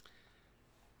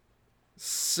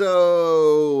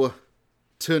So,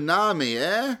 Toonami,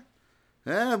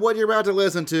 eh? What you're about to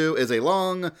listen to is a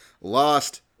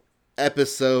long-lost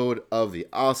episode of the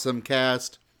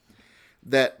OSMcast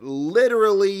that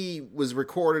literally was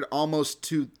recorded almost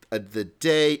to the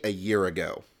day a year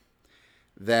ago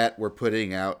that we're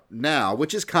putting out now,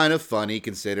 which is kind of funny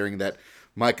considering that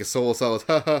Micah Solusod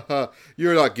was,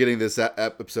 you're not getting this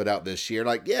episode out this year.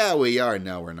 Like, yeah, we are.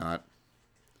 No, we're not.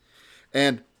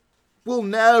 And we'll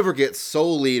never get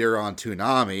Soul Leader on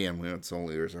Toonami, and we had Soul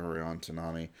Leaders already on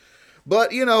Toonami.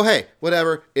 But, hey,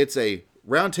 whatever. It's a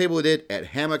roundtable we did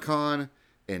at Hamacon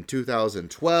in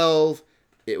 2012.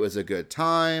 It was a good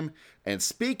time. And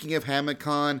speaking of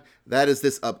Hamacon, that is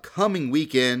this upcoming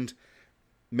weekend,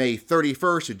 May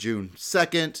 31st to June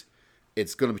 2nd.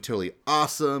 It's going to be totally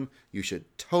awesome. You should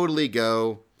totally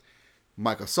go.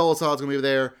 Micah Solusod is going to be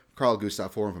there. Carl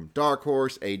Gustav Forum from Dark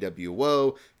Horse,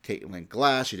 AWO, Caitlin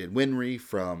Glass, she did Winry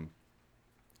from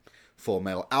Full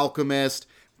Metal Alchemist.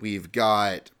 We've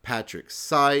got Patrick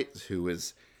Seitz, who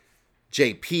is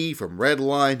JP from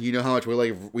Redline. You know how much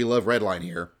we love Redline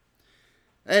here.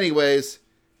 Anyways,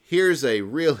 here's a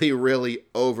really, really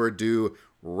overdue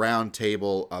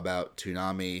roundtable about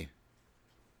Toonami.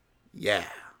 Yeah.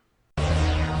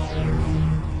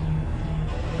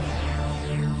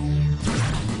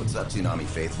 What's up, Toonami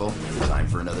faithful? Time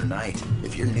for another night.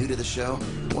 If you're new to the show,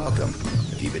 welcome.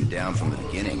 If you've been down from the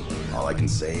beginning, all I can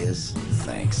say is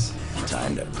thanks.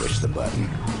 Time to push the button.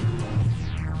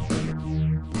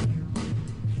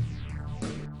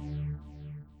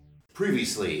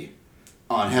 Previously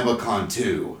on Hamacon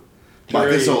 2,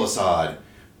 Micah Solusod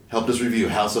helped us review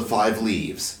House of Five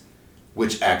Leaves,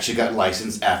 which actually got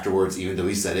licensed afterwards even though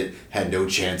he said it had no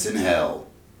chance in hell.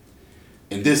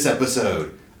 In this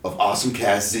episode of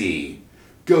OSMcast Z,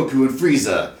 Goku and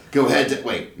Frieza go head to...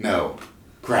 Wait, no.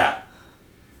 Crap.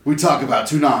 We talk about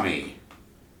Toonami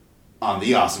on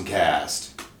the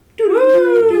OSMcast.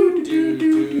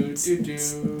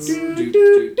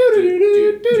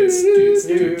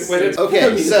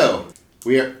 Okay, so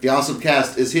the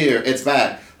OSMcast is here. It's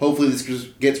back. Hopefully this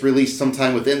gets released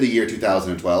sometime within the year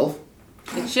 2012.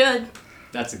 It should.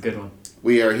 That's a good one.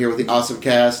 We are here with the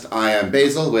OSMcast. I am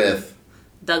Basil with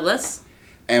Douglas.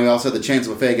 And we also have the Chains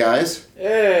of Buffet guys.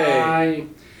 Hey! Hi.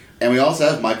 And we also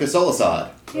have Micah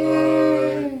Solusod.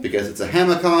 Yay! Because it's a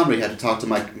Hamacon, we had to talk to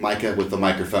Micah with the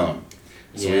microphone.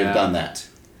 So we've done that.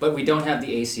 But we don't have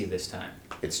the AC this time.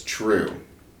 It's true.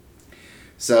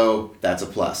 So, that's a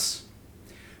plus.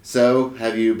 So,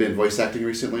 have you been voice acting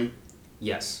recently?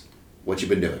 Yes. What you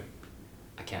been doing?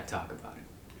 I can't talk about it.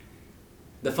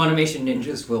 The Funimation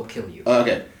ninjas will kill you.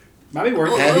 Okay. Might be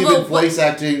worth it. Have you been voice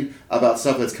acting about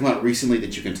stuff that's come out recently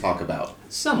that you can talk about?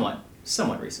 Somewhat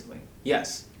recently.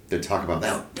 Yes. Then talk about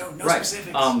that. No Right.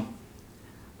 specifics.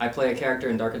 I play a character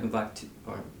in Darker Than Black 2,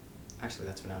 or actually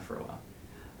that's been out for a while.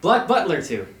 Black Butler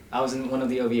 2. I was in one of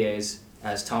the OVAs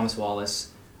as Thomas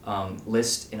Wallace.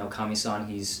 List in Okami-san,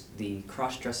 he's the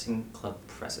cross-dressing club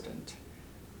president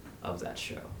of that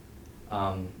show.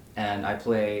 And I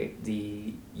play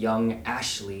the young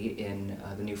Ashley in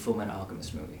the new Fullmetal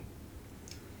Alchemist movie.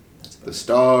 The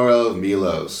Star of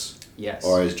Milos. Yes.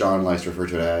 Or as John likes to refer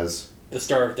to it as... The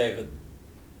Star of David.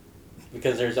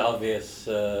 Because there's obvious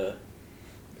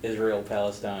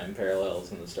Israel-Palestine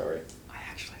parallels in the story. I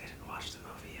actually didn't watch the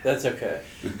movie yet. That's okay.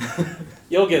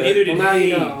 You'll get it. Neither did Well, now he.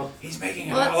 you know. He's making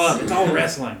it all up. It's all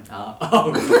wrestling.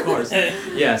 Of course.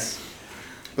 Yes.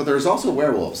 But there's also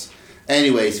werewolves.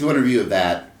 Anyways, if you want a review of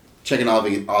that, check in all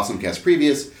the OSMcast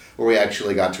previous, where we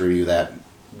actually got to review that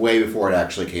way before it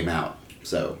actually came out.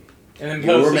 So, And then you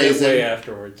were posted it amazing. way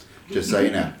afterwards. Just so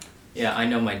you know. Yeah, I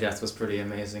know my death was pretty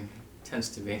amazing. Tends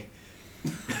to be.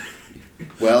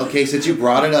 Well, in case that you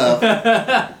brought it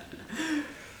up.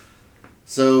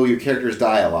 So, your characters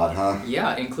die a lot, huh?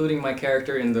 Yeah, including my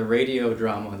character in the radio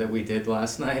drama that we did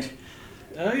last night.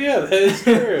 Oh yeah, that is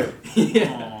true.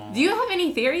 Yeah. Do you have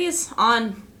any theories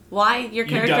on why your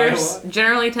You die a characters lot?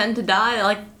 generally tend to die?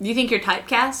 Like, do you think you're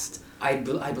typecast? I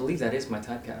believe that is my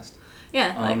typecast.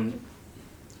 Yeah.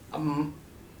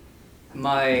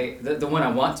 The one I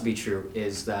want to be true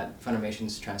is that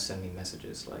Funimation's trying to send me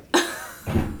messages like,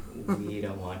 we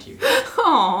don't want you here.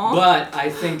 Aww. But I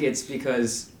think it's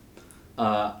because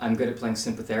I'm good at playing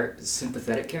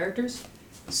sympathetic characters,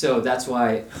 so that's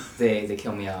why they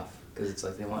kill me off, because it's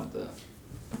like they want the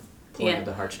pulling of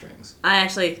the heartstrings. I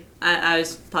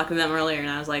was talking to them earlier, and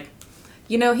I was like,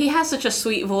 he has such a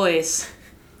sweet voice.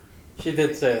 She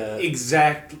did say that.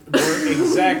 Exact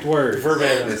words.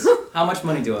 Verbatim. How much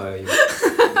money do I owe you?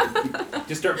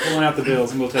 Just start pulling out the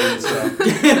bills and we'll tell you the stuff.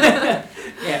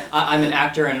 Yeah, I'm an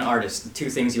actor and an artist, the two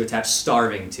things you attach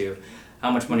starving to. How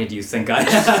much money do you think I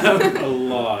have? A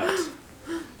lot.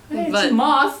 Hey, it's But- a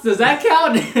moth. Does that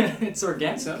count? It's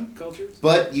organic. Some cultures.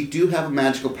 But you do have a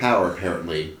magical power,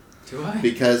 apparently. Do I?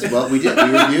 Because, well, we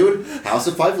reviewed House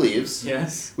of Five Leaves.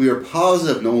 Yes. We were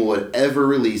positive no one would ever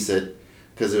release it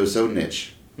because it was so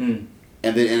niche. Hmm.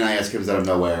 And then NIS comes out of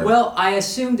nowhere. Well, I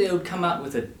assumed it would come out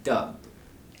with a dub.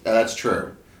 That's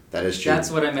true. That is true. That's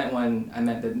what I meant when I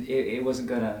meant that it wasn't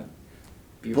gonna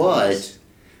be But released.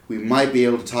 we might be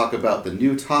able to talk about the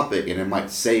new topic, and it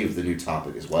might save the new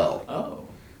topic as well. Oh.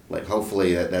 Like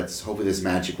hopefully hopefully this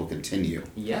magic will continue.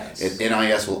 Yes. And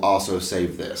NIS will also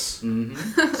save this,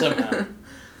 Mm-hmm. Somehow.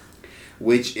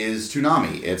 which is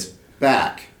Toonami. It's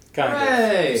back, Kind of.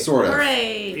 Hooray! sort of.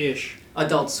 Hooray! Ish.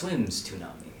 Adult Swim's Toonami.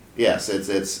 Yes, it's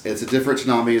a different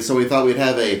Toonami. So we thought we'd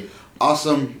have a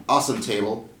awesome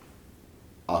table,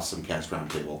 awesome cast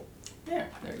roundtable Yeah.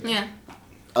 There you go. Yeah.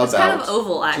 about It's kind of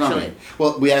oval, Toonami. actually.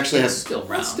 Well, we actually have It's still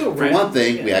round. It's still for round. one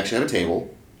thing, we Yeah. actually have a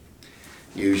table.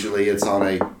 Usually, it's on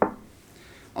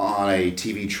a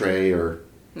TV tray or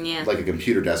Yeah. like a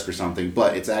computer desk or something,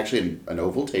 but it's actually an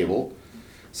oval table.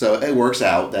 So it works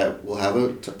out that we'll have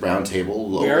a round table.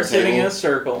 We are oval sitting in table a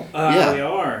circle. Yeah. We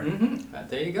are. Mm-hmm.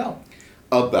 There you go.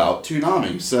 about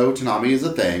Toonami. So Toonami is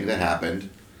a thing that happened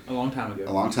A long time a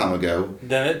ago. long time ago.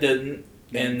 Then it didn't,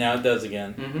 and now it does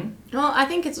again. Mm-hmm. Well, I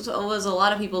think it was a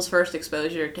lot of people's first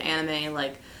exposure to anime.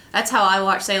 Like, that's how I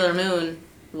watched Sailor Moon,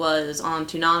 was on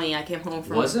Toonami. I came home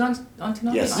from... Was it on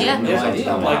Toonami? Yes, I had no yeah. idea.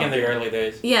 Wow. Like in the early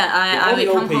days. Yeah, I All would the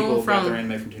old come people home got their from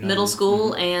anime from Toonami. middle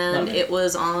school, and Okay. it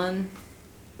was on...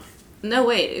 No,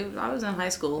 wait, I was in high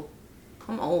school.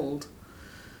 I'm old.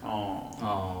 Aw.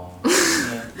 Oh.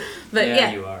 Yeah. But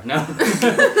yeah, you are. No.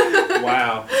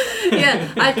 Wow.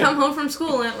 yeah, I'd come home from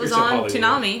school and it was You're so on Hollywood.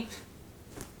 Toonami.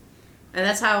 And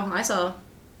that's how I saw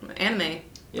anime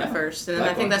Yeah, at first. And I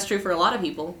think likewise. that's true for a lot of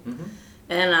people. Mm-hmm.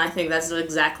 And I think that's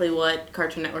exactly what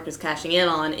Cartoon Network is cashing in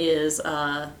on is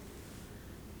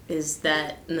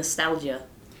that nostalgia.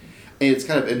 And it's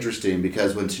kind of interesting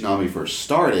because when Toonami first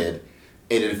started,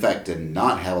 it in fact did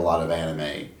not have a lot of anime.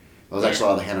 It was actually a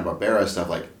lot of the Hanna-Barbera stuff,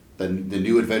 like the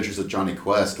New Adventures of Johnny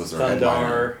Quest was their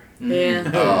headliner.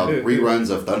 Thundar. Yeah. Reruns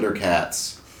of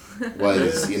Thundercats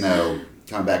was,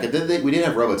 coming back. And then we did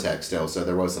have Robotech still, so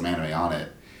there was some anime on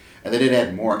it. And they did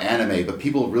add more anime, but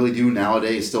people really do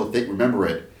nowadays still remember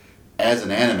it as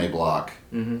an anime block,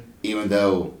 Mm-hmm. even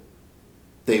though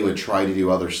they would try to do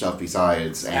other stuff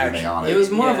besides anime Action. on it. It was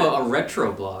more Yeah. of a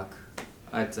retro block,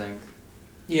 I think.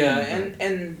 Yeah,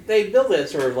 and they built it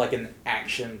sort of like an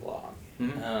action block.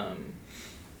 Mhm.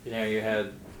 You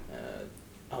had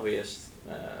obvious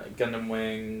Gundam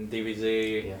Wing,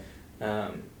 DBZ. Yeah.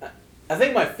 I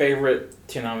think my favorite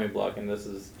Toonami block, and this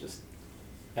is just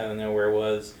out of nowhere,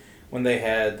 was when they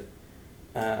had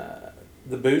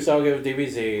the Boo Saga of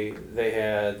DBZ. They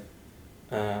had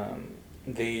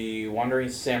the Wandering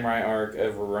Samurai arc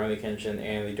of Rurouni Kenshin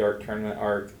and the Dark Tournament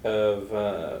arc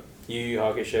of Yu Yu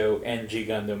Hakusho and G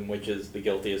Gundam, which is the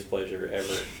guiltiest pleasure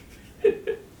ever.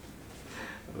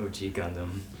 OG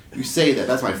Gundam. You say that,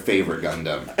 that's my favorite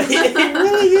Gundam. It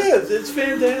really is. It's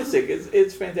fantastic.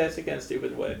 It's fantastic in a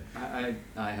stupid way.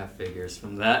 I have figures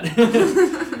from that.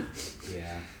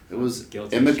 Yeah. It was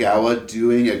Guilty Imagawa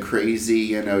doing a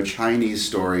crazy, Chinese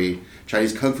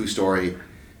kung fu story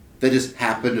that just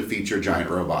happened to feature giant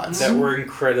robots. That were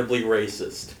incredibly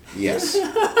racist. Yes.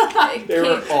 They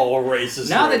were all racist.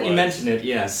 Now that you robots. mention it,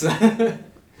 yes.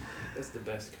 That's the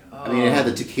best kind. I mean, it had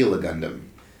the Tequila Gundam.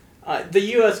 The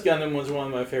U.S. Gundam was one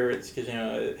of my favorites because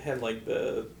it had like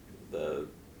the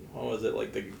what was it,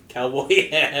 like the cowboy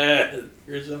hat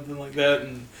or something like that,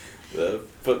 and the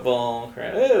football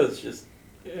crap.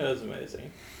 It was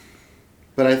amazing.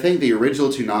 But I think the original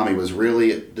Toonami was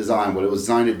really designed, what it was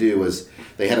designed to do was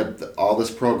they had all this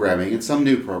programming and some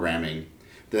new programming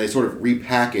that they sort of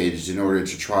repackaged in order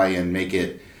to try and make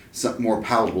it more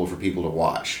palatable for people to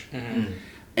watch. Mm-hmm.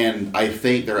 And I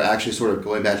think they're actually sort of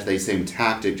going back to the same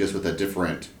tactic, just with a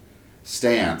different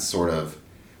stance, sort of,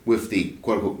 with the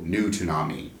quote-unquote new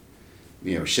Toonami.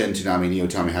 Shin Toonami, Neo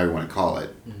Toonami, however you want to call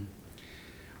it. Mhm.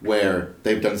 Where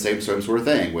they've done the same sort of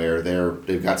thing, where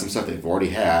they've got some stuff they've already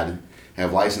have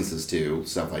licenses to,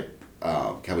 stuff like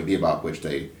Cowboy Bebop, which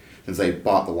since they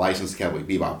bought the license to Cowboy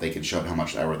Bebop, they can show up how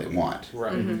much ever they want.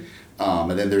 Right. Mhm.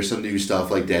 And then there's some new stuff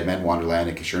like Dead Man Wonderland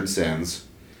and Kishirin Sins.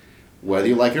 Whether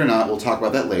you like it or not, we'll talk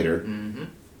about that later. Mm-hmm.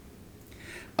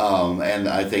 And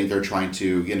I think they're trying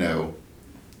to,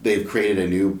 they've created a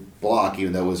new block,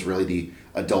 even though it was really the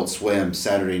Adult Swim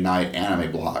Saturday night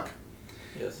anime block.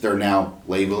 Yes. They're now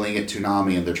labeling it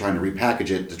Toonami, and they're trying to repackage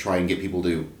it to try and get people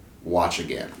to watch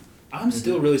again. I'm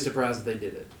still really surprised that they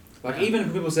did it. Like, even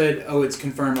when people said, oh, it's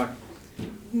confirmed, like,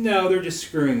 No, they're just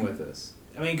screwing with us.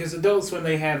 I mean, because Adult Swim,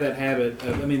 they have that habit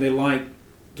of, they like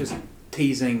just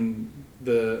teasing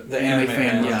the anime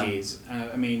fan yeah. monkeys.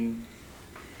 I mean...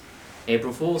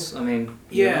 April Fools, you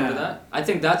Yeah. remember that? I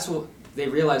think that's what they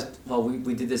realized, well,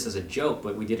 we did this as a joke,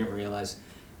 but we didn't realize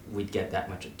we'd get that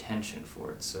much attention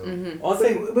for it, so... Well, I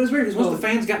think But it's weird, because once the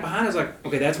fans got behind it, it's like,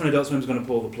 okay, that's when Adult Swim's going to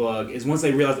pull the plug, is once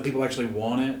they realize that people actually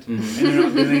want it, and they're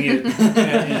not doing it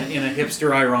in a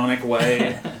hipster, ironic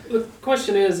way. The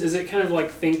question is it kind of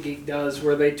like Think Geek does,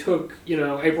 where they took,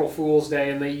 April Fool's Day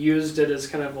and they used it as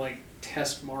kind of like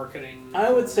test marketing?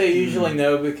 I would say usually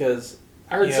no, because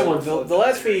I heard someone the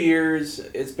last few years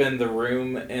it's been The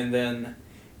Room, and then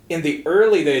in the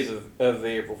early days of the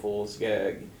April Fool's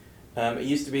gag, it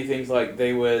used to be things like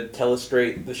they would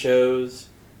telestrate the shows,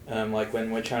 like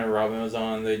when Witch Hunter Robin was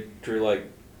on, they drew like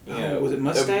was it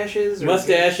mustaches?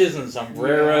 Mustaches and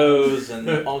sombreros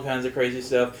and all kinds of crazy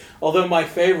stuff. Although my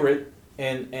favorite,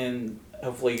 and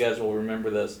hopefully you guys will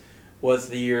remember this, was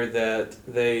the year that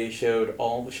they showed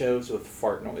all the shows with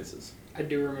fart noises. I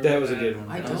do remember That was a good one.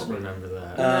 I don't remember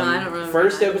that. No, I don't remember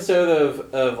First that. episode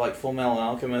of like Full Metal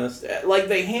Alchemist, like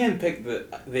they handpicked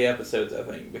the episodes, I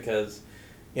think, because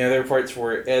there were parts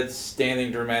where Ed's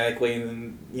standing dramatically and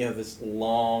then this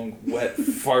long wet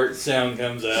fart sound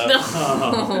comes out.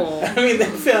 No. I mean, they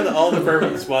found all the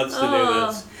perfect spots to do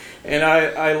this, and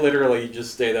I literally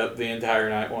just stayed up the entire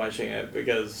night watching it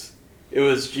because it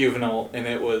was juvenile and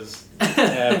it was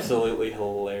absolutely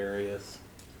hilarious.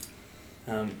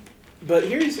 But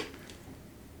here's...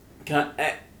 I'm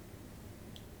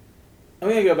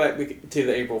going to go back to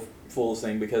the April Fool's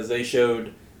thing because they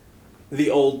showed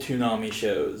the old Toonami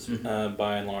shows,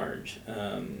 by and large.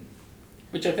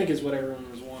 Which I think is what everyone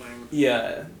was wanting.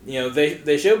 Yeah.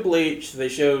 They showed Bleach, they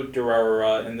showed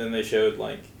Durarara, and then they showed,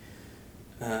 like...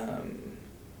 I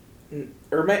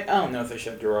don't know if they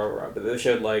showed Durarara, but they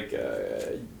showed, like,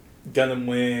 Gundam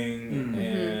Wing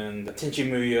and Tenchi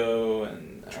Muyo and...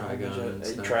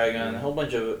 Trigun, a whole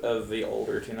bunch of the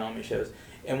older Toonami shows.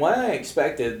 And what I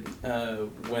expected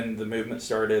when the movement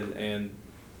started and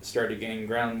started gaining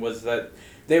ground was that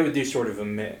they would do sort of a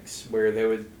mix, where they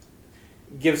would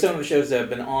give some of the shows that have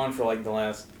been on for like the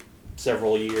last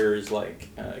several years, like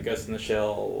Ghost in the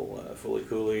Shell, Fooly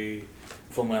Cooly,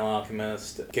 Full Metal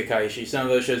Alchemist, Kakaishi, some of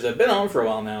those shows that have been on for a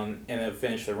while now and have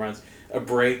finished their runs, a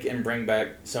break and bring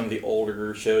back some of the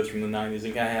older shows from the 90s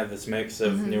and kind of have this mix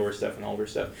of newer stuff and older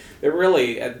stuff. But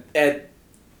really, as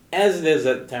it is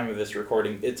at the time of this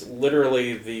recording, it's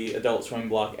literally the Adult Swim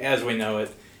block as we know it,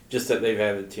 just that they've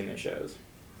added 2 new shows.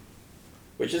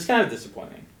 Which is kind of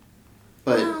disappointing.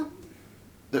 But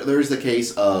there's the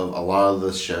case of a lot of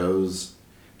the shows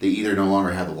they either no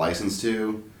longer have the license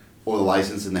to, or the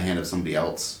license in the hand of somebody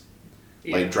else.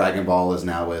 Yeah. Like Dragon Ball is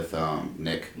now with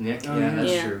Nick. Nick,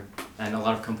 that's true. And a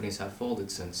lot of companies have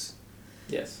folded since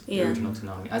the original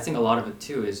Toonami. I think a lot of it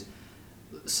too is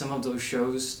some of those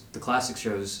shows, the classic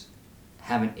shows,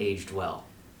 haven't aged well.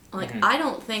 Like, I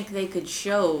don't think they could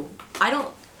show...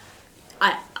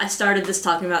 I started this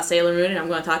talking about Sailor Moon, and I'm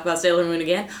going to talk about Sailor Moon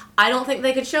again. I don't think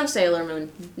they could show Sailor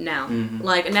Moon now.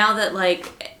 Like, now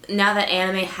that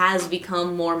anime has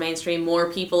become more mainstream,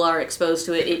 more people are exposed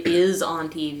to it, it is on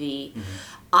TV.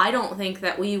 I don't think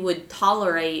that we would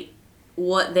tolerate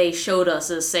what they showed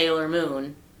us as Sailor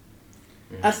Moon.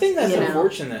 I think that's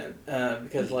unfortunate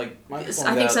because, like, Michael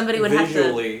pointed out, somebody would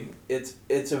visually,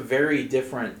 it's a very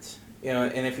different,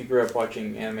 and if you grew up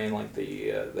watching anime in like the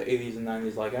 80s and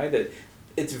 90s like I did,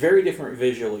 it's very different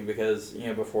visually because,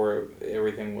 before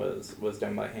everything was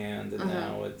done by hand and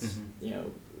now it's,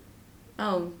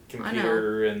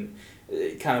 computer and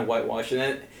kind of whitewashed.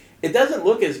 And it doesn't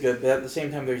look as good, but at the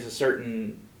same time there's a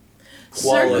certain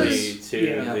quality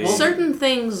to the... Certain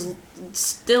things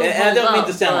still and hold I don't up, mean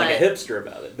to sound like a hipster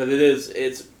about it, but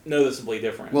it's noticeably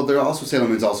different. Well, Sailor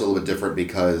Moon's also a little bit different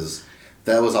because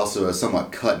that was also a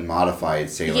somewhat cut and modified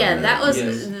Sailor Moon. Yeah, that was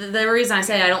the reason I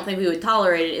say I don't think we would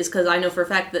tolerate it is because I know for a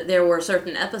fact that there were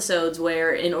certain episodes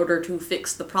where in order to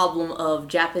fix the problem of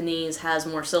Japanese has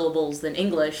more syllables than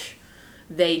English,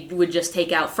 they would just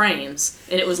take out frames.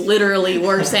 And it was literally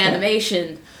worse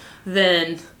animation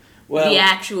than the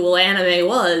actual anime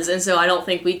was. And so I don't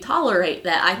think we'd tolerate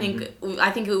that. I think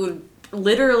it would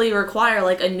literally require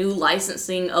like a new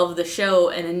licensing of the show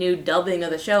and a new dubbing of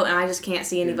the show, and I just can't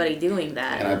see anybody doing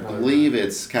that. And I believe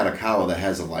it's Kadokawa that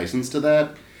has a license to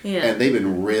that. Yeah. And they've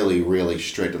been really, really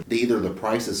strict. Either the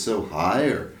price is so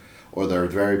high or they're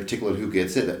very particular who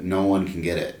gets it that no one can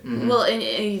get it. Well, and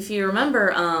if you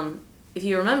remember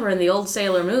in the old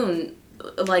Sailor Moon,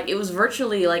 like it was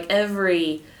virtually like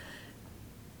every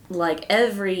like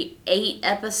every 8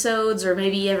 episodes or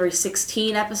maybe every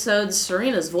 16 episodes,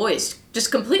 Serena's voice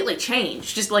just completely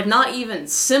changed. Just like not even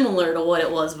similar to what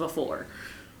it was before.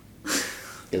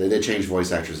 Yeah, they did change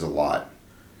voice actors a lot.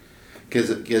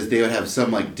 Because they would have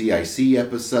some like DIC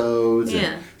episodes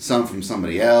and some from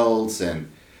somebody else,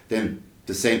 and then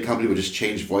the same company would just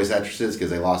change voice actresses because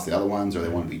they lost the other ones or they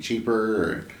want to be cheaper.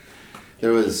 Or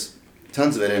there was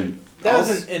tons of it. And that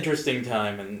was an interesting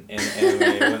time in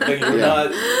anime when things were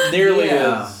not nearly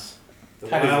as the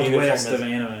kind of Wild uniform West as of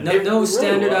anime. No, really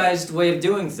standardized way of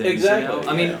doing things. Exactly. You know?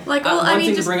 I mean, Like, one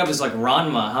thing to bring up is like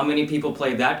Ranma. How many people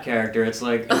played that character? It's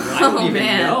like I don't even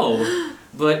know.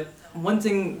 But one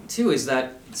thing too is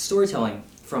that storytelling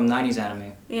from 90s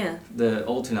anime, the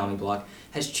old Toonami block,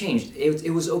 has changed.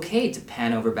 It was okay to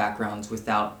pan over backgrounds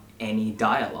without any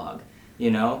dialogue.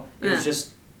 You know, it was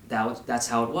just that's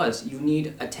how it was. You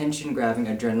need attention-grabbing,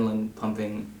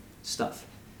 adrenaline-pumping stuff.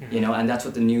 You know, and that's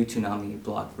what the new Toonami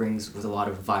block brings, with a lot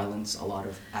of violence, a lot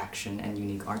of action, and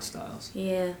unique art styles.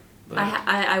 Yeah, But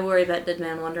I worry about Dead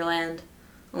Man Wonderland,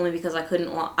 only because I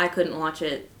couldn't watch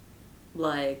it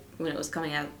like when it was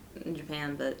coming out in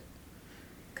Japan, but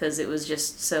because it was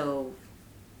just so.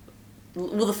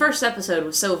 Well, the first episode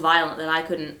was so violent that I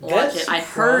couldn't watch it. I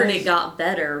heard it got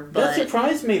better, but that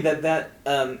surprised me that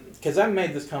because I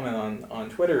made this comment on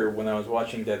Twitter when I was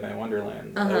watching Dead Man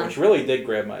Wonderland, which really did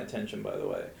grab my attention, by the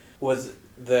way. Was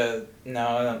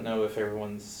now I don't know if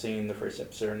everyone's seen the first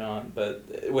episode or not, but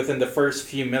within the first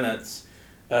few minutes,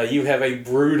 you have a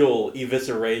brutal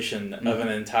evisceration of an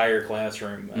entire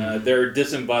classroom. There are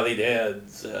disembodied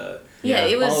heads.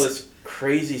 it was all this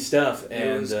crazy stuff,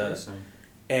 and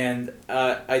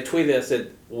I tweeted, I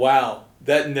said, wow,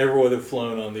 that never would have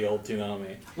flown on the old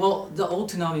Toonami. Well, the old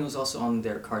Toonami was also on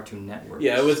their Cartoon Network.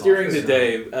 Yeah, it was during the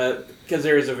day, because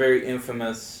there is a very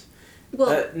infamous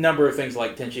number of things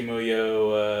like Tenchi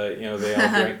Muyo, they all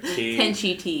drink tea.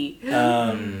 Tenchi tea.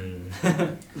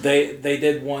 They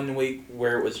did one week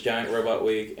where it was Giant Robot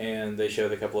Week, and they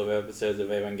showed a couple of episodes of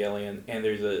Evangelion, and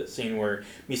there's a scene where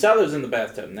Misato's in the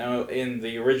bathtub. Now, in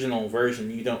the original version,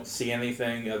 you don't see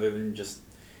anything other than just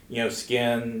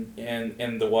skin,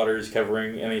 and the water is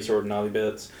covering any sort of naughty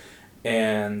bits.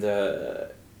 And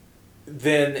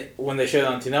then when they showed it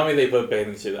on Toonami, they put a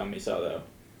bathing suit on Misato.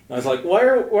 I was like, why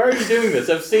are you doing this?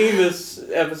 I've seen this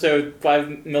episode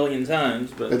 5 million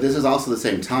times, but this is also the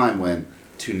same time when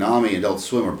Toonami and Adult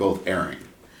Swim are both airing.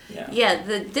 Yeah,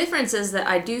 the difference is that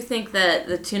I do think that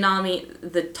the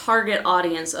target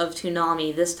audience of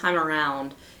Toonami this time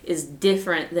around is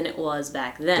different than it was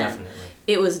back then. Definitely.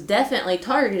 It was definitely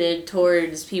targeted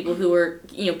towards people who were,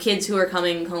 kids who are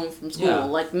coming home from school,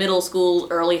 like middle school,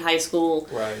 early high school.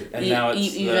 Right, and now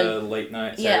it's late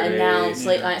night Saturday. Yeah, and now it's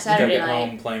late night Saturday night.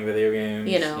 Home playing video games.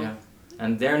 Yeah.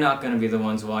 And they're not going to be the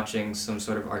ones watching some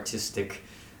sort of artistic,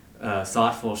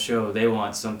 thoughtful show. They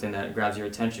want something that grabs your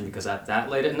attention, because at that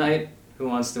late at night, who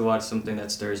wants to watch something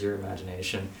that stirs your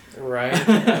imagination? Right.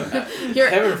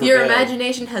 Your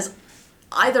imagination has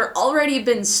either already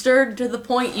been stirred to the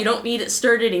point you don't need it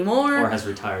stirred anymore, or has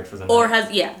retired for the night. Or has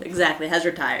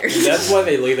retired. And that's why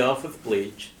they lead off with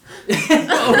Bleach. Can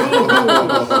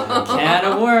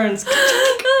of worms.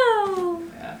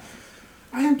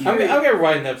 I'm going to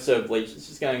write an episode of Bleach. It's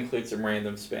just going to include some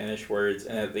random Spanish words,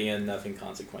 and at the end, nothing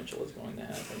consequential is going to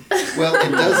happen. Well,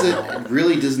 it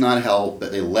really does not help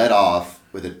that they led off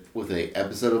with a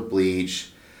episode of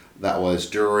Bleach that was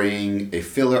during a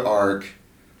filler arc,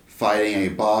 fighting a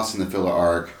boss in the filler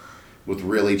arc with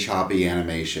really choppy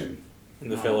animation. In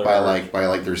the filler arc.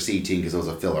 By their C team, because it was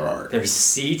a filler arc. Their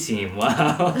C team,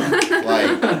 wow.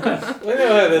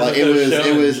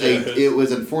 It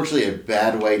was unfortunately a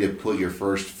bad way to put your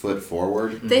first foot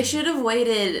forward. They should have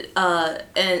waited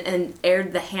and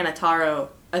aired the Hanataro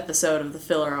episode of the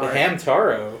filler arc. The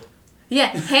Hamtaro?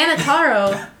 Yeah,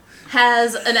 Hanataro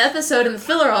has an episode in the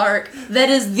filler arc that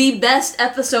is the best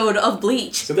episode of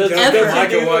Bleach ever.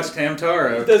 Micah watched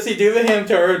Hamtaro. Does he do the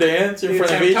Hamtaro dance in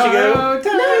front of Ichigo?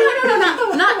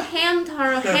 No, not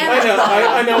Hamtaro.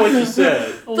 I know what you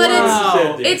said. But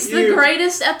it's the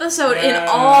greatest episode in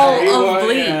all of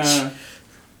Bleach. Yeah.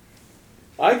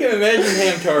 I can imagine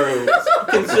Hamtaro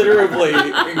considerably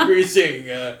increasing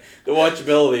the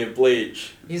watchability of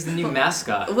Bleach. He's the new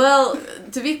mascot. Well,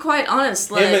 to be quite honest,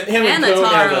 like him and Cone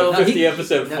have a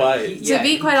 50-episode fight. To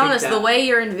be quite honest, the way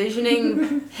you're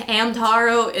envisioning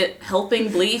Hamtaro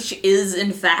helping Bleach is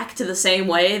in fact the same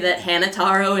way that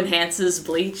Hanataro enhances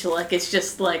Bleach. Like, it's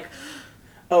just like...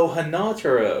 Oh,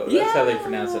 Hanataro. That's how they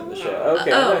pronounce it in the show.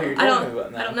 Okay, I know who you're talking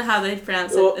about now. I don't know how they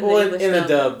pronounce it in the English in the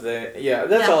dub. dub,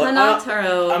 that's all.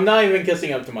 Hanataro. I'm not even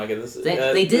kissing up to Micah.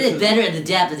 They did it better in the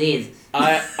Japanese.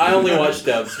 I only watch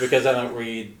dubs because I don't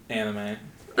read anime.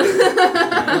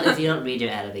 Well, if you don't read your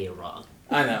anime, you're wrong.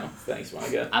 I know. Thanks,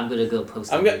 Micah. I'm gonna go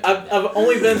post. I've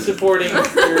only been supporting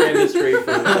your industry for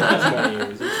the last 20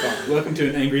 years. It's fine. Welcome to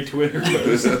an angry Twitter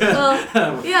post.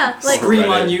 Well, yeah, like Scream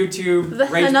on YouTube. the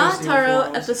rage posting on Hanataro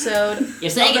forums. episode. You're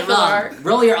saying of it the wrong. arc.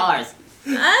 Roll your R's.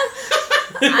 I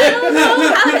don't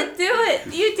know how to do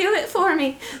it. You do it for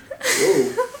me.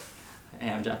 Hey,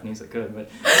 I'm Japanese, I could, but.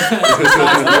 That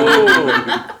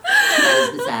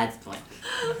is besides the point.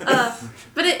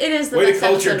 But it is the Way to best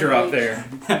culture episode of drop the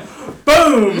week. there.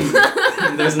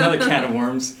 Boom! There's another can of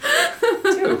worms.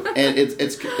 And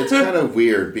it's kind of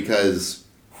weird because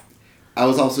I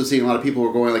was also seeing a lot of people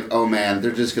were going like, oh man,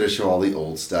 they're just going to show all the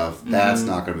old stuff. That's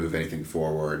not going to move anything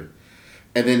forward.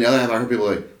 And then the other half, I heard people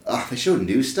like, oh, they showed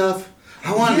new stuff?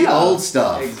 I want the old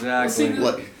stuff. Exactly. See,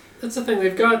 that's the thing.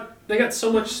 They got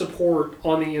so much support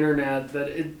on the internet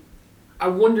that I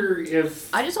wonder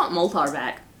if I just want Moltar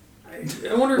back.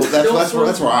 I wonder if That's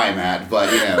where I'm at,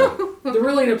 but you know. they're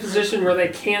really in a position where they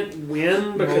can't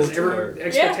win because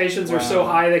expectations are so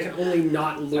high they can only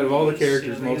not lose. Out of all the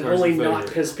characters, you know, they can Moltar's only the not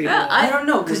favorite. piss people Yeah, off. I don't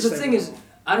know, because the Which thing they is, will.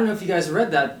 I don't know if you guys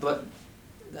read that, but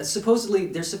supposedly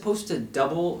they're supposed to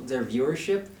double their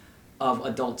viewership of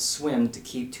Adult Swim to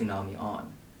keep Toonami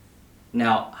on.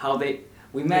 Now,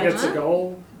 we managed That's a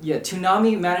goal. Yeah,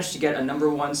 Toonami managed to get a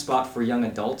 #1 spot for young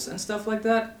adults and stuff like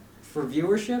that for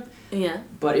viewership, Yeah.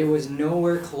 but it was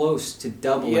nowhere close to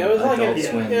doubling Yeah, it was Adult like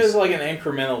Swim's. it was like an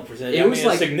incremental percentage. It was it's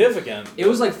like- significant. It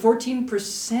was like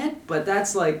 14%, but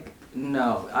that's like,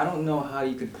 no, I don't know how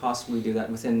you could possibly do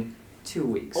that within 2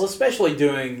 weeks. Well, especially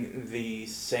doing the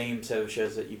same set of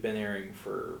shows that you've been airing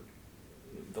for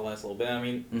the last little bit. I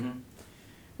mean, Mm-hmm.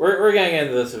 we're getting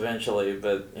into this eventually,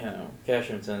 but you know, Cash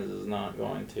and Sins is not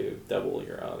going to double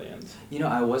your audience. You know,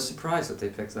 I was surprised that they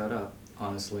picked that up,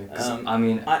 honestly. 'Cause,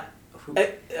 I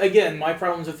Again, my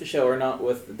problems with the show are not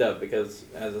with the dub because,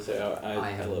 as I say,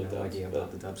 I have love no dubs, idea but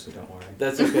about the dub, so don't worry.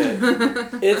 That's okay.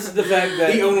 It's the fact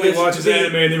that He only watches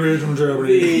anime in the original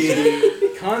Japanese.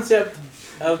 The concept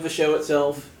of the show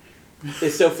itself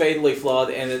is so fatally flawed,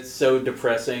 and it's so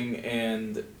depressing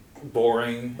and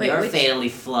boring. Wait, You're which- fatally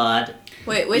flawed.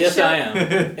 Wait, which Yes, show? I am. In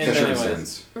Cash many and ways.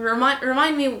 Sins.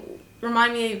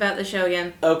 Remind me about the show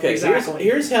again. Okay, Exactly.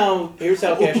 here's how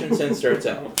Cash and Sin starts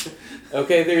out.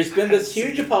 Okay, there's been this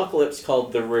huge apocalypse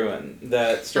called the Ruin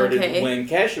that started Okay. when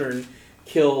Casherin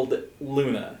killed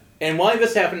Luna, and why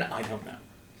this happened, I don't know.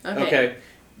 Okay.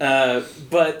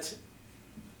 But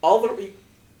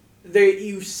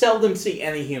you seldom see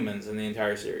any humans in the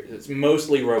entire series. It's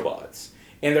mostly robots,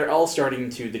 and they're all starting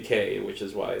to decay, which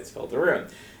is why it's called the Ruin.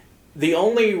 There's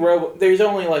only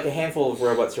like a handful of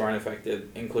robots who aren't affected,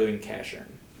 including Casherin,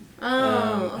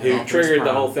 Oh, who okay. triggered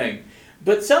the whole thing.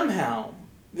 But somehow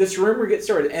this rumor gets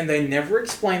started, and they never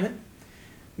explain it.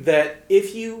 That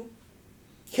if you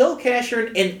kill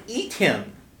Casherin and eat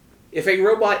him, if a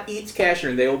robot eats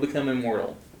Casherin, they will become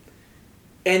immortal.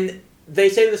 And they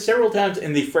say this several times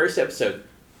in the first episode.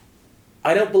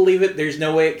 I don't believe it. There's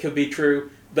no way it could be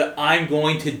true, but I'm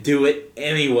going to do it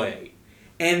anyway.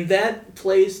 And that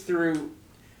plays through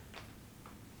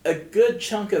a good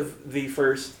chunk of the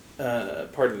first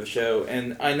part of the show.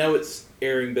 And I know it's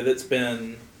airing, but it's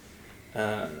been,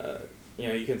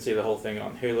 you can see the whole thing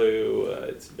on Hulu.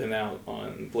 It's been out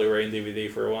on Blu-ray and DVD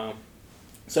for a while.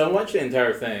 So I watched the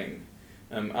entire thing.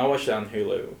 I watched it on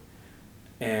Hulu.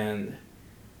 And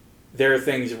there are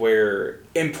things where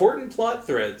important plot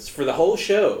threads for the whole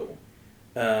show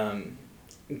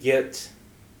get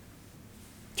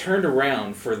turned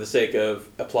around for the sake of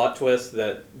a plot twist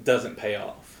that doesn't pay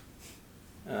off.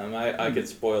 I could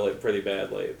spoil it pretty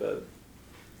badly, but...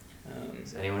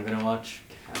 Is anyone going to watch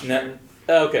No.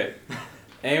 Okay.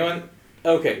 Anyone?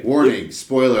 Okay. Warning,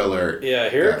 spoiler alert. Yeah,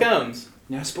 here it comes.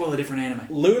 Now spoil a different anime.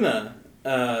 Luna,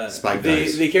 Spike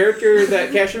Dice. the character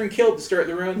that Casherin killed to start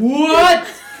the run. What?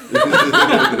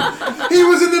 He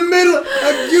was in the middle!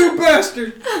 You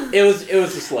bastard! It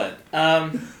was a sled.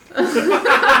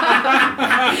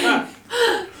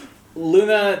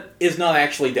 Luna is not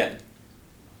actually dead.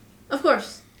 Of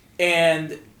course.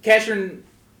 And Casherin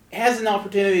has an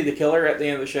opportunity to kill her at the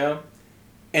end of the show,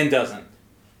 and doesn't.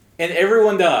 And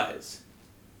everyone dies.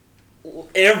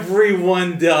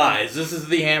 Everyone dies. This is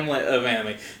the Hamlet of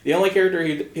anime. The only character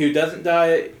who doesn't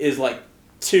die is like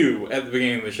 2 at the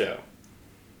beginning of the show.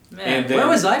 Man, And then- where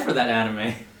was I for that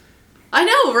anime? I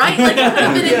know, right? Like, it could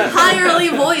have been Yeah. entirely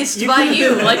voiced You by could've you.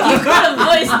 been- Like, you could have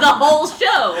voiced the whole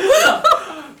show.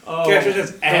 Casher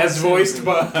says, as voiced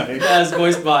by. As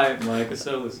voiced by Micah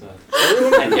Solusod.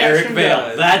 Everyone And Eric Casher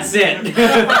Vale. does. That's it.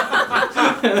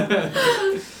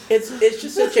 It's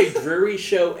just such a dreary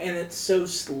show, and it's so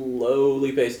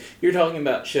slowly paced. You're talking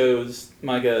about shows,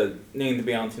 Micah, needing to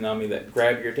be on Toonami that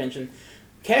grab your attention.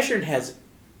 Casher has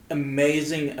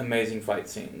amazing fight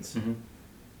scenes. Mm-hmm.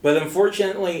 But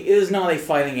unfortunately, it is not a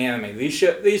fighting anime.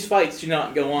 These fights do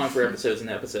not go on for episodes and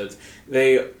episodes.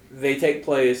 They take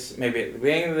place maybe at the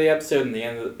beginning of the episode and the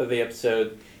end of the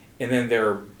episode, and then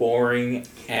they're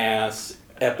boring-ass,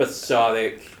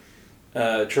 episodic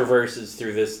traverses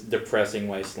through this depressing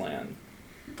wasteland.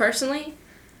 Personally,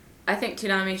 I think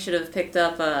Toonami should have picked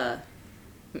up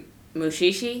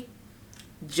Mushishi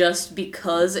just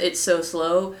because it's so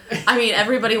slow. I mean,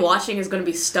 everybody watching is going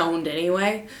to be stoned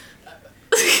anyway.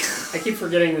 I keep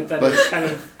forgetting that But- is kind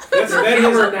of.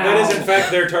 That is in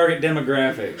fact their target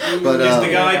demographic. But, Is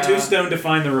the guy Yeah. too stoned to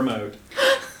find the remote?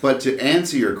 But to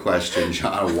answer your question,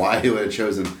 John, why he would have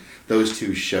chosen those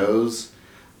two shows,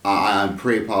 I'm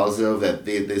pretty positive that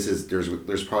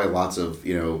there's probably lots of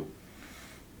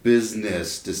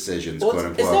business decisions, Well, quote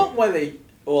it's unquote. not why they...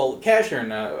 Well,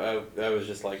 Casher, I was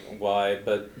just like, why?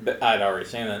 But I'd already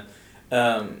seen it.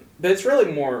 But it's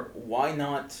really more, why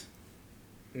not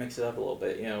mix it up a little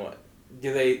bit?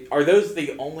 Are those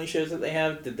the only shows that they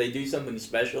have? Did they do something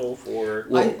special for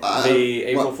the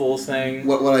April Fool's thing?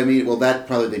 What I mean,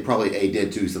 they probably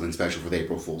did do something special for the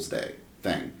April Fool's Day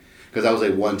thing, because that was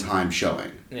a one-time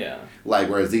showing. Yeah. Like,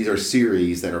 whereas these are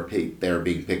series that are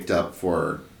being picked up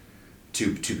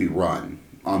to be run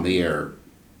on the air,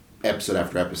 episode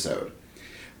after episode.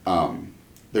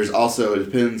 There's also, it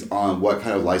depends on what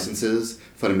kind of licenses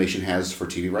Funimation has for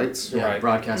TV rights, Yeah, Right.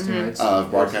 broadcasting rights.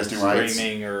 broadcasting rights,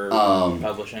 Streaming or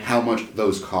publishing. how much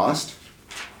those cost,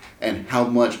 and how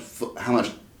much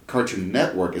Cartoon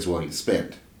Network is willing to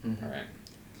spend. Right.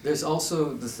 There's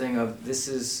also the thing of this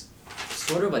is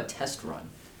sort of a test run,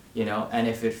 and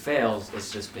if it fails,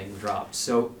 it's just being dropped.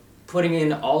 So putting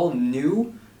in all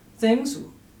new things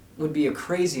would be a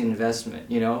crazy investment,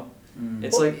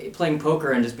 It's like playing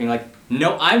poker and just being like,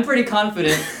 no, I'm pretty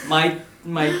confident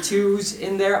my twos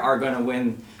in there are going to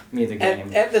win me the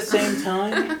game. At the same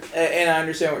time, and I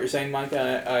understand what you're saying, Mike,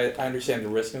 I understand the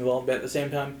risk involved, but at the same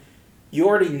time, you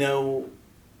already know,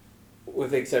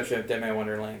 with the exception of Deadman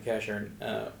Wonderland and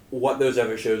Casher, what those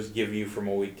other shows give you from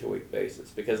a week-to-week basis,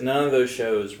 because none of those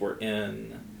shows were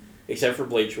in, except for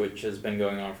Bleach, which has been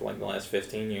going on for like the last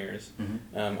 15 years.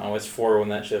 Mm-hmm. I was 4 when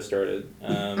that show started.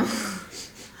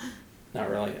 Not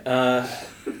really.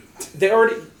 They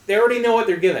already know what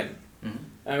they're getting. Mm-hmm.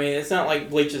 I mean, it's not like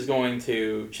Bleach is going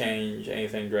to change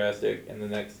anything drastic in the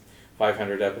next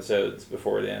 500 episodes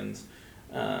before it ends.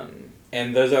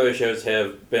 And those other shows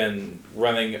have been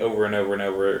running over and over and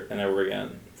over and over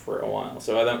again for a while.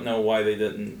 So I don't know why they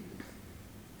didn't.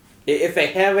 If they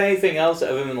have anything else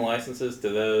other than licenses to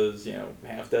those,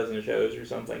 half dozen shows or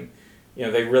something,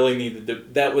 they really needed to.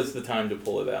 That was the time to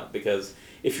pull it out, because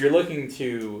if you're looking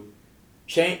to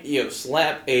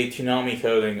slap a Toonami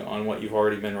coding on what you've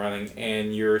already been running,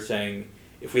 and you're saying,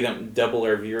 if we don't double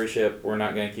our viewership, we're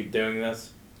not going to keep doing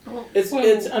this. Well, It's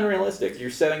unrealistic. You're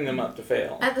setting them up to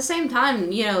fail. At the same time,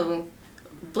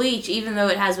 Bleach, even though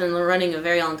it has been running a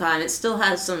very long time, it still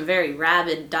has some very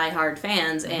rabid, diehard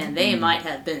fans, and they might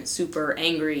have been super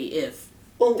angry if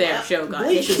their show got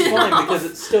Bleach is taken fine off. because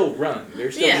it's still running.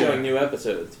 They're still showing new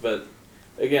episodes, but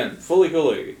again, Fully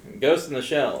Cooley, Ghost in the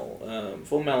Shell,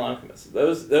 Full Metal Alchemist,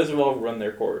 those have all run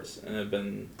their course and have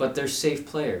been. But they're safe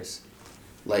players.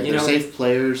 Like, they're safe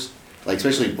players, like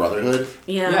especially Brotherhood,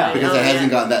 Yeah, because it hasn't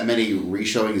gotten that many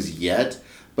reshowings yet.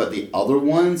 But the other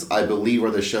ones, I believe, are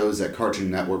the shows that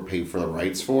Cartoon Network paid for the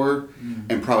rights for,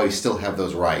 and probably still have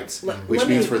those rights, which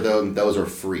means for them, those are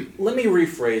free. Let me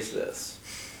rephrase this.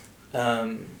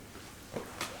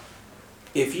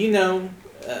 If you know,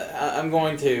 I'm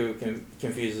going to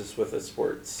confuse this with a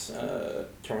sports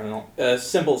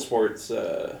simple sports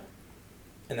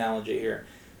analogy here.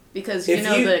 Because If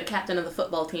you- the captain of the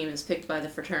football team is picked by the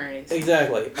fraternities.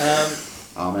 Exactly.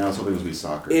 Oh man, I was hoping it was going to be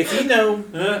soccer. If you know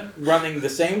running the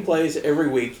same plays every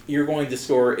week, you're going to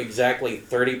score exactly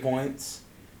 30 points.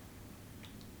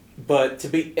 But to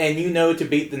beat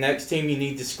the next team, you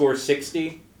need to score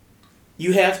 60.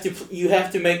 You have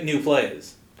to make new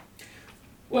plays.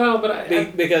 Well, but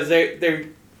Because they're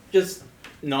just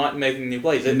not making new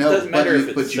plays. It doesn't matter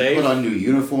if it's safe. You put on new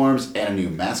uniforms and a new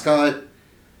mascot.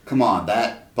 Come on,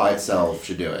 that by itself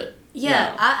should do it. Yeah,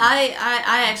 No.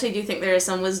 I actually do think there is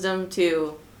some wisdom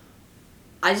to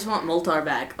I just want Moltar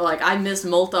back. Like, I miss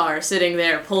Moltar sitting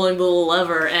there pulling the little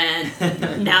lever,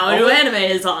 and now a new anime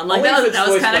is on. Like, that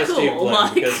was kind of cool.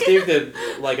 Like, because Steve did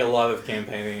like a lot of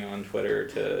campaigning on Twitter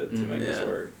to make this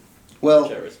work. Well,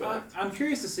 which I respect. I'm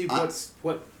curious to see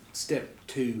what step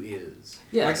 2 is.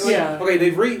 Yeah.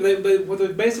 Okay, what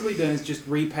they've basically done is just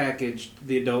repackaged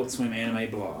the Adult Swim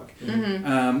anime blog.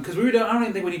 Because I don't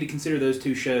even think we need to consider those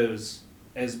two shows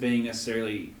as being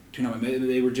necessarily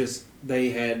Toonami.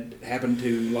 They had happened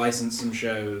to license some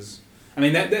shows. I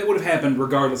mean, that would have happened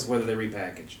regardless of whether they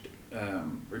repackaged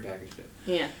it.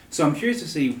 Yeah. So I'm curious to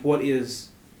see what is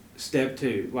step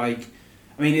 2. Like,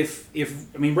 I mean, if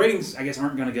ratings, I guess,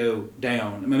 aren't going to go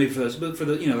down. Maybe for those, but for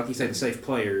the, like you say, the safe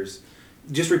players,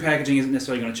 just repackaging isn't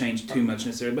necessarily going to change too much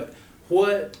necessarily. But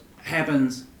what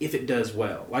happens if it does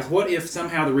well? Like, what if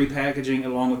somehow the repackaging,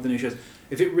 along with the new shows,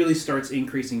 if it really starts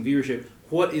increasing viewership?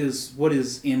 What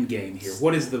is end game here?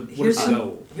 What is the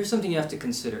goal? Here's something you have to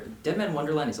consider. Dead Man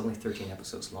Wonderland is only 13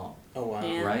 episodes long. Oh wow!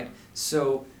 Yeah. Right.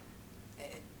 So,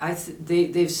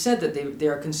 they've said that they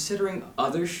are considering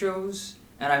other shows,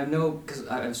 and I know because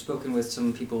I've spoken with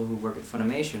some people who work at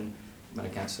Funimation, but I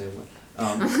can't say what.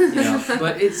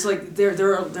 But it's like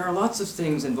there are lots of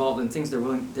things involved and things they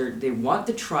want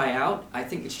to try out. I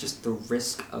think it's just the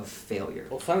risk of failure.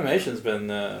 Well, Funimation's been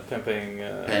pimping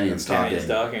Penny and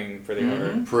Stocking pretty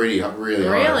hard. Really hard.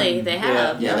 Really? They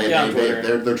have? Yeah,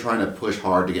 they're trying to push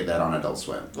hard to get that on Adult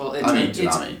Swim. Well,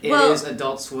 Toonami. It is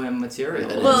Adult Swim material.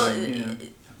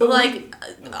 Like,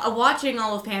 watching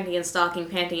all of Panty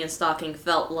and Stocking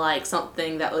felt like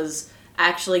something that was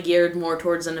actually geared more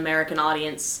towards an American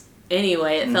audience.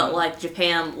 Anyway, it felt like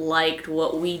Japan liked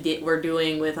what we're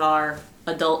doing with our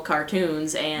adult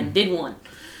cartoons and did one.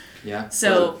 Yeah.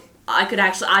 So I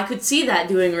could see that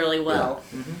doing really well.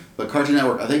 Yeah. But Cartoon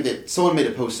Network, I think that someone made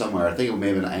a post somewhere. I think it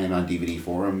may have been Anime on DVD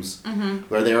forums,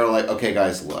 where they were like, "Okay,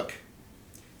 guys, look,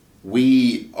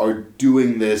 we are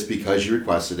doing this because you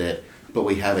requested it, but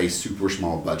we have a super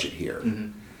small budget here.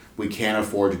 We can't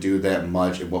afford to do that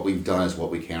much, and what we've done is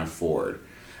what we can afford."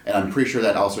 And I'm pretty sure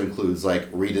that also includes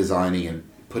like redesigning and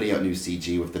putting out new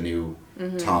CG with the new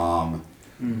Tom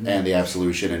and the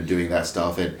Absolution and doing that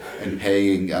stuff and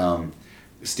paying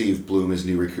Steve Bloom his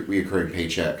new reoccurring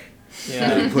paycheck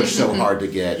that he pushed so hard to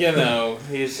get.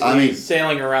 He's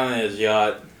sailing around in his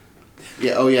yacht.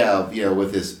 Yeah,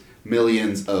 with his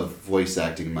millions of voice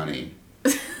acting money.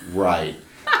 Right.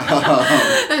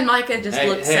 And Micah just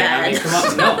looks sad. I mean, come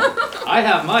on, no. I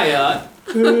have my yacht.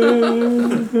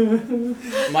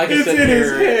 Micah's sitting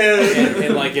here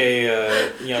in like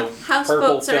a purple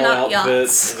Houseboats felt are not outfit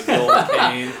yachts. with a gold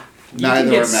cane. Neither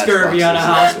You can get scurvy on a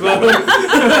houseboat.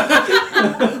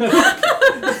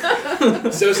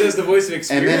 So says the voice of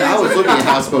experience. And then I was looking at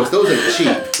houseboats; those are cheap.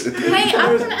 Hey,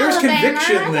 I'm from There's Alabama.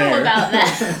 conviction I know there. about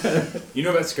that. You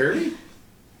know about scurvy?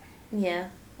 Yeah.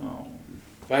 Oh,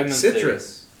 Vitamin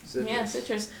citrus. Yeah,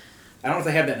 citrus. I don't know if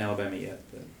they have that in Alabama yet.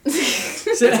 But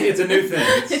it's a new thing.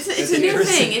 It's a new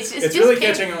thing. It's just came- really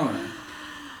catching on.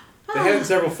 They have it in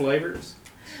several flavors.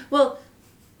 Well.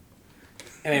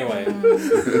 Anyway,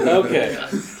 okay.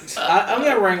 I'm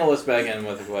gonna wrangle us back in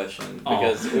with a question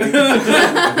because we've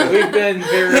been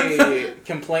very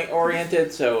complaint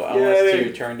oriented, so I want us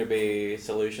to turn to be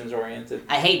solutions oriented.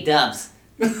 I hate dubs.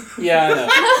 Yeah, I know.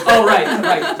 Oh,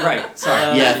 right.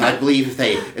 Sorry. Yeah, I believe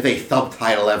if they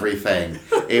subtitle everything,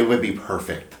 it would be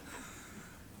perfect.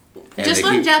 And Just they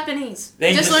learn keep- Japanese.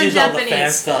 They Just learn use all the fan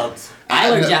Japanese. subs. I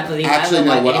learned Japanese. Actually, I don't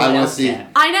know no. What why I anyone want to else see, can.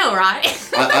 I know, right?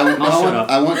 I'll shut up.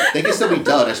 I want. They can still be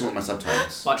dubbed. I just want my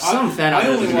subtitles. Watch some fan I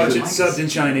only videos watch it of subbed in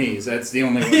Chinese. That's the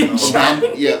only one.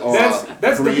 Yeah, or,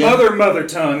 That's the Korean. mother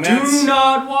tongue. That's, Do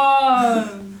not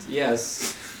want.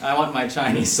 Yes, I want my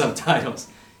Chinese subtitles.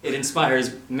 It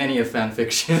inspires many a fan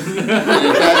fiction.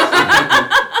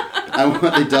 I want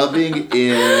the dubbing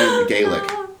in Gaelic.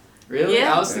 Really?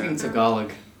 Yeah. I was thinking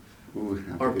Tagalog Ooh,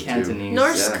 that'd or be good too. Cantonese.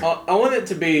 Norse. Yeah. I want it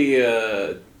to be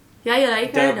Yeah, you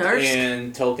like her, dubbed nurse.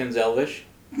 in Tolkien's Elvish.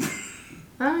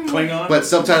 Klingon. But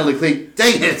subtitled Clink.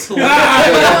 Dang it!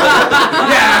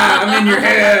 Yeah, I'm in your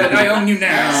head. I own you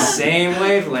now. Same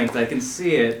wavelength. I can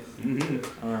see it.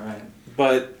 Mm-hmm. All right.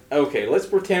 But okay, let's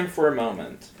pretend for a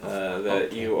moment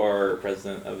that you are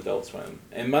president of Adult Swim,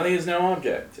 and money is no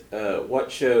object.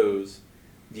 What shows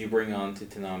do you bring on to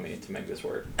Toonami to make this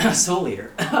work? Soul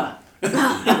Eater.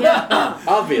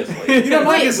 Obviously. You know,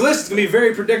 Micah's list is going to be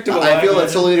very predictable. I feel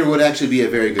that Soul Eater would actually be a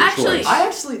very good Actually,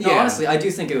 choice. Honestly, I do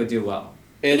think it would do well.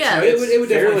 It's, Yeah. it's It would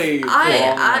fairly long, like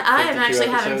I am 52 actually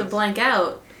having to episodes. blank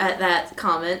out at that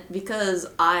comment because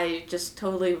I just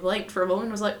totally blanked for a moment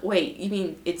and was like, wait, you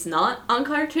mean it's not on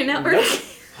Cartoon Network? Nope.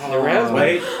 There has been.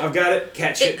 Wait, I've got it.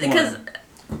 Catch it. Because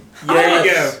There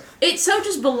you go. It so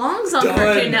just belongs on Done.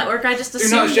 Cartoon Network. I just Do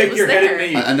assumed not it shake was your there. head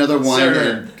at me. Another one.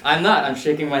 Sir. I'm not. I'm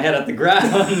shaking my head at the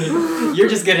ground. You're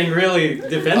just getting really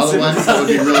defensive. Other ones that would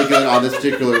be really good on this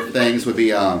particular things would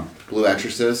be Blue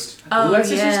Exorcist. Oh, Blue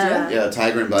Exorcist, yeah. Yeah,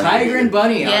 Tiger and Bunny. Tiger and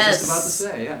Bunny. I was Yes. just about to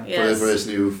say, yeah. Yes.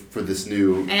 For this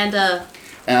new. And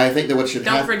And I think that what should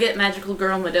don't happen. forget Magical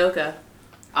Girl Madoka.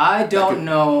 I don't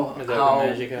know Is that how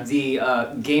Magica?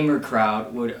 the gamer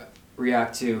crowd would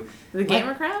react to. The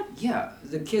gamer crowd? Yeah,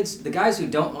 the guys who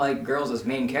don't like girls as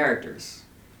main characters.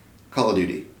 Call of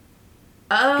Duty.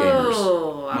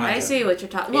 Oh, I Micah. see what you're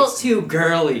talking. Well, It's too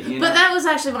girly, you know. but that was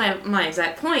actually my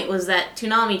exact point was that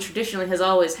Toonami traditionally has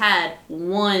always had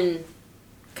one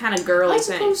kind of girly I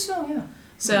thing. suppose so, yeah.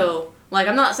 So, like,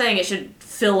 I'm not saying it should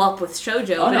fill up with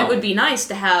shoujo, Oh, but no. it would be nice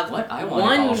to have What? I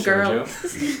want one girl.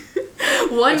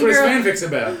 One That's what his girl. fanfic's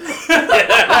about.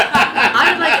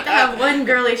 I would like it to have one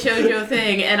girly shoujo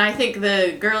thing, and I think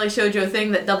the girly shoujo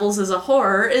thing that doubles as a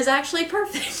horror is actually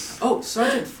perfect. Oh,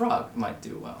 Sergeant Frog might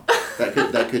do well.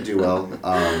 That could do well.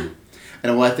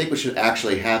 And what I think what should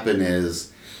actually happen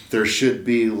is there should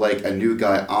be like a new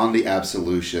guy on the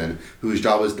Absolution whose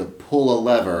job is to pull a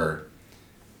lever,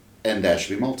 and that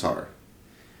should be Moltar.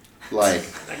 Like,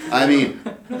 I mean,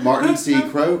 Martin C.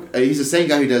 Crow, he's the same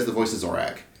guy who does the voice of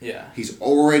Zorak. Yeah. He's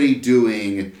already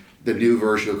doing the new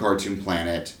version of Cartoon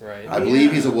Planet. Right. I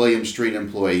believe he's a William Street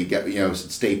employee,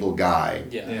 staple guy.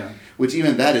 Yeah. Which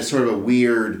even that is sort of a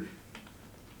weird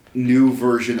new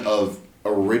version of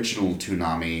original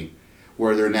Toonami,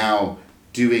 where they're now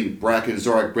doing Bracken and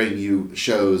Zorak bringing you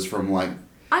shows from like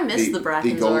I miss the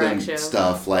Bracken golden Zorak show.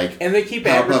 stuff like And they keep Powerpuff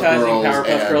advertising Girls Powerpuff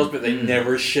and- Girls, but they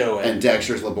never show it. and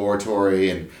Dexter's Laboratory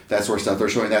and that sort of stuff. They're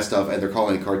showing that stuff and they're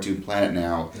calling it Cartoon Planet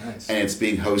now, Nice. and it's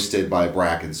being hosted by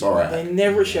Bracken and They Zorak.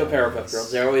 never show Powerpuff Girls.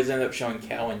 They always end up showing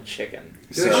Cow and Chicken.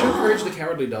 Do they show Courage the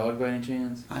Cowardly Dog by any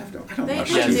chance? I don't They watch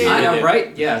do. TV. I know,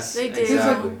 right? Yes. They do. It's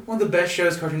Exactly. like one of the best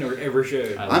shows Cartoon Network ever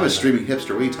showed. I I'm love a that. streaming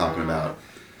hipster. What are you talking about?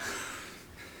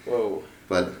 Whoa.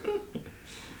 But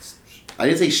I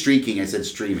didn't say streaking. I said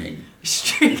streaming.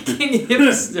 Streaking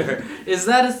hipster. Is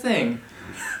that a thing?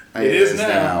 It is is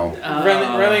now.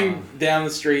 now. Running down the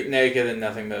street naked and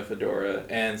nothing but a fedora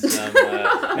and some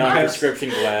non-prescription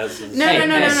glasses. No, no,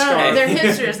 no, no, no. Hey, They're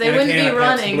hipsters. They And a wouldn't can be of Pepsi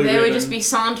running. Blue They would Ribbon. just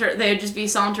be They would just be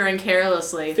sauntering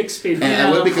carelessly. Fixed speed. And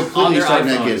I would be On completely their stark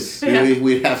iPhones. naked.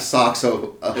 We'd have socks,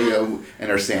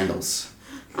 and our sandals.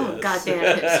 Oh,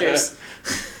 goddamn hipsters!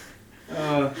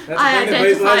 That's I the thing that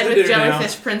Basil has identified to with do now.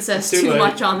 Jellyfish Princess It's too too late.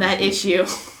 much on that issue.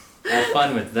 Have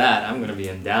fun with that. I'm gonna be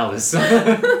in Dallas. And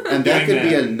that Doing could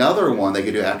be that. another one they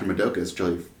could do after Madoka's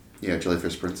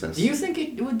Jellyfish Princess. Do you think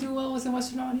it would do well with a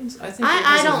Western audience? I think I it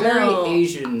has don't a very know.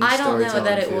 Asian I don't know storytelling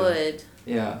that it feel. would.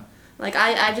 Yeah. Like,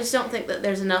 I just don't think that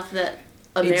there's enough that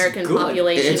American good.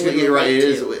 population It's would you're right. relate It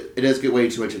is. to. It does get way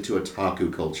too much into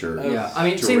otaku culture. Yeah. I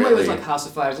mean, To same way with really- like House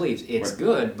of Five Leaves. It's Right.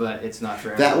 good, but it's not for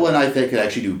That everyone. one I think could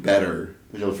actually do better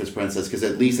with Jellyfish Princess because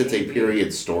at least it's a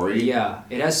period story. Yeah.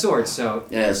 It has swords, so.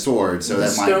 Yeah, sword. So the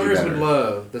that might be stoners better. would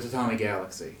love the Tatami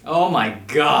Galaxy. Oh my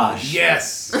gosh.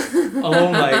 Yes!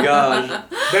 Oh my gosh.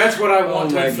 That's what I want Oh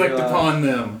to my inflict God. upon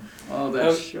them. Oh, Oh.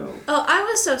 that show. Oh, I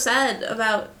was so sad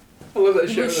about I love that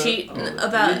show.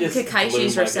 about You just Kakashi's blew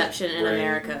my reception in brain.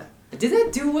 America. Did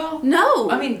that do well? No.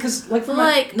 I mean, because like from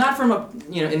Like- not from a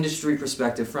industry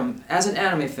perspective, from as an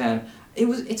anime fan,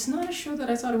 it's not a show that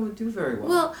I thought it would do very well.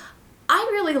 Well, I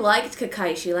really liked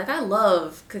Kakaishi. Like, I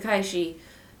love Kakaishi.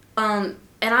 And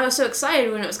I was so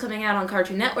excited when it was coming out on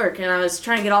Cartoon Network, and I was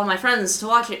trying to get all my friends to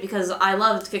watch it because I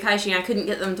loved Kakaishi, and I couldn't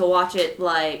get them to watch it,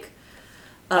 like,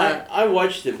 I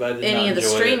watched it, but I did any not of the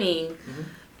enjoy streaming.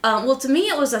 Well, to me,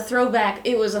 it was a throwback.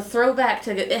 It was a throwback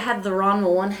to. It had the Ranma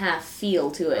 1/2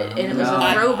 feel to it, and it was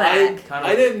Yeah. a throwback.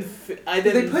 I didn't Did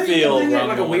they put it in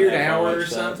like a weird Ranma hour or 1/2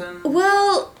 stuff. something?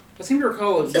 Well, I seem to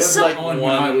recall it was Some- like on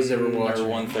when I was ever or watching.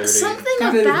 1:30. something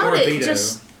Kind of about it Morbido.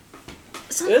 just.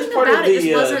 It Something was part of about it just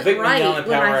the, wasn't Vic right McDonald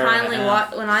when Power I Hour finally and a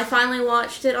half. when I finally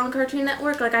watched it on Cartoon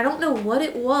Network. Like, I don't know what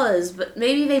it was, but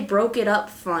maybe they broke it up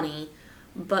funny.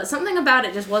 But something about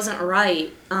it just wasn't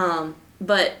right.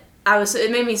 But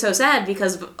it made me so sad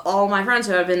because all my friends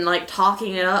who I've been like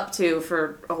talking it up to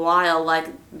for a while, like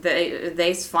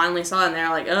they finally saw it and they're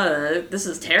like, this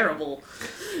is terrible.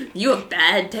 You have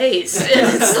bad taste. And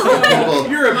it's like, Well,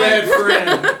 You're a bad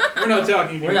friend. We're not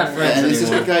talking. We're not anymore. friends. and this is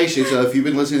anymore. Kakaishi, so if you've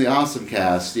been listening to the Awesome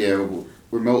Cast,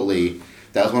 remotely,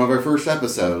 that was one of our first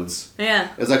episodes. yeah,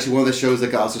 It was actually one of the shows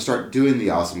that got us to start doing the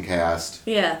Awesome Cast.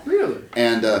 yeah. Really?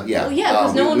 And yeah. Well, yeah,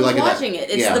 because no one was liked watching it.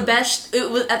 It's yeah. the best.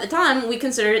 It was at the time we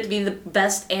considered it to be the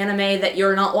best anime that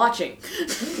you're not watching.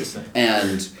 Interesting.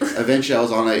 And eventually I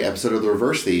was on an episode of The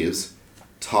Reverse Thieves.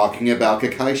 talking about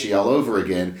Kakaishi all over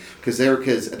again because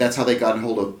that's how they got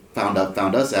found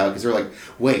us out because they're like,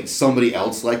 wait, somebody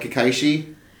else like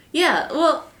Kakaishi? Yeah,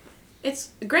 well,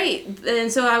 it's great,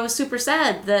 and so I was super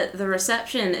sad that the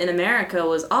reception in America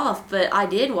was off, but I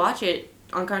did watch it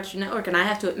on Cartoon Network, and I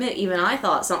have to admit, even I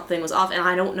thought something was off, and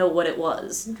I don't know what it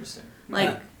was. Interesting.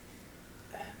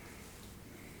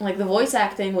 Like the voice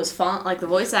acting was fun. Like the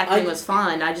voice acting was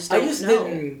fine. I just don't know. I just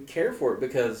didn't care for it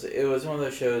because it was one of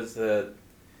those shows that,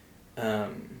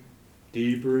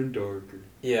 Deeper and darker.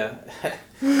 yeah.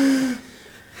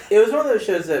 It was one of those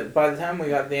shows that by the time we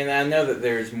got to the end, I know that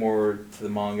there's more to the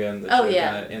manga and the show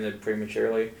kind of ended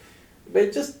prematurely, but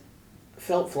it just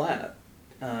felt flat.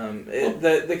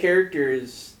 The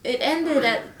characters. It ended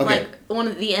at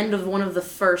the end of one of the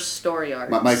first story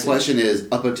arcs. My question is,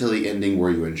 up until the ending,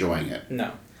 were you enjoying it?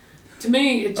 No. To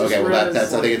me, it just okay. Well, read I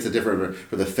think it's a different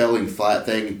for the felling flat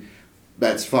thing.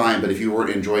 That's fine, but if you weren't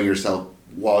enjoying yourself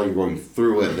while you're going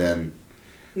through it, then.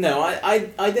 No,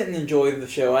 I didn't enjoy the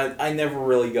show. I never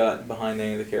really got behind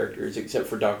any of the characters except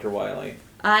for Dr. Wily.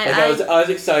 I was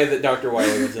excited that Dr.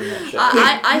 Wily was in that show.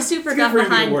 I super got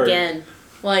behind Gen.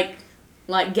 Like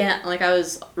Gen, like I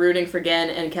was rooting for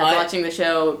Gen and kept watching the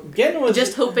show. Gen was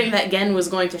just hoping that Gen was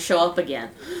going to show up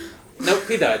again. Nope,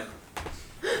 he died.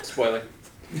 Spoiler.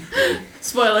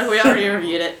 Spoiler, we already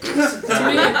reviewed it. To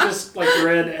me, it just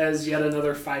read as yet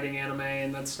another fighting anime,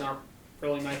 and that's not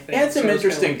really my thing. It had some so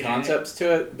interesting concepts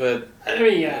to it, but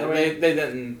they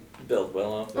didn't build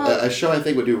well off of it. A show I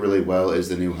think would do really well is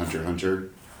the new Hunter x Hunter.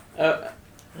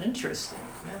 Interesting.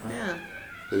 Yeah.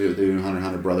 The new Hunter x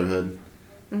Hunter Brotherhood,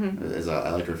 as I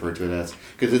like to refer to it as,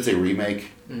 because it's a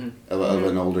remake of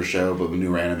an older show but with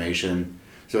newer animation.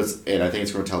 So I think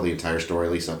it's going to tell the entire story,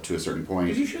 at least up to a certain point.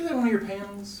 Did you show that on one of your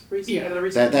panels recently?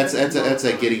 Yeah, that's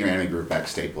a getting your anime group back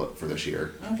staple for this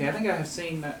year. Okay, I think I have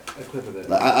seen a clip of it.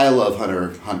 I love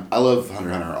Hunter x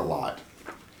Hunter a lot.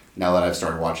 Now that I've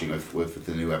started watching with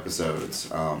the new episodes,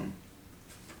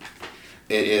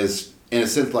 it is in a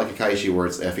sense like Akaishi, where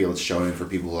I feel it's shonen for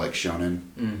people who like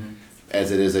shonen,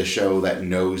 as it is a show that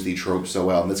knows the tropes so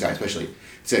well. And this guy especially,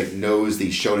 knows the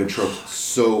shonen tropes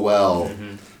so well.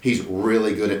 He's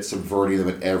really good at subverting them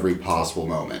at every possible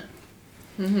moment.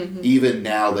 Even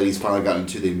now that he's finally gotten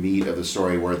to the meat of the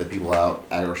story where the people out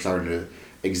are starting to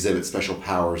exhibit special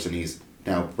powers, and he's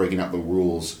now breaking out the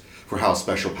rules for how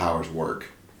special powers work.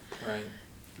 Right.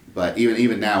 But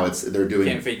even now, they're doing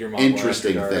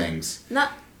interesting things.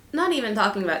 Not even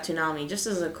talking about Toonami, just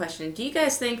as a question, do you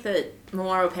guys think that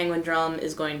Mamoru Penguin Drum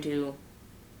is going to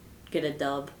get a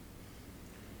dub?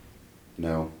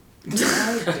 No.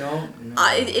 I don't know.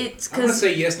 It's I want to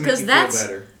say yes to make you feel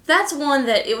better. That's one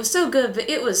that it was so good, but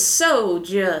it was so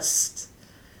just.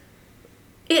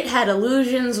 It had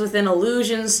allusions within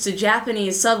allusions to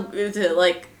Japanese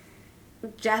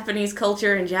Japanese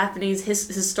culture and Japanese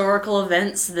historical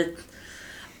events that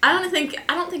I don't think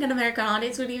an American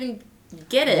audience would even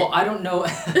get it. Well, I don't know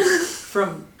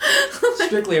from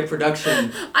strictly a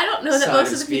production. I don't know that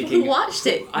most of the people who watched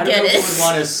it I don't know if we would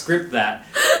want to script that.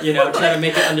 Try to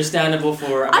make it understandable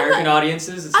for American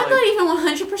audiences. I'm not even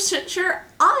 100% sure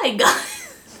I got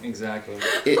it. Exactly.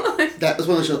 That was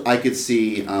one of the shows I could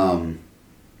see.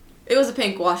 It was a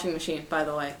pink washing machine, by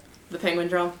the way. The Penguin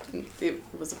Drum. It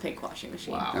was a pink washing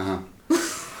machine. Wow.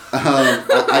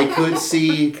 I could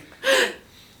see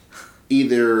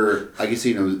either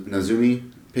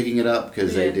Nozumi picking it up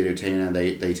because they did Utena.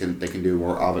 They can do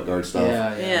more avant-garde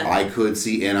stuff. Yeah. I could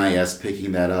see NIS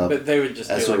picking that up. But they would just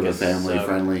as do sort of a family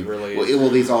friendly. Well,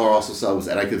 these all are also subs,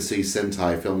 and I could see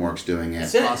Sentai Filmworks doing it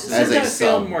Sentai as a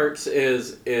sub. Filmworks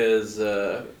is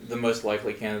the most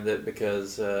likely candidate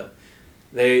because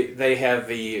they have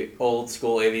the old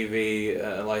school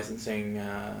ADV licensing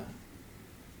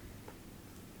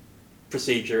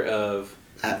procedure of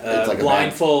like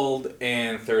blindfold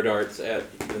and third arts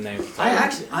at the name of the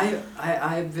title.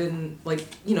 I've been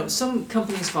some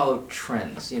companies follow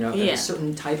trends. If a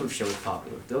certain type of show is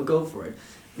popular, they'll go for it.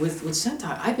 With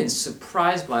Sentai, I've been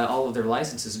surprised by all of their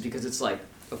licenses because it's like,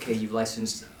 okay, you've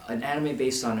licensed an anime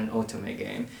based on an otome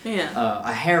game,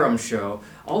 a harem show,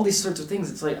 all these sorts of things.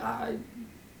 It's like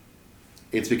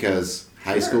it's because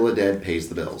High School of Dead pays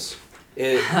the bills.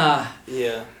 And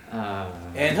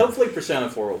hopefully Persona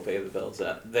 4 will pay the bills.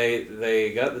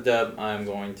 They got the dub. I'm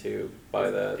going to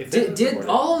buy that. Did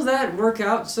all of that work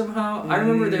out somehow? I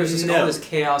remember there was just all this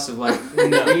chaos of no.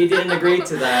 we didn't agree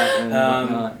to that and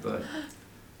whatnot, but.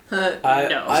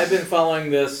 I've been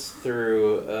following this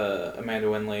through Amanda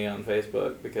Winley on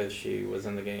Facebook because she was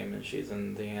in the game and she's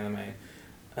in the anime.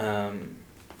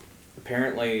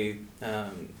 Apparently,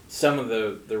 some of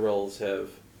the roles have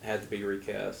had to be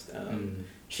recast.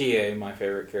 Chie, my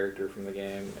favorite character from the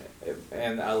game,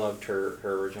 and I loved her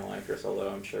original actress, although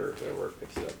I'm sure whoever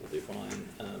picks it up will do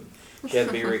fine. She had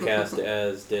to be recast,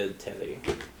 as did Teddy.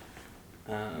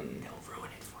 They'll ruin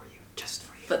it for you, just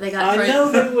for you. But they got I know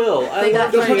they will. They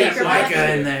got Don't put Frank that back.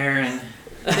 Micah in there and.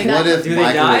 What if Do they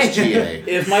Michael die? was Chie?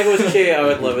 If Michael was Chie, I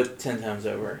would love it 10 times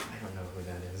over. I don't know who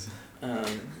that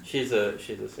is. She's a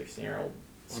 16-year-old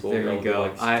schoolgirl There you go.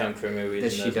 who likes kung fu movies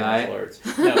Does and she knows die? martial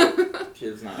arts. No, she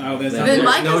does not. Oh, Then Then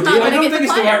Micah's no not deal. I gonna don't get think the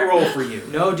it's the player. right role for you.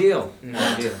 No deal.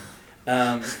 No deal. But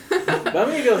I'm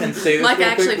going to go ahead and say this Mike real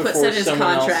actually quick puts before in his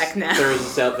someone contract else now. throws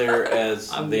this out there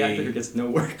as I'm the actor who the gets no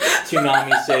work.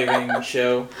 Toonami saving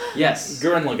show. Yes.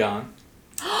 Gurren Lagann.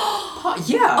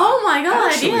 Yeah. Oh my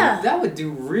god, Actually, yeah. that would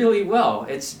do really well.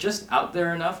 It's just out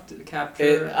there enough to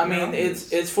capture.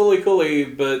 It's fully coolly,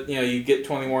 but you get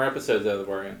 20 more episodes out of the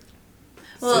bargain.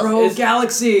 Well, throw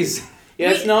galaxies.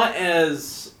 Yeah, it's not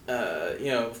as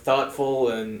thoughtful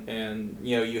and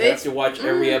you have It's- to watch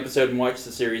every episode and watch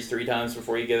the series 3 times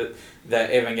before you get it.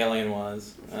 That Evangelion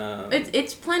was.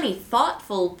 It's plenty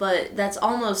thoughtful, but that's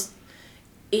almost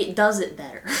it does it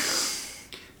better.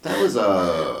 That was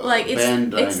a Like it's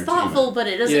Bandai thoughtful, but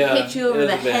it doesn't hit you over it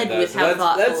the is a head Bandai. with So how that's,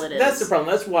 thoughtful it is. That's the problem.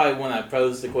 That's why when I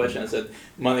posed the question, I said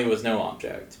money was no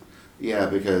object. Yeah,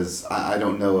 because I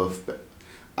don't know if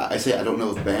I don't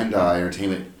know if Bandai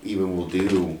Entertainment even will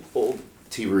do Well,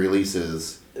 TV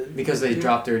releases. Because they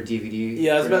dropped their DVD.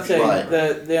 yeah, I was about to say Right.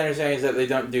 the understanding is that they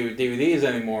don't do DVDs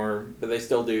anymore, but they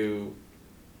still do.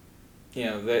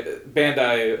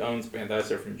 Bandai owns Bandai,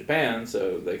 so from Japan,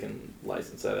 so they can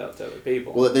license that out to other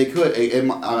people. Well, they could.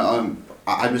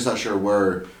 I'm just not sure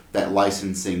where that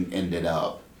licensing ended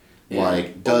up. Yeah.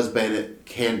 Like,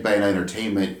 can Bandai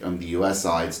Entertainment on the U.S.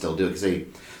 side still do it? Because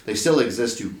they still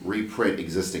exist to reprint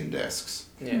existing discs.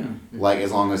 Yeah. Like,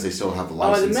 as long as they still have the I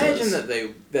would licenses.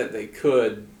 imagine that they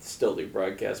could still do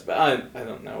broadcasts, but I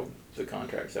don't know the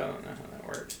contracts. So I don't know how that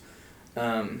works.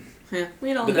 Yeah,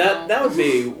 we don't But know. that would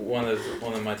be one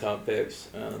of my top picks.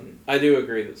 I do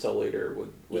agree that Soul Eater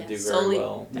would Yeah, do Soul very Eater-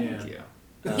 well. Thank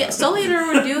you. Soul Eater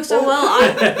would do so well.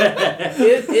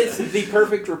 It's the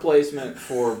perfect replacement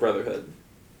for Brotherhood.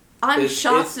 I'm It's-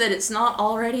 shocked that it's not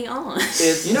already on.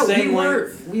 It's You know, the we same were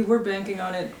length. we were banking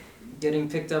on it getting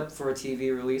picked up for a TV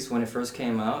release when it first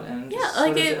came out, and Yeah, just like sort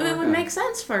of it didn't would work out. make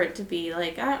sense for it to be.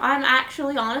 Like, I'm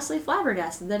actually honestly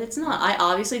flabbergasted that it's not. I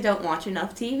obviously don't watch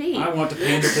enough TV. I want to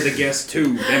pander to the guests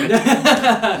too. Damn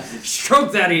it.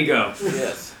 Stroke that ego.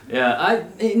 Yes. Yeah, I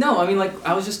mean, like,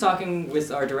 I was just talking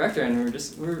with our director, and we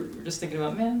were just thinking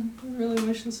about, man, I really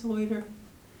wish this later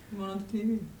went on the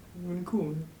TV. It would be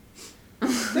cool.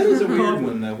 That is a weird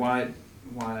one though. Why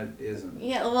it isn't?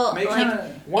 Yeah, well, Make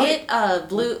like kinda-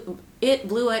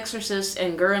 Blue Exorcist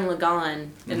and Gurren Lagann,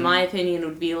 in my opinion,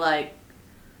 would be like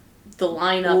the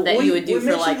lineup that you would do we for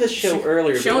mentioned like this show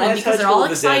earlier, but shonen, why is because High they're School all of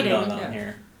the Dead exciting. not on Yeah.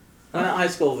 here? Why not High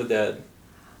School of the Dead?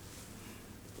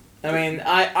 I mean,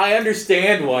 I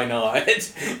understand why not,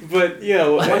 but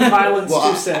One violence,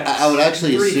 Well, two sex. I would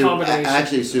actually three assume. I combination.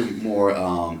 actually assume more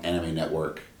Anime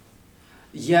Network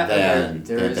Yeah, than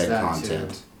there is that that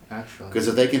content. too, actually. Because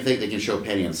if they can think they can show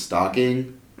Penny and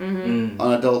Stocking Mm-hmm.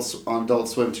 on Adult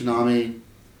Swim Toonami,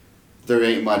 there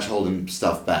ain't much holding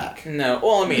stuff back. no.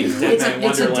 Well, I mean, It's Deadman a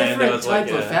Wonderland. that different was type like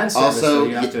of a- fan service. Also, though,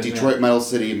 you have to admit. Detroit Metal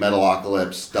City,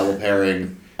 Metalocalypse, double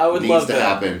pairing I would needs love to that.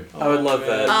 happen. I would love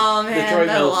that. Oh, man, Detroit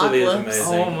Metal City is Metalocalypse.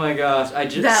 amazing. Oh my gosh! That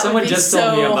would Someone be just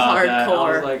told me so about that. I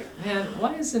hardcore. was like, man,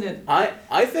 why isn't it?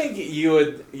 I think you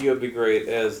would be great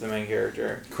as the main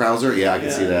character. Krauser, yeah, I can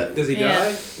Yeah. see that. Does he Yeah.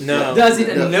 die? No. Does he?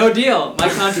 No. No deal. My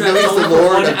contract He's is the only for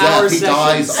Lord 1 of hour Death. He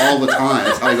dies sessions. all the time.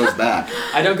 That's how he goes back.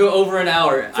 I don't go over an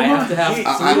hour. I have to have He-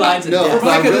 3 I- lines of no, death. but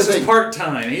I Micah, this really is part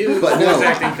time. He is a But no. voice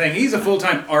acting thing. He's a full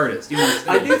time artist. You I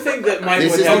understand? do think that Mike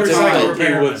This would is have the to time. help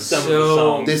you with some of the So-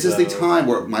 songs. This is the though. time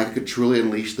where Mike could truly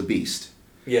unleash the beast.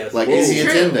 Yes. Like, Whoa. it's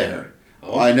True. in there.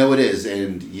 Oh, I know it is,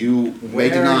 and you may Where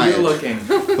deny are you it. looking?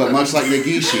 But much like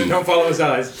Nagishi, Don't follow his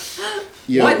eyes.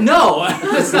 you What? No,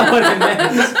 that's not what I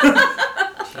meant.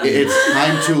 it's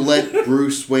time to let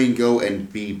Bruce Wayne go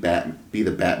and be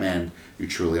the Batman you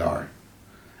truly are.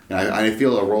 And I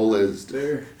feel a role as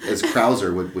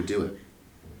Krauser would do it.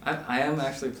 I am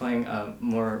actually playing a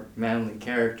more manly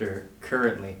character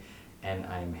currently, and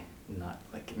I'm not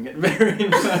liking it very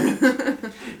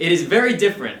much. It is very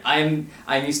different. I'm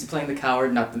used to playing the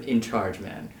coward, not the in charge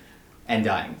man, and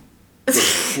dying.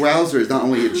 Krauser is not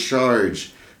only in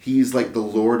charge, he's like the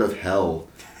Lord of Hell,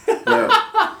 where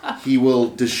he will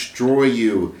destroy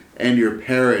you and your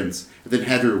parents, and then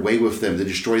have your way with them, then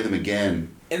destroy them again,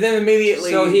 And then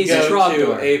immediately So he's go a to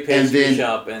Trogdor. a and pastry then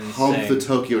shop and hump sing. the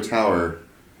Tokyo Tower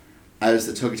as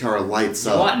the Tokitara lights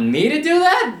You up. want me to do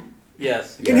that?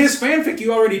 Yes. In his fanfic,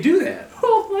 you already do that.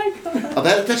 Oh my god. Oh,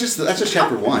 that's just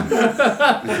chapter 1.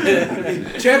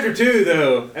 Chapter 2,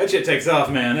 though, that shit takes off,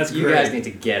 man. That's You great. guys need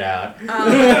to get out.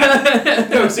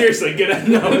 No, seriously, get out.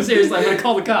 No, seriously, I'm gonna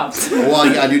call the cops.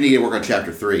 Well, yeah, I do need to work on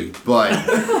chapter 3, but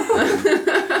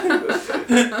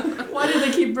Why do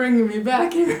they keep bringing me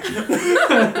back here?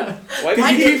 Why Because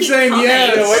do you keep saying coming?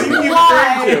 yes. Why do you keep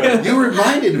Why? referring to it? you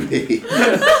reminded me.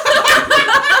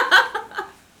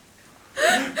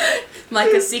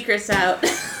 Micah's secret's out.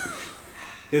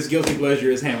 His guilty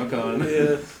pleasure is Hamacon.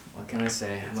 Yeah. What can I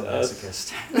say? I'm a It's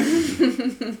masochist.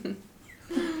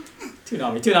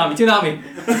 Toonami.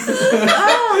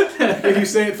 If you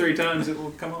say it 3 times, it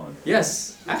will come on.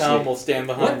 Yes. Tom Actually, will stand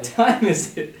what behind you. time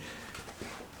is it?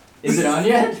 Is it on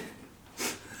yet?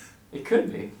 It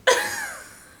could be.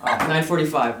 Oh,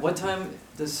 9:45. What time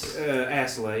does...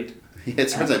 Ass late. It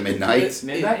starts at midnight. It's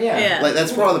midnight? Yeah. Yeah. Like,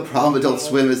 that's part of the problem with Adult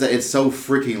Swim is that it's so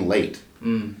freaking late.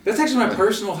 Mm. That's actually my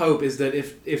personal hope, is that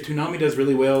if Toonami does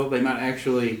really well, they might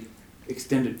actually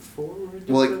extend it forward.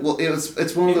 Well,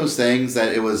 it's one of those things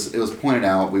that it was pointed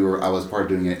out. I was part of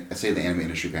doing it. I say the anime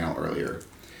industry panel earlier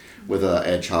with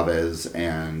Ed Chavez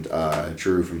and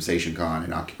Drew from StationCon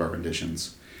and Occupy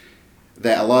Renditions.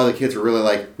 That a lot of the kids were really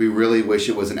like, we really wish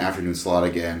it was an afternoon slot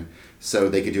again, so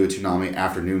they could do a Toonami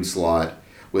afternoon slot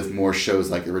with more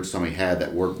shows like the original Toonami had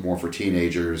that work more for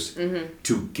teenagers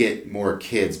to get more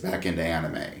kids back into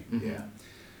anime. Mm-hmm. Yeah.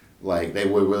 Like, they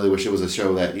would really wish it was a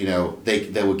show that,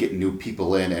 they would get new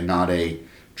people in and not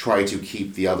try to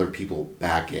keep the other people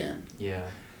back in. Yeah.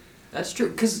 That's true.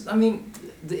 Because, I mean,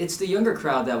 it's the younger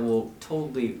crowd that will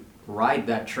totally ride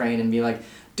that train and be like,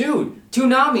 dude,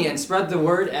 Toonami, and spread the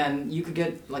word, and you could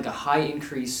get like a high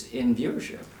increase in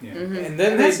viewership. Yeah. And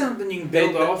then And that's something you can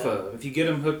build off of. If you get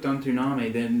them hooked on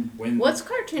Toonami, then when... What's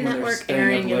Cartoon when they're Network staying up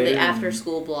airing in later the and-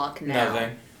 after-school block now?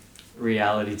 Nothing.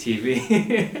 Reality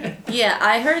TV. Yeah,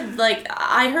 I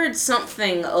heard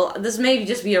something. This may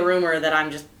just be a rumor that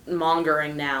I'm just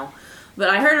mongering now, but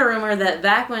I heard a rumor that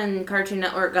back when Cartoon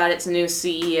Network got its new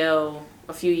CEO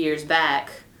a few years back,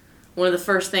 one of the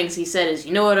first things he said is,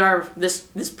 "You know what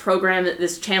this program that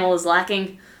this channel is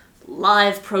lacking?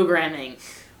 Live programming."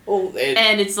 Well,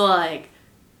 And it's like,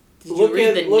 did you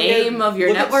read the name of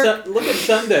your network? Look at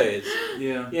Sundays.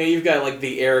 Yeah. Yeah, you've got like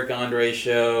the Eric Andre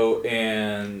show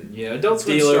and Yeah, Adult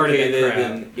Swim started that Delocated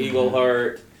crap. and Eagle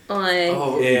Heart Like,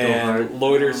 Oh, and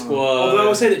Loiter Squad. Although I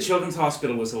would say that Children's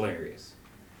Hospital was hilarious.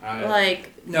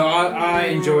 no, I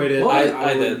enjoyed it. What?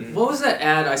 I didn't. What was that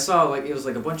ad I saw? Like, it was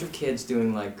like a bunch of kids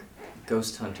doing like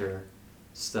ghost hunter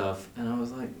stuff, and I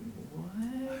was like,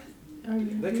 what are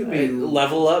you That could doing? be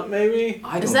Level Up, maybe?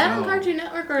 I don't is that know. on Cartoon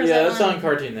Network or is Yeah, that that's on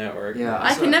Cartoon Network. Yeah,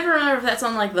 I saw- can never remember if that's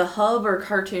on like the Hub or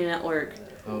Cartoon Network.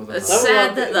 Oh, It's that's Level sad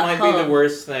Up that the might be hub- the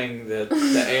worst thing that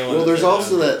anyone. Well, there's has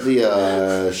also done.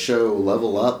 the show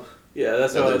Level Up. Yeah,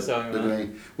 that's what I was that talking they're about.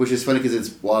 doing, which is funny because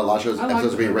it's a lot of shows I like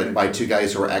episodes are being that. written by 2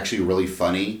 guys who are actually really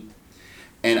funny,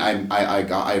 and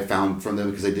I found from them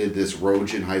because they did this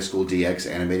Rojan High School DX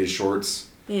animated shorts.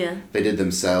 Yeah. They did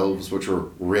themselves, which were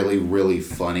really really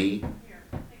funny.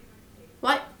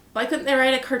 Why couldn't they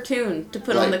write a cartoon to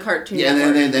put on the Cartoon Yeah, and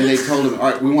Network? then they told them,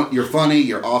 all right, we want you're funny,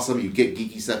 you're awesome, you get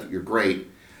geeky stuff, you're great.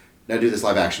 Now do this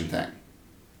live action thing.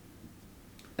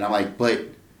 And I'm like, but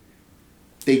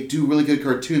they do really good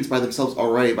cartoons by themselves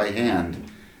already by hand.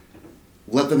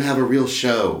 Let them have a real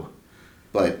show.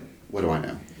 But what do I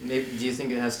know? Maybe, do you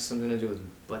think it has something to do with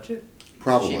budget?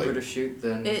 Probably. Cheaper to shoot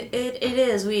than. It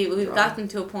is. We've Right. gotten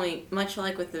to a point, much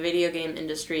like with the video game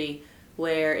industry,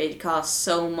 where it costs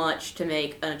so much to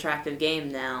make an attractive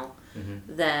game now Mhm.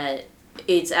 that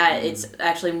it's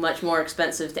actually much more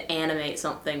expensive to animate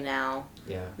something now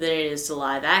Yeah. than it is to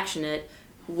live action it,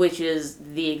 which is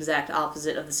the exact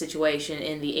opposite of the situation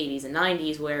in the 80s and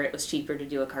 90s where it was cheaper to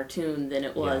do a cartoon than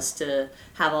it was to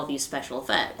have all these special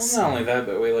effects. Well, not only that,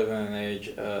 but we live in an age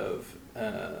of,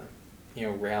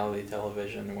 reality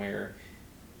television where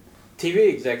TV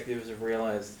executives have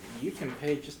realized you can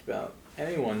pay just about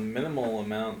anyone minimal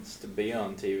amounts to be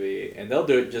on TV, and they'll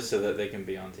do it just so that they can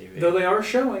be on TV. Though they are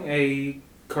showing a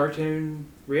cartoon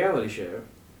reality show.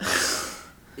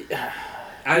 Which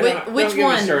Don't get me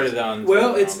one? started on.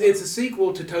 Well, it's a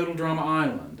sequel to Total Drama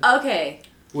Island, Okay.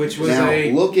 which was Now,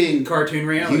 a looking, cartoon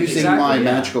reality. using Exactly, my yeah.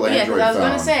 magical Yeah, because Android I was phone.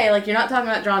 going to say, like, you're not talking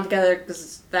about Drawn Together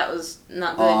because that was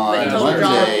not good, On but Total Monday,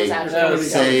 Drama was That actually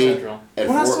was say- Central. At,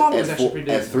 When I four- saw it, it at, was actually four-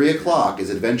 pretty at decent. 3 o'clock is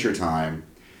Adventure Time.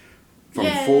 From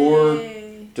Yay. 4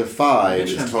 to 5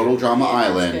 Adventure is Time's Total good. Drama Yeah, that's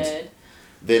Island. good.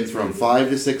 Then from 5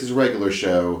 to 6 is regular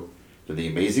show. Then The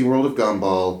Amazing World of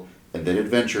Gumball. And then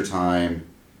Adventure Time.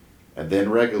 And then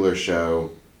regular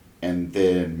show. and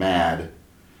then mad,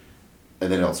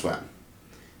 and then it'll swim.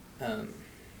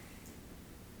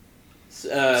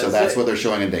 So that's what they're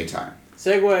showing in daytime.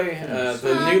 Segue,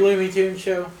 the new Looney Tunes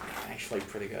show, actually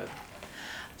pretty good.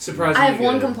 Surprisingly I have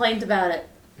one good. complaint about it.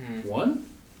 One?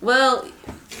 Well,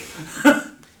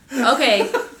 okay.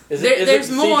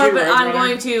 There's more, but I'm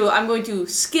going to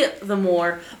skip the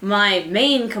more. My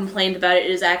main complaint about it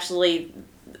is actually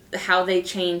how they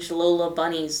changed Lola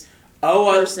Bunny's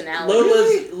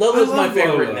personality. Lola's my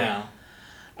favorite Lola. now.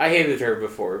 I hated her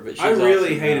before, but she's I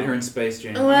really awesome hated now. her in Space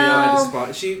Jam.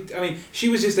 Well- She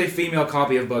was just a female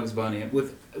copy of Bugs Bunny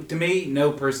with, to me,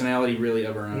 no personality really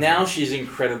of her own. Now she's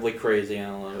incredibly crazy,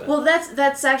 and I love it. Well,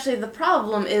 that's actually the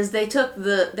problem. Is they took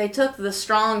the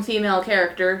strong female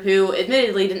character who,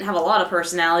 admittedly, didn't have a lot of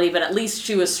personality, but at least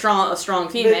she was a strong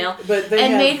female, but they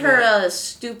and have, made her a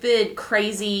stupid,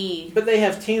 crazy. But they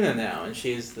have Tina now, and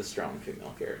she's the strong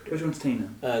female character. Which one's Tina?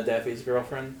 Daffy's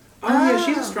girlfriend. Oh, yeah,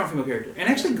 she's a strong female character. And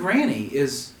actually, Granny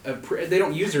is they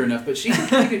don't use her enough, but she's a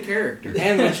pretty good character.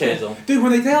 And Witch Hazel. Dude,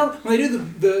 when they do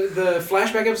the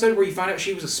flashback episode where you find out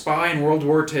she was a spy in World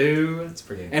War II That's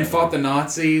pretty and fought the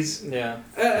Nazis, Yeah.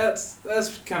 that's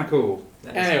kind of cool.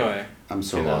 Anyway. I'm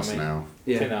so Toonami. lost now.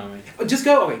 Yeah. Toonami. Just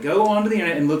go onto the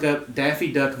internet and look up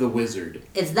Daffy Duck the Wizard.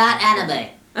 It's not anime.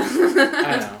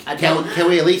 I know. Can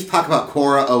we at least talk about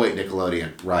Korra? Oh wait,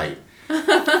 Nickelodeon. Right.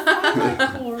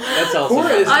 That's also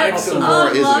Korra is I excellent.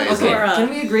 Korra is love amazing. Korra. Can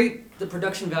we agree the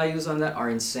production values on that are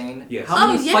insane? Yes. How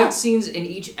many Oh, yeah. fight scenes in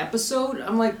each episode?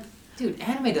 I'm like, dude,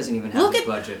 anime doesn't even have Look this at-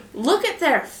 budget. Look at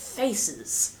their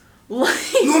faces. Like,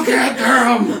 Look at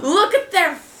them! look at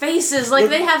their faces. Like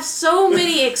they have so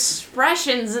many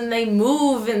expressions, and they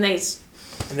move, and they.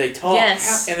 And they talk.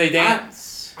 Yes. And they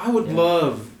dance. I would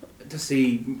love to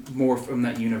see more from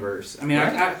that universe. I mean,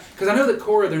 because I know that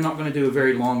Korra, they're not going to do a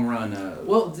very long run.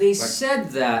 Well, they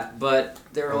said that, but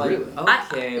they were Oh, like, really?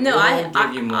 okay, No, we'll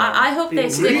give you more. I hope they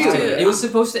stick Really? to it. It was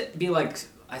supposed to be like,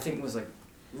 I think it was like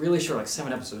really short, like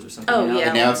 7 episodes or something. Oh, Now yeah.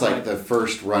 And now it's like the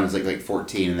first run is like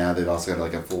 14, and now they've also got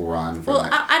like a full run for Well, the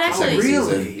next I'd actually- second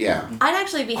season. Really? Yeah. I'd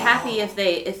actually be happy if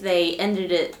they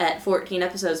ended it at 14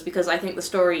 episodes, because I think the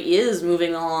story is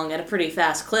moving along at a pretty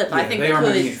fast clip. I think they are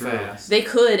moving it could fast. they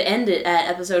could end it at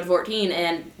episode 14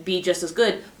 and be just as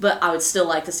good, but I would still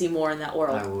like to see more in that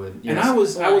world. I would. And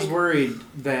yes. I was worried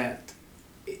that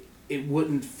it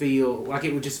wouldn't feel like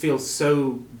it would just feel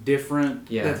so different.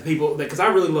 Yeah. That the people, because I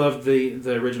really loved the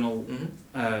original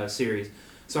Mhm. series,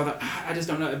 so I thought I just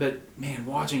don't know. But man,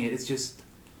 watching it,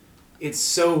 it's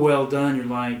so well done. You're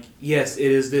like, yes,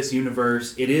 it is this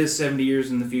universe. It is 70 years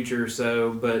in the future or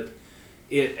so, but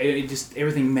it just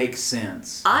everything makes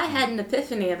sense. I had an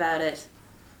epiphany about it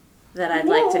that I'd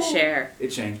like to share. It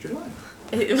changed your life.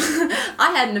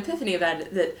 I had an epiphany about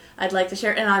it that I'd like to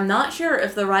share, and I'm not sure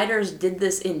if the writers did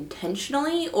this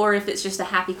intentionally or if it's just a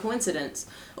happy coincidence,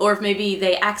 or if maybe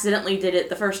they accidentally did it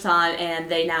the first time and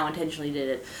they now intentionally did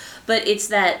it. But it's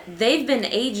that they've been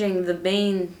aging the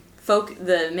main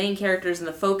characters in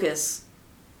the focus,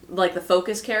 like the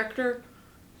focus character.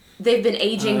 They've been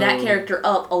aging that character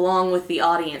up along with the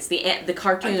audience. The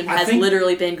cartoon I has think-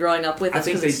 literally been growing up with I us,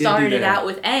 think because they it did do started that. out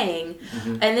with Aang,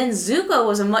 and then Zuko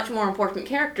was a much more important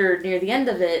character near the end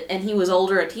of it, and he was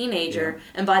older, a teenager,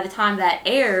 and by the time that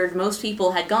aired, most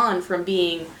people had gone from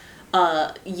being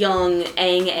young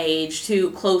Aang age to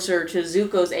closer to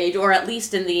Zuko's age, or at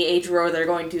least in the age where they're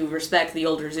going to respect the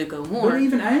older Zuko more. But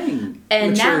even Aang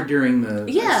And matured now- during the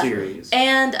series.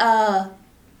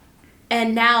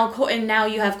 And now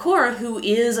you have Korra, who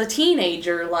is a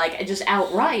teenager, like just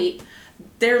outright.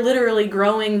 They're literally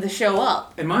growing the show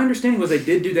up. And my understanding was they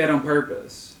did do that on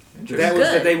purpose. That was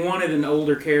that they wanted an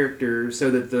older character so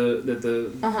that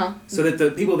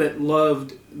the people that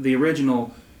loved the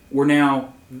original were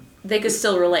now, They could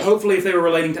still relate. hopefully if they were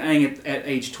relating to Aang at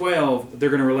age 12, they're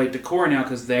going to relate to Korra now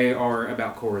because they are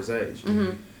about Korra's age.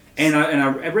 Mm-hmm. And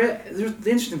I read there's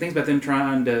the interesting things about them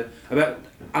trying to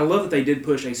I love that they did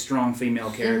push a strong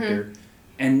female character,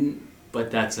 and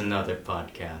But that's another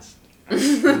podcast.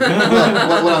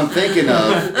 Well, what I'm thinking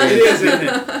of it is, isn't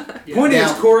it? Point is,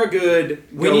 Now- Korra good.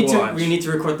 We need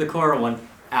to record the Korra one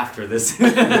after this.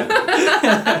 Give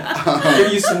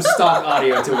you some stock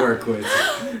audio to work with.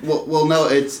 Well, no,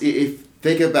 it's if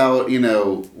think about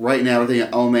right now, thinking,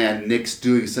 oh man, Nick's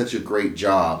doing such a great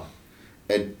job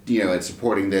at at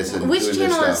supporting this and Which doing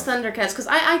channel this is stuff. Thundercats? Because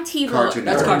I TiVo. Cartoon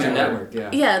That's Network. Cartoon Network, yeah.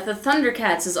 Yeah, the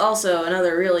Thundercats is also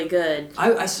another really good.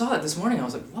 I saw it this morning. I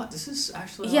was like, what? This is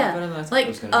actually a lot Yeah, better than I thought like, it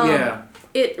was going to be. Yeah.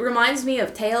 It reminds me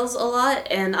of Tales a lot,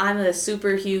 and I'm a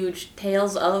super huge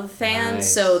Tales of fan,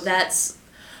 Nice. so that's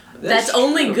That's true,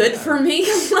 only good yeah. for me.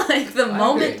 Like the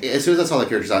moment. As soon as I saw the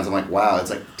character designs, I'm like, wow, it's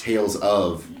like Tales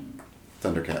of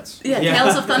Thundercats. Yeah, Yeah.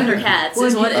 Tales of Thundercats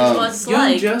is what it's Young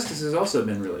like. Justice has also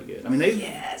been really good. I mean, they.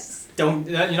 Yes. Don't.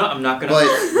 You know, I'm not gonna. But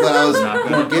what I was Not more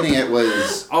gonna- getting at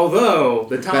was Although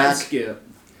the time Back- skip.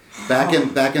 back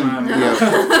in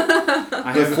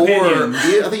I have before. opinions.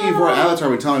 I think before Avatar,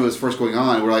 when Tommy was first going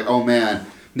on, we're like, oh man,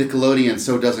 Nickelodeon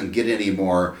so doesn't get it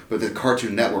anymore, but the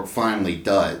Cartoon Network finally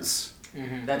does.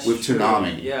 That's with true.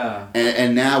 Toonami. Yeah.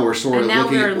 And now we're sort And of now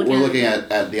looking, we're looking we're at- looking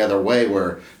at the other way,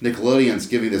 where Nickelodeon's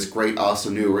giving this great,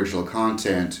 awesome new original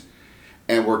content,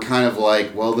 and we're kind of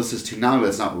like, well, this is Toonami, but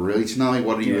it's not really Toonami.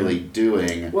 What are you Yeah. really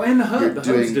doing? Well, and the Hub, You're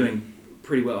Hub's doing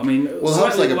pretty well. I mean, Well,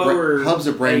 Hub's slightly like lower Hub's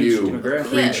a brand age new demographic.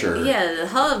 creature. Yeah, the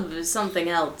hub is something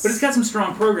else. But it's got some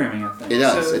strong programming, I think. It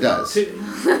does, it does.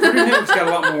 Cartoon Network's got a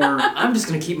lot more. I'm just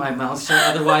gonna keep my mouth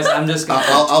shut. Otherwise, I'm just gonna.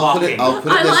 I'll put talking. it. I'll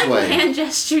put it I this like way. the hand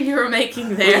gesture you were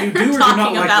making there. Well, you do or do talking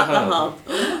not like about the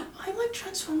Hub? I like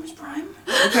Transformers Prime.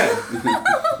 Okay.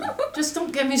 Just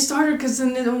don't get me started, because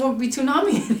then it won't be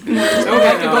Toonami anymore. Okay,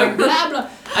 I could no. like blah blah.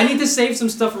 I need to save some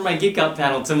stuff for my Geek Out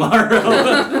panel tomorrow.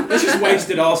 Let's just waste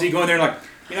it all. So you go in there and like,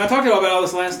 you know, I talked to you all about all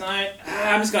this last night.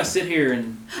 I'm just gonna sit here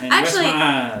and Actually- rest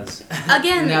my eyes.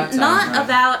 Again, Nap time, not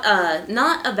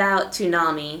right. about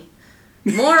Toonami,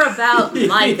 more about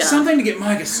Micah. Something to get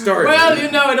Micah started. Well,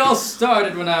 you know, it all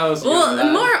started when I was. Well,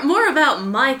 young. more about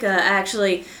Micah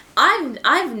actually.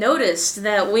 I've noticed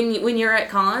that when you're at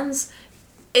cons,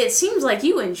 it seems like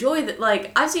you enjoy that.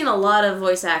 Like I've seen a lot of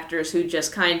voice actors who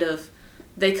just kind of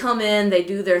they come in, they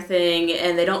do their thing,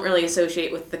 and they don't really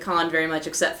associate with the con very much,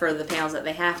 except for the panels that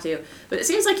they have to. But it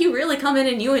seems like you really come in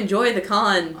and you enjoy the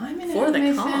con I'm an for the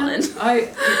anime con.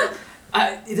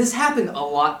 fan. This happened a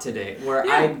lot today, where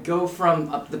Yeah. I'd go from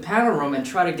up the panel room and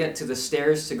try to get to the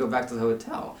stairs to go back to the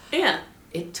hotel. Yeah.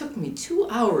 It took me 2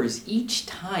 hours each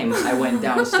time I went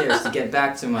downstairs to get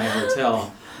back to my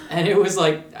hotel. And it was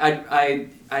like,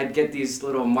 I'd get these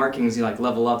little markings, you know, like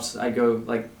level ups. I'd go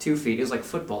like 2 feet. It was like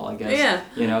football, I guess. Yeah.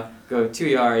 You know, go 2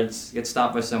 yards, get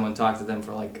stopped by someone, talk to them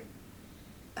for like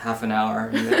half an hour.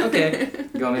 And then, okay,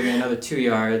 go maybe another 2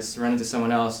 yards, run into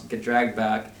someone else, get dragged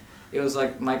back. It was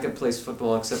like Micah plays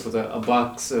football except with a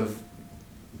box of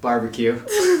barbecue.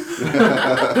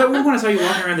 But we want to saw you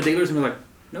walking around the dealers and be like,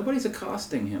 nobody's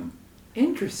accosting him.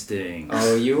 Interesting.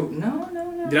 Oh, you? No.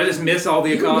 Did I just miss all the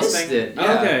You accosting? missed it,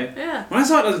 yeah. Okay. Yeah. When I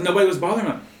saw it, nobody was bothering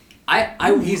him.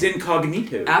 He's I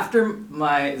incognito. After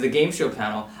the game show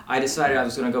panel, I decided I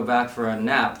was going to go back for a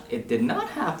nap. It did not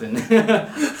happen.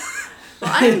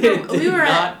 I remember It did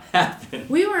not happen.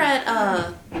 we were at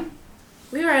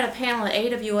a panel at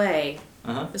AWA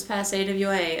Uh-huh. this past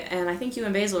AWA, and I think you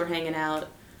and Basil were hanging out.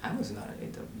 I was not at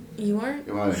AW. You weren't?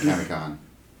 We went to Hamacon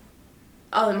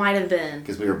Oh, it might have been.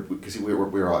 because we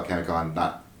were all at Hamacon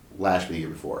not last week, the year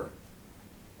before.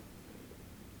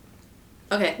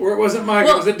 Okay. Where it wasn't Mike,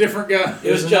 Well- it was a different guy.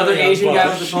 It was Another another Asian guy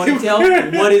with a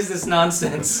ponytail. What is this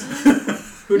nonsense?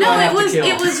 Who do I No, have it was to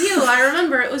kill? it was you. I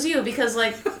remember it was you because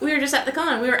like we were just at the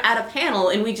con. We were at a panel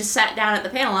and we just sat down at the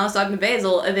panel. I was talking to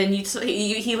Basil, and then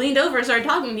he leaned over and started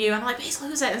talking to you. I'm like, Basil,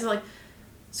 who's that? And he's like,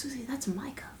 Susie, that's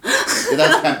Micah. Yeah,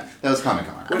 that was Comic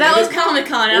Con. That was Comic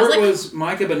Con. And I Or was it like, was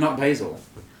Micah, but not Basil.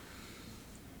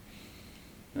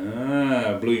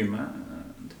 Ah, blew your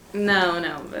mind.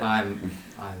 no, but I'm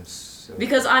so.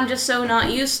 because I'm just so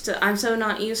not used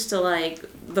to like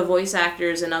the voice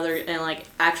actors and like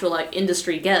actual like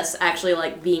industry guests actually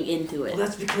like being into it. Well,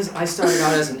 that's because I started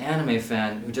out as an anime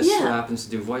fan who just so Yeah. happens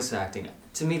to do voice acting.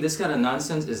 To me, this kind of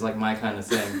nonsense is like my kind of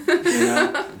thing, you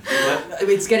know. But I mean,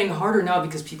 it's getting harder now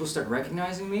because people start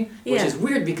recognizing me, which Yeah. is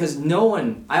weird because no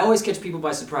one. I always catch people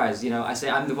by surprise. You know, I say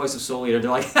I'm the voice of Soul Eater. They're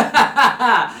like, ha ha ha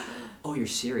ha. Oh, you're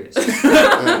serious.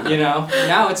 You know.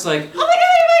 Now it's like, oh my god.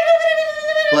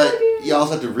 But you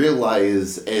also have to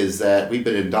realize is that we've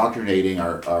been indoctrinating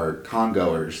our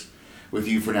con-goers with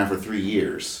you for 3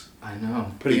 years. I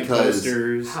know. Putting up Because-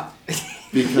 posters. How-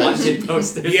 Because Wanted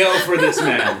posters. Yell for this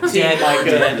man. Dead,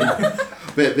 dead.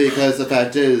 But because the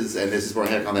fact is, and this is more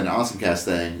heck on an awesome cast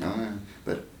thing,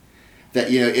 but that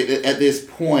at this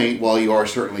point, while you are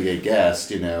certainly a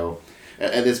guest,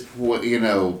 at this point,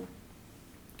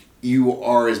 you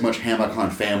are as much Hamacon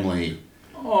family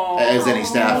as any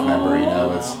staff member.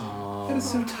 It's That is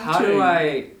so How do touching.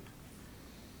 I,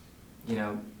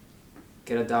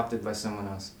 get adopted by someone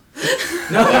else?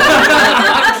 No,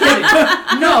 I'm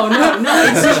kidding. No,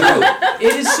 it's true.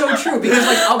 It is so true because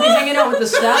I'll be hanging out with the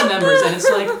staff members and it's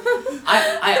like,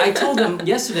 I told them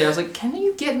yesterday, I was like, can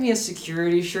you get me a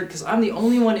security shirt? Because I'm the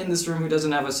only one in this room who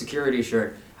doesn't have a security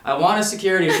shirt. I want a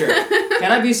security shirt.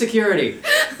 Can I be security?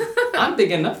 I'm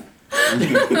big enough.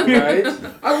 Right?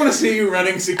 I want to see you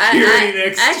running security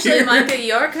next Actually, year. Micah,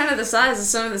 you're kind of the size of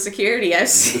some of the security I've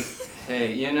seen.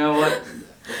 Hey, you know what?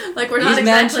 Like, we're These not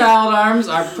exactly... man-child arms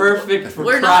are perfect for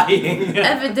We're not- crying.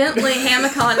 Evidently,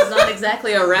 Hamacon is not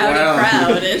exactly a rowdy Wow.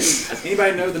 crowd. And...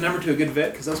 Anybody know the number to a good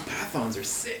vet? Because those pythons are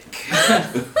sick.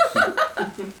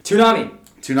 Toonami.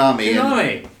 Toonami.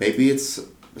 Toonami. And maybe it's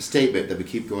a statement that we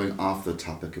keep going off the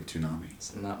topic of Toonami.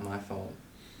 It's not my fault.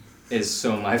 It's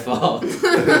so my fault.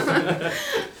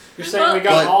 You're saying we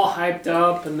got But- all hyped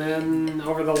up, and then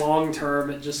over the long term,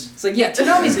 it just It's like, yeah,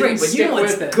 Toonami's great, but you Stick know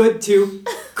what's with it. good too?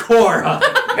 Korra.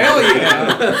 Hell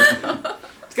yeah.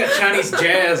 It's got Chinese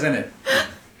jazz in it.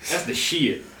 That's the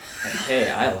shit. Hey,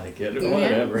 I like it. Yeah.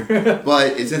 Whatever.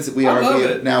 But since we I love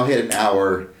have it. now hit an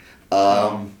hour,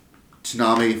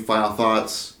 Toonami, final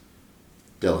thoughts?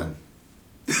 Dylan.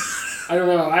 I don't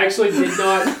know. I actually did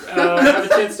not have a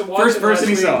chance to watch First it person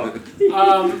he last saw. week.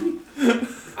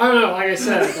 I don't know. Like I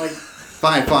said, like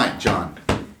Fine, John.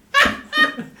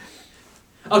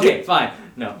 Okay, fine.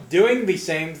 No. Doing the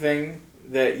same thing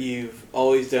that you've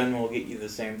always done will get you the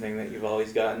same thing that you've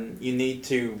always gotten. You need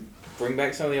to bring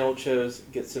back some of the old shows,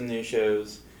 get some new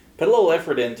shows, put a little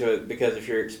effort into it, because if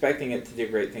you're expecting it to do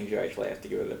great things, you actually have to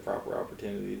give it the proper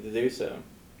opportunity to do so.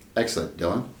 Excellent.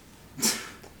 Dylan?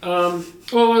 well,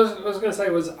 what I was gonna say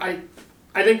was I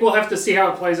think we'll have to see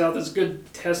how it plays out. This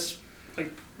good test,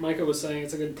 like Micah was saying,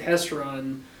 it's a good test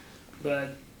run,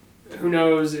 but who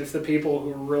knows if the people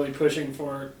who are really pushing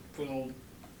for it will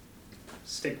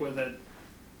stick with it.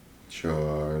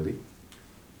 Charlie?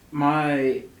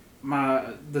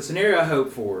 The scenario I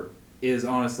hope for is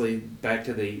honestly back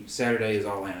to the Saturday is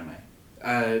all anime.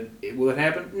 Will it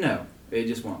happen? No, it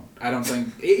just won't. I don't think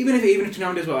even if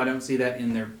Toonami does well, I don't see that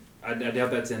in their. I doubt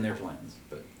that's in their plans.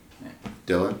 But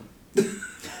Dylan?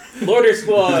 Lorder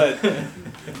Squad!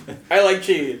 I like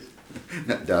cheese.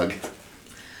 Doug?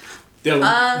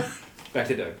 Dylan, back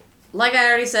to Doug. Like I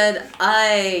already said,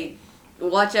 I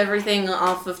watch everything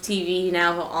off of TV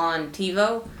now on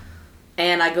TiVo,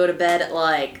 and I go to bed at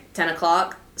like 10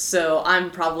 o'clock, so I'm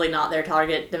probably not their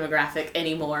target demographic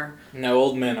anymore. No,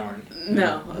 old men aren't.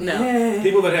 No.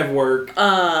 People that have work.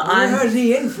 I'm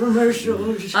the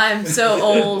infomercials? I'm so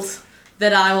old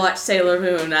that I watched Sailor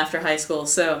Moon after high school,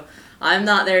 so I'm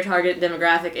not their target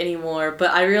demographic anymore,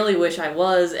 but I really wish I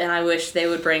was, and I wish they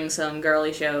would bring some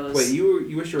girly shows. Wait,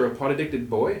 you wish you were a pot addicted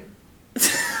boy?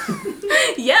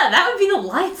 Yeah, that would be the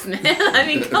life, man. I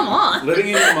mean, come on. Living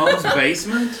in your mom's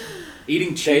basement?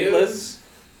 Eating Cheetos?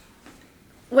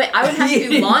 Wait, I would have to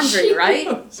do laundry, right?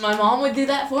 My mom would do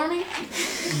that for me?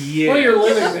 Yeah. Well, you're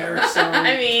living there, so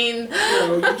I mean... you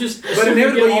know, you just. But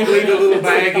inevitably you'd leave a little benefits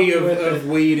that baggie come with it. of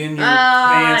weed in your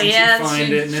pants and yeah, she'd find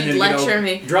she'd- it and then she'd it'd lecture get all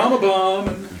me. drama bomb.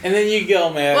 And then you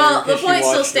go mad. Well, the because you point still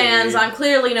watched the stands. lead. I'm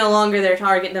clearly no longer their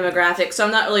target demographic, so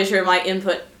I'm not really sure my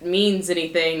input means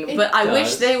anything. It but I wish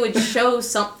does. they would show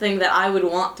something that I would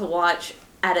want to watch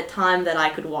at a time that I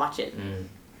could watch it.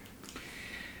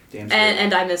 Damn straight.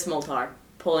 And I miss Moltar,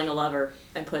 pulling a lever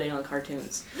and putting on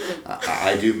cartoons.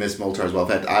 I do miss Moltar as well.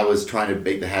 In fact, I was trying to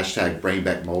make the hashtag Bring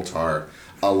Back Moltar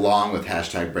along with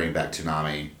hashtag Bring Back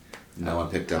Toonami. No one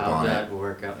picked up How'd on that it.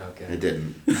 work out? Okay. It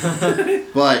didn't.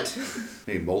 But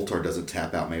maybe Moltar doesn't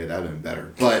tap out. Maybe that would have been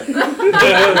better. But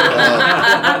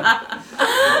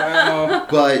Wow.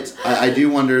 but I do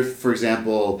wonder, for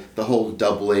example, the whole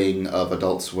doubling of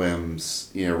Adult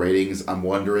Swim's ratings. I'm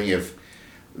wondering if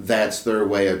that's their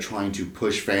way of trying to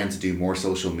push fans to do more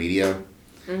social media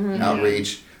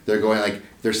outreach. They're going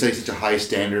they're setting such a high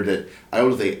standard that I don't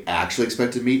know if they actually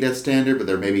expect to meet that standard, but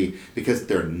they're maybe because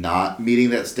they're not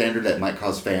meeting that standard, that might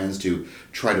cause fans to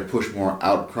try to push more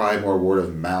outcry, more word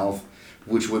of mouth,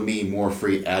 which would mean more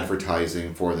free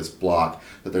advertising for this block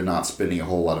that they're not spending a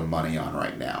whole lot of money on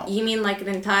right now. You mean like an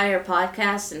entire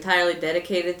podcast entirely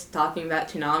dedicated to talking about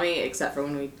Toonami, except for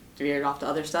when we veered off to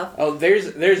other stuff? Oh, there's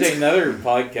another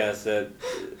podcast that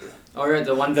Oh, right,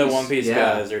 the One Piece.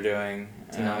 guys are doing.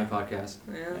 Toonami podcast.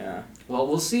 Yeah. Well,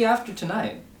 we'll see after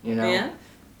tonight. You know. Yeah?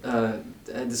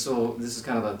 This is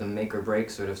kind of the make or break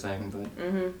sort of thing, but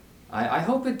Mm-hmm. I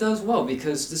hope it does well,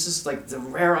 because this is like the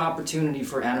rare opportunity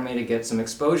for anime to get some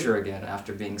exposure again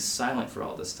after being silent for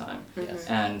all this time. Yes.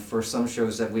 And for some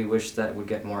shows that we wish that would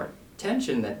get more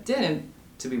attention that didn't,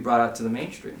 to be brought out to the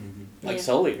mainstream. Like Yeah.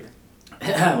 Soul Eater.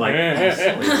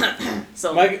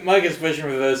 So Mike is pushing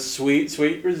for those sweet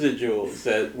residuals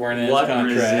that weren't in his What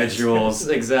contract. residuals?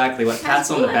 Exactly. What pats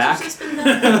Has on the Blue back? Exorcist been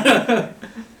dubbed?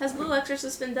 Has Blue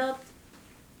Exorcist been dubbed?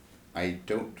 I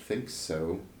don't think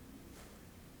so.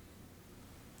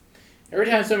 Every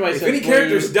time somebody If says any blue,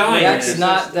 character's dying, blue That's exorcist-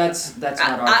 not that's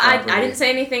not our property. I didn't say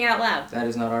anything out loud. That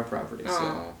is not our property.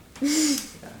 So. Oh.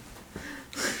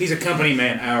 He's a company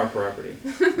man, our property.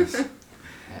 Yeah,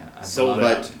 I Sold love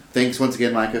out. But thanks once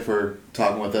again, Micah, for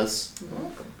talking with us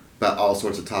about all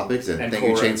sorts of topics. And And thank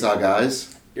you, Cora. Chainsaw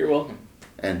Guys. You're welcome.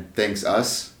 And thanks,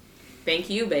 us. Thank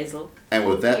you, Basil. And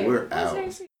with that, Thank you. we're out.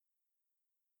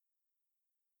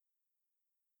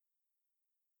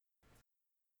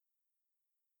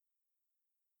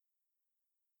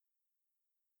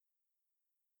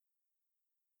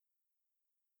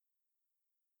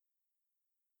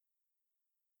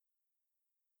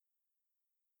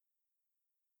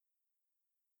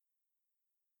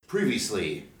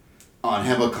 Previously on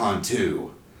Hamacon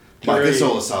 2, Micah Hooray.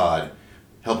 Solusod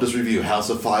helped us review House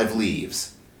of Five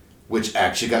Leaves, which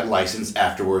actually got licensed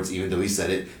afterwards even though he said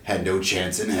it had no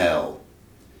chance in hell.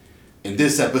 In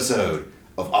this episode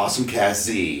of Awesome Cast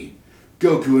Z,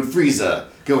 Goku and Frieza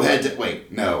go head to...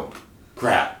 Wait, no.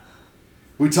 Crap.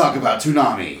 We talk about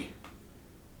Toonami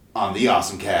on the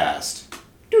Awesome Cast.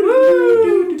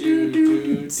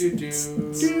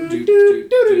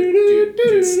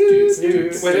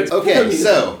 Okay,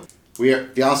 so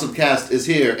the Awesome Cast is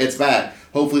here. It's back.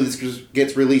 Hopefully this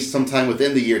gets released sometime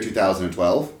within the year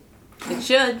 2012. It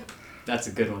should. That's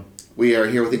a good one. We are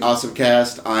here with the Awesome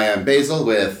Cast. I am Basil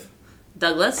with...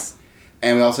 Douglas.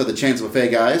 And we also have the Chance Buffet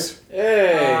guys.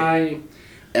 Hey.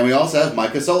 And we also have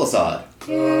Micah Solusod.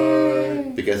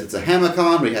 Because it's a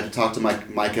Hamacon, we had to talk to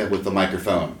Micah with the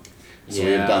microphone. So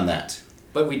we've done that.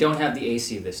 But we don't have the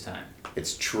AC this time.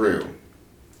 It's true.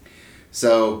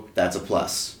 So that's a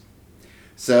plus.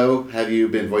 So, have you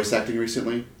been voice acting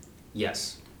recently?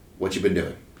 Yes. What you been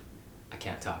doing? I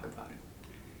can't talk about it.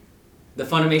 The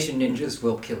Funimation ninjas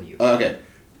will kill you. Okay.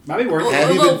 Might be worth it.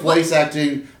 Have you been voice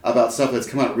acting about stuff that's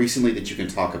come out recently that you can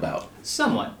talk about?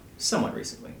 Somewhat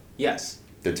recently. Yes.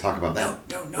 To talk about that.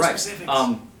 No Right. specifics.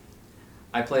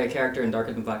 I play a character in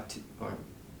Darker Than Black 2, or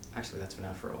actually that's been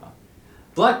out for a while.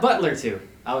 Black Butler 2.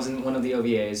 I was in one of the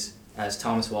OVAs as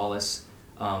Thomas Wallace.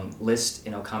 List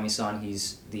in Okami-san,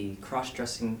 he's the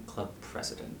cross-dressing club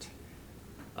president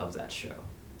of that show.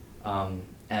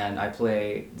 And I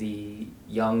play the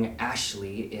young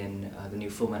Ashley in the new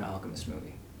Fullmetal Alchemist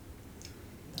movie.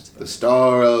 That's about The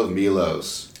Star of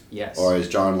Milos. Yes. Or as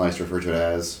John likes to refer to it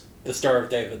as... The Star of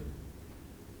David.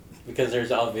 Because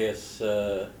there's obvious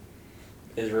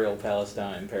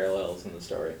Israel-Palestine parallels in the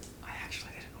story. I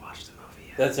actually didn't watch the movie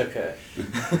yet. That's okay.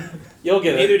 You'll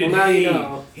get Neither it. did Well, now he. you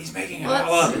know. He's making it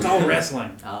Well, all up. It's all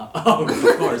wrestling.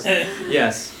 Of course.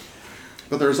 Yes.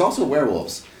 But there's also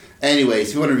werewolves. Anyways,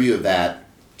 if you want a review of that,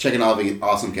 check out the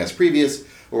Awesome Cast previous,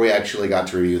 where we actually got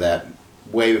to review that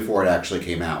way before it actually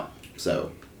came out.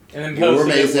 So, And then You were posted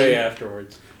it amazing. way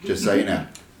afterwards. just so you know.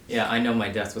 Yeah, I know my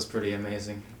death was pretty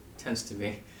amazing. Tends to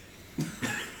be.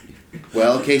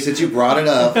 Well, okay, since you brought it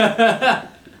up...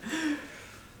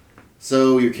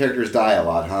 So, your characters die a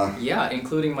lot, huh? Yeah,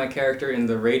 including my character in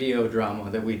the radio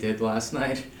drama that we did last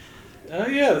night. Oh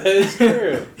yeah, that is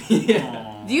true.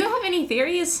 Yeah. Do you have any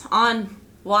theories on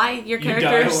why your You die a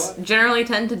characters lot? generally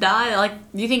tend to die? Like,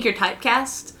 do you think you're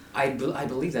typecast? I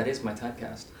believe that is my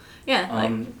typecast. Yeah.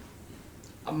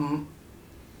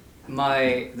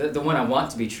 The one I want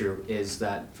to be true is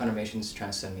that Funimation's trying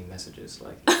to send me messages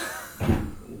like,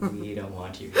 we don't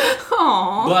want you here.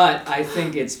 Aww. But I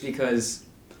think it's because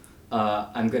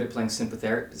I'm good at playing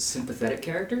sympathetic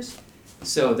characters,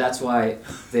 so that's why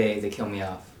they kill me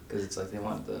off, because it's like they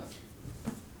want the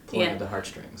pulling Yeah. of the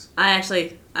heartstrings.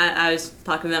 I was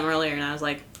talking to them earlier and I was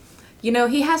like, you know,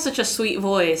 he has such a sweet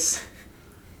voice.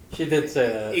 She did say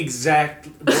that.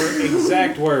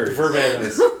 Exact words.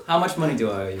 Verbatim. How much money do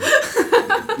I owe you?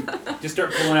 Just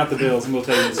start pulling out the bills and we'll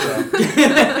tell you the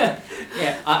stuff.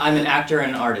 Yeah, I'm an actor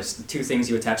and an artist, the two things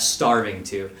you attach starving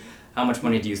to. How much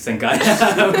money do you think I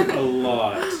have? A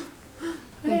lot.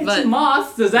 Hey, But- it's a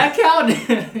moth. Does that count?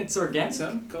 It's organic.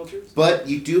 Some cultures. But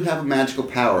you do have a magical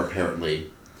power, apparently.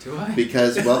 Do I?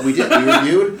 Because, well, we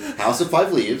reviewed House of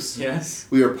Five Leaves. Yes.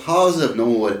 We were positive no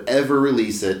one would ever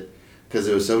release it because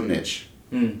it was so niche.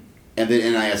 Hmm. And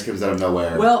then NIS comes out of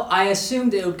nowhere. Well, I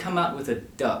assumed it would come out with a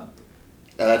dub.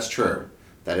 That's true.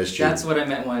 That is true. That's what I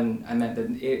meant when I meant that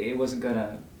it wasn't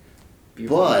gonna be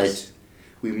But released.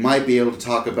 we might be able to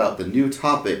talk about the new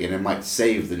topic, and it might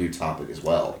save the new topic as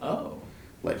well. Oh.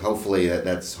 Like hopefully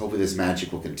hopefully this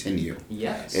magic will continue.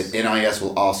 Yes. And NIS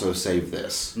will also save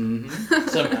this, Mm-hmm.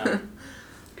 Somehow.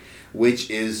 which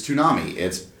is Toonami.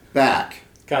 It's back,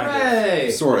 Kind of.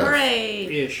 Hooray! sort of. Hooray!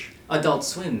 Ish. Adult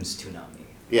Swim's Toonami.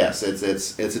 Yes, it's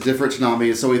a different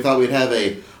Toonami. So we thought we'd have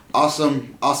a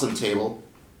OSMtable,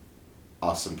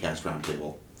 Awesome Cast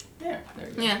Roundtable. Yeah. There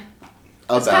you go. Yeah.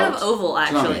 About It's kind of oval,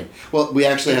 actually. Toonami. Well, we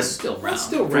actually have It's still round.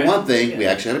 Still For round. one thing, Yeah. we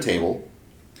actually have a table.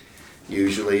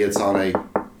 Usually it's on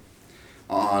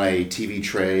on a TV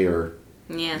tray or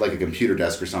Yeah. like a computer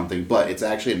desk or something, but it's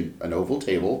actually an oval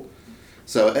table.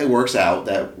 So it works out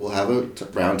that we'll have a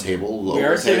round table. We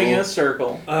are sitting in a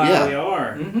circle. Yeah. We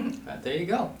are. There you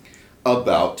go.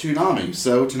 About Toonami.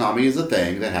 So Toonami is a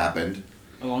thing that happened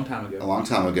A long time a ago. long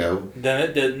time ago. Then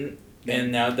it didn't,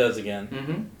 and now it does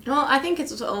again. Well, I think it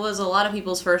was a lot of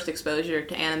people's first exposure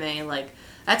to anime. Like,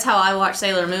 that's how I watched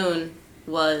Sailor Moon,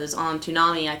 was on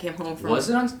Toonami. I came home from... Was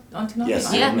it on Toonami?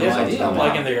 Yes. I had no Yeah. idea.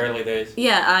 Like in the early days.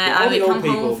 Yeah, All I the would old come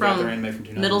people home got their from anime from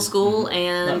Toonami. middle school,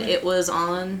 and Okay. it was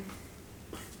on...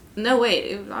 No,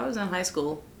 wait, I was in high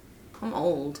school. I'm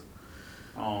old.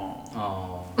 Aw.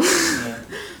 Oh.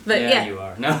 But yeah, you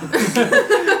are. No.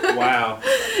 Wow.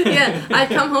 yeah, I'd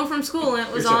come home from school and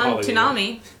it was You're so on Hollywood.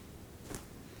 Toonami.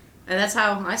 And that's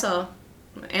how I saw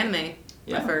anime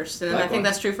Yeah, at first. And I likewise. think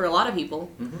that's true for a lot of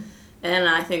people. And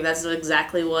I think that's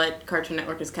exactly what Cartoon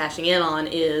Network is cashing in on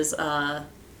is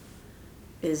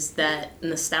that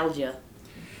nostalgia.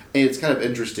 And it's kind of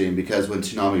interesting because when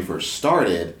Toonami first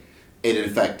started, it in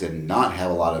fact did not have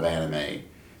a lot of anime. It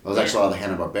was actually a lot of the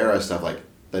Hanna-Barbera stuff, like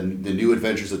the New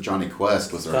Adventures of Johnny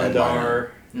Quest was their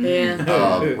headliner. Thundar.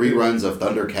 Yeah. Reruns of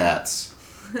Thundercats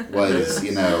was,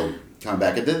 coming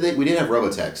back. And then we did have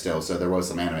Robotech still, so there was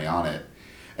some anime on it.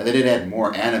 And they did add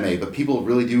more anime, but people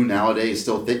really do nowadays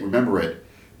still remember it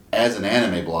as an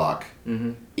anime block,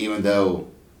 even though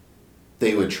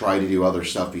they would try to do other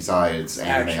stuff besides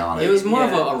anime on it. It was more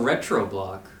Yeah. of a retro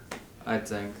block, I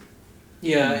think.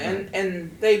 Yeah,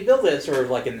 and they built it sort of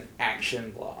like an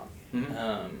action block.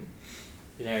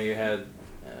 You had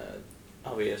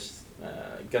obvious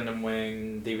Gundam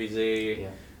Wing, DBZ.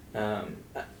 Yeah.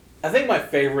 I think my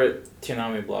favorite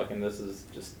Toonami block, and this is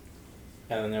just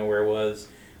I don't know where it was,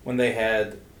 when they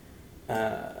had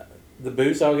the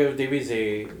Boo Saga of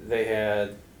DBZ. They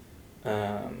had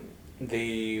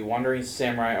the Wandering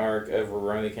Samurai arc of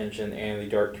Rurouni Kenshin and the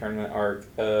Dark Tournament arc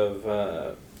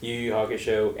of Yu Yu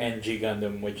Hakusho and G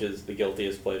Gundam, which is the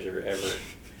guiltiest pleasure ever.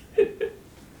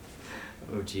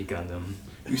 OG Gundam.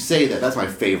 You say that, that's my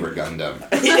favorite Gundam.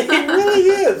 It really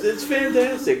is. It's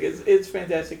fantastic. It's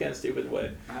fantastic in a stupid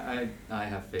way. I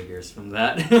have figures from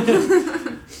that.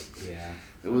 Yeah.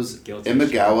 It was Guilty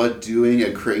Imagawa doing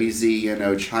a crazy,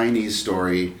 Chinese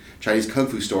kung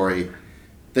fu story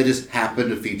that just happened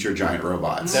to feature giant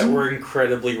robots. That were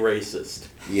incredibly racist.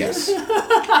 Yes.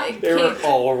 They were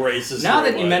all racist. Now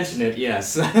that you robots. mention it,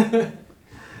 yes.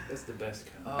 That's the best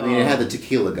kind. I mean, it had the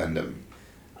Tequila Gundam.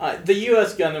 The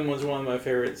U.S. Gundam was one of my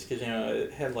favorites because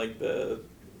it had like the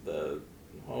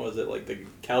what was it, like the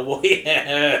cowboy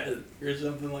hat or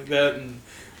something like that, and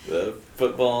the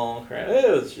football crap.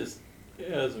 It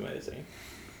was amazing.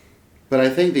 But I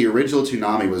think the original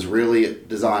Toonami was really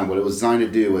designed. What it was designed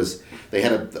to do was they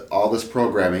had all this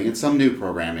programming and some new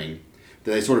programming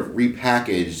that they sort of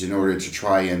repackaged in order to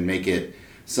try and make it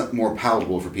more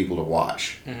palatable for people to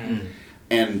watch.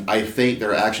 And I think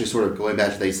they're actually sort of going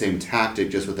back to the same tactic,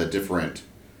 just with a different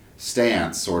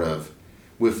stance, sort of,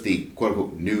 with the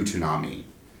quote-unquote new Toonami.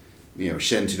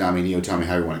 Shin Toonami, Neo Toonami,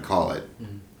 however you want to call it.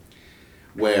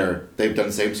 Where they've done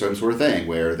the same sort of thing,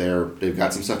 where they've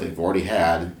got some stuff they've already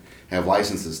have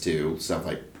licenses to, stuff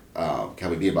like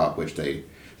Cowboy Bebop, which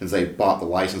since they bought the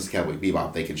license to Cowboy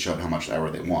Bebop, they can show it how much ever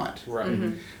they want. Right.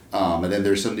 And then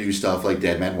there's some new stuff like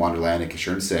Dead Man Wonderland and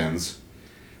Kishore Sins.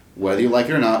 Whether you like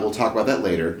it or not, we'll talk about that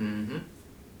later.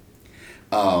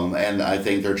 And I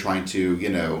think they're trying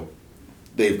to,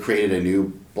 they've created a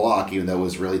new block, even though it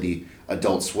was really the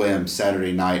Adult Swim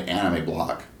Saturday night anime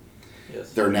block.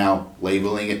 Yes. They're now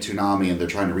labeling it Toonami, and they're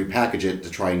trying to repackage it to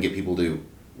try and get people to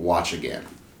watch again.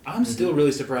 I'm still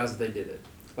really surprised that they did it.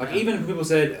 Like, even if people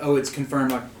said, oh, it's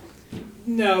confirmed, like,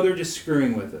 no, they're just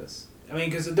screwing with us. I mean,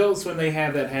 because adults, when they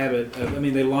have that habit of,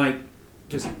 they like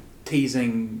just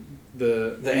teasing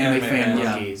the anime fan yeah.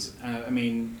 monkeys. I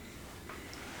mean...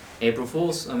 April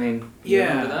Fools, you Yeah.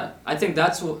 remember that? I think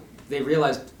that's what they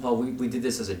realized, well, we did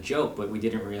this as a joke, but we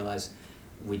didn't realize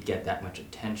we'd get that much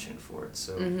attention for it,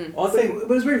 so... Well, I think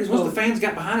But it's weird, because once the fans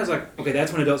got behind it, it's like, okay,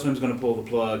 that's when Adult Swim's going to pull the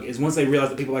plug, is once they realize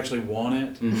that people actually want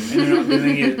it, and they're not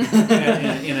doing it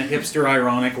in a hipster,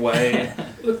 ironic way.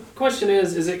 The question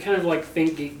is it kind of like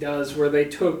ThinkGeek does, where they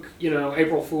took,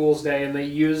 April Fool's Day and they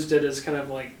used it as kind of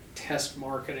like test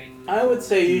marketing? I would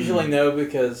say usually no,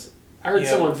 because I heard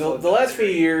someone the last few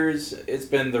years it's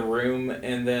been The Room,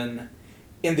 and then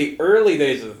in the early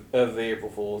days of the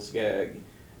April Fool's gag,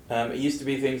 it used to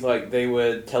be things like they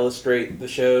would telestrate the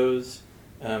shows,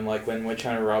 like when Witch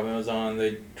Hunter Robin was on,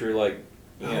 they drew like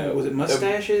was it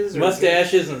mustaches?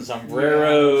 Mustaches and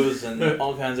sombreros and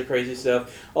all kinds of crazy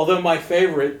stuff. Although my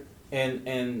favorite,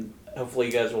 and hopefully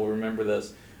you guys will remember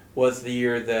this, was the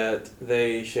year that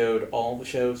they showed all the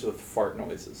shows with fart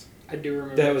noises. I do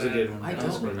remember That was a good one. I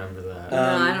don't remember that. No,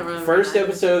 I don't remember First that.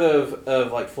 episode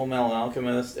of like Full Metal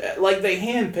Alchemist, like they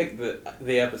handpicked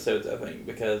the episodes, I think,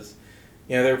 because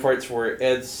there were parts where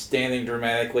Ed's standing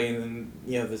dramatically and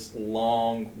then this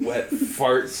long wet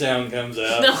fart sound comes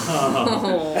out.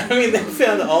 No. I mean, they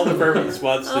found all the perfect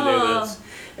spots to do this,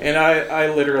 and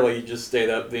I literally just stayed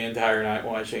up the entire night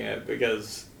watching it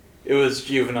because it was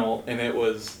juvenile and it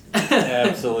was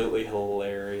absolutely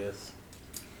hilarious.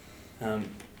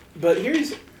 But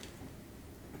here's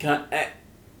I'm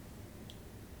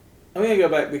going to go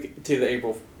back to the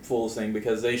April Fool's thing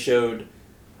because they showed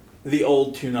the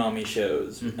old Toonami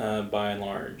shows by and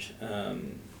large.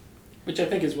 Which I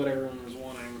think is what everyone was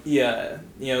wanting. Yeah,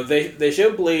 they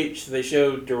showed Bleach, they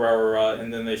showed Durarara,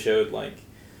 and then they showed like,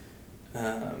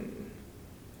 I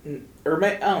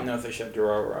don't know if they showed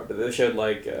Durarara, but they showed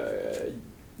like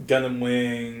Gundam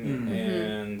Wing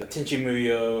and Tenchi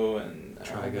Muyo and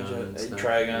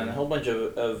Trigun, a whole bunch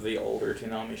of the older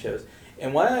Toonami shows.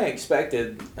 And what I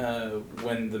expected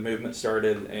when the movement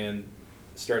started and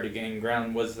started gaining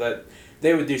ground was that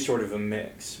they would do sort of a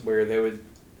mix where they would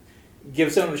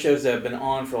give some of the shows that have been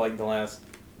on for like the last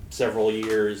several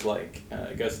years, like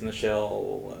Ghost in the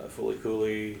Shell, Fooly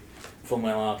Cooly, Full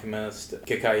Metal Alchemist,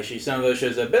 Kakaishi, some of those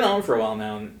shows that have been on for a while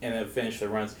now and have finished their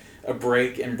runs, a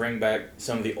break and bring back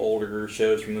some of the older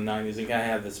shows from the 90s and kind of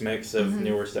have this mix of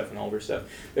newer stuff and older stuff.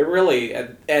 But really,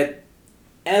 as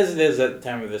it is at the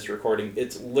time of this recording,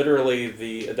 it's literally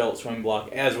the Adult Swim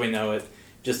block as we know it,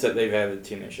 just that they've added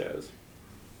 2 new shows.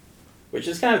 Which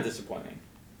is kind of disappointing.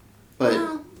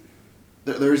 But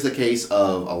there's the case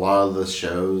of a lot of the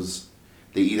shows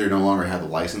they either no longer have the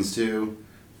license to,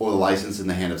 or the license in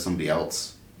the hand of somebody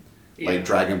else. Yeah. Like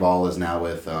Dragon Ball is now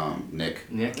with Nick.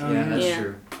 Yeah, that's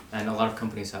true. And a lot of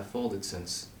companies have folded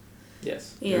since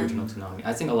the original Toonami.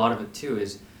 I think a lot of it too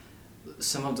is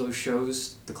some of those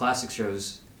shows, the classic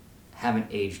shows, haven't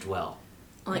aged well.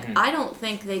 Like, I don't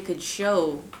think they could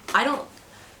show...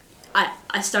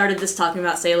 I started this talking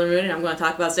about Sailor Moon, and I'm going to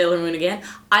talk about Sailor Moon again.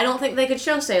 I don't think they could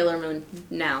show Sailor Moon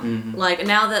now. Like,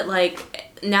 now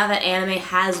that anime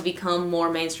has become more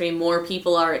mainstream, more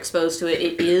people are exposed to it,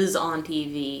 it is on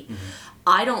TV.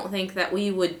 I don't think that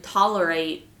we would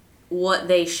tolerate what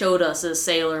they showed us as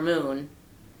Sailor Moon.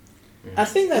 I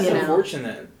think that's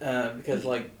unfortunate because,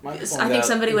 like, Michael I think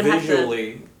somebody would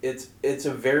visually, it's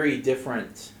a very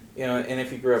different, and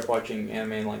if you grew up watching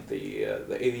anime in like the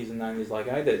 80s and 90s like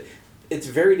I did, it's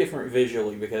very different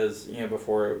visually because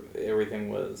before everything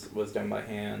was done by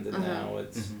hand and now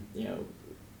it's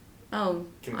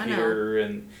computer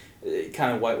and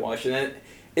kind of whitewashed, and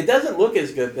it doesn't look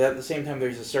as good, but at the same time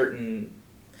there's a certain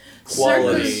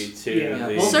quality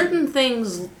to certain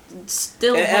things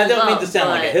still and I don't mean to sound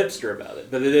like a but- hipster about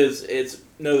it, but it's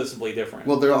noticeably different.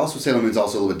 Well, they're also Sailor Moon's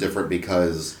also a little bit different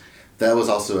because that was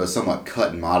also a somewhat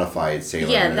cut and modified Sailor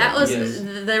Moon. Yeah, that was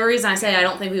the reason I say I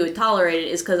don't think we would tolerate it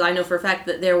is because I know for a fact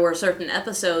that there were certain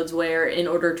episodes where in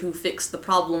order to fix the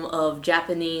problem of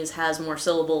Japanese has more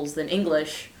syllables than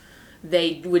English,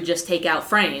 they would just take out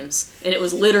frames. And it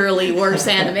was literally worse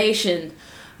animation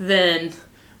than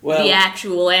the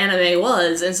actual anime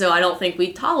was. And so I don't think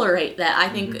we'd tolerate that. I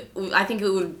think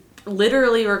it would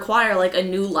literally require like a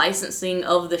new licensing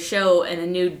of the show and a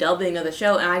new dubbing of the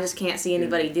show, and I just can't see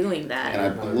anybody doing that. And I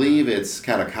believe it's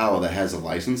Kadokawa that has a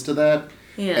license to that.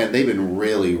 Yeah. And they've been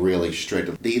really, really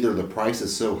strict. Either the price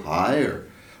is so high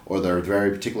or they're very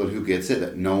particular who gets it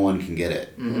that no one can get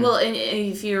it. Well, and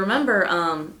if you remember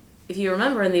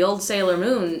in the old Sailor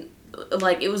Moon,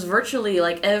 like it was virtually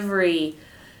like every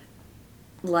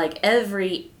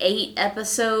 8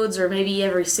 episodes or maybe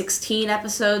every 16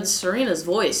 episodes, Serena's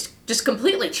voice just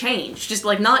completely changed. Just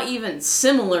like not even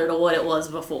similar to what it was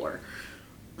before.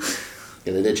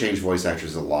 Yeah, they did change voice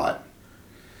actors a lot.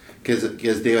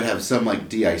 Because they would have some like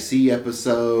DIC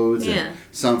episodes and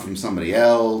some from somebody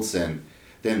else, and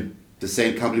then the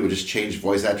same company would just change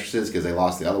voice actresses because they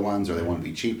lost the other ones or they wanted to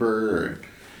be cheaper. Or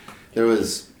there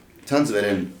was tons of it.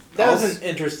 And that was an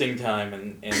interesting time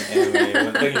in anime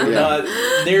when things were not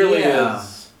nearly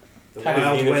as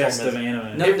Wild West of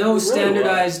anime. No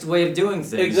standardized way of doing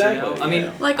things. Exactly. I mean,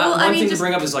 one thing to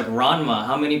bring up is like Ranma.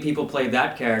 How many people played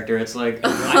that character? It's like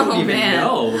I don't even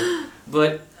know.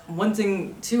 But one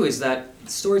thing too is that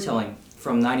storytelling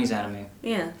from 90s anime,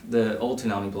 the old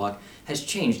Toonami block, has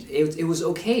changed. It was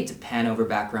okay to pan over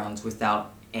backgrounds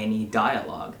without any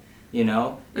dialogue. It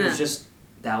was just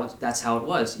that's how it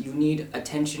was. You need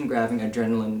attention-grabbing,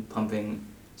 adrenaline-pumping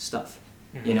stuff.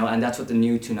 And that's what the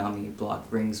new Toonami block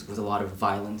brings with a lot of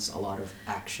violence, a lot of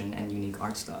action, and unique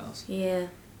art styles. Yeah.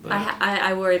 But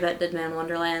I worry about Dead Man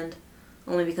Wonderland,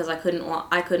 only because I couldn't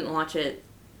watch it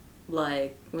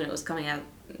like when it was coming out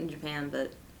in Japan,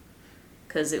 but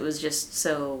because it was just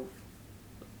so.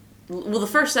 Well, the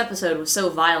first episode was so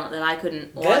violent that I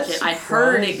couldn't watch it. I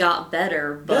heard it got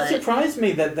better, but That surprised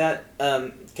me that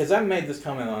because I made this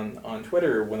comment on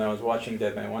Twitter when I was watching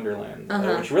Dead Man Wonderland,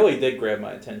 which really did grab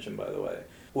my attention, by the way,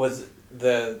 was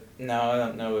now I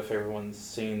don't know if everyone's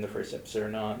seen the first episode or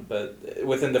not, but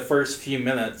within the first few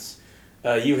minutes,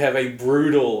 you have a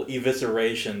brutal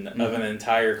evisceration of an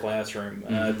entire classroom.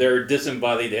 There are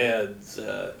disembodied heads.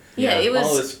 it was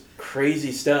all this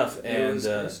crazy stuff, and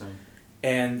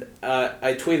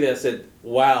I tweeted, I said,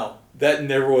 wow, that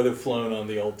never would have flown on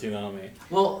the old Toonami.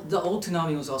 Well, the old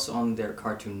Toonami was also on their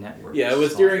Cartoon Network. Yeah, it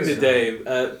was during the day,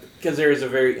 because there is a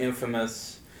very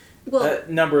infamous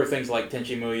number of things like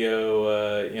Tenchi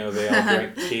Muyo, they all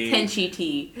drink tea. Tenchi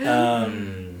tea.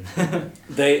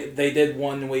 They did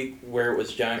 1 week where it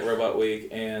was Giant Robot Week,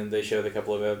 and they showed a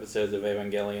couple of episodes of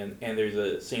Evangelion, and there's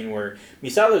a scene where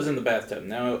Misato's in the bathtub.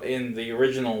 Now, in the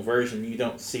original version, you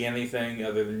don't see anything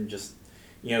other than just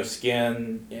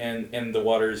skin, and the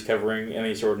water is covering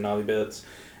any sort of naughty bits.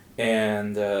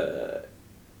 And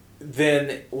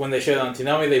then when they showed it on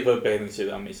Toonami, they put a bathing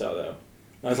suit on Misato.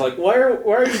 I was like, why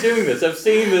are you doing this? I've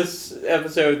seen this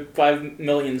episode 5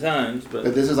 million times, but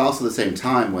this is also the same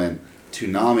time when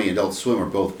Toonami and Adult Swim are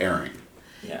both airing.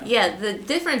 Yeah, the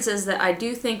difference is that I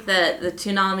do think that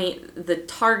the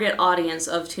target audience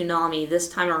of Toonami this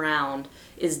time around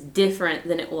is different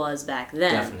than it was back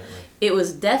then. Definitely. It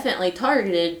was definitely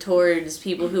targeted towards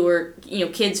people who were,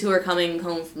 kids who are coming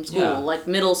home from school, like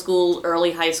middle school,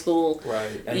 early high school. Right,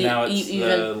 and now it's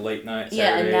the late night Saturday.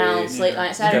 Yeah, and now it's late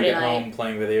night Saturday night. Home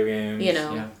playing video games.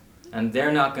 Yeah. And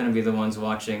they're not going to be the ones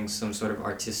watching some sort of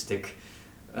artistic,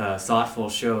 thoughtful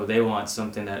show. They want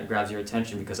something that grabs your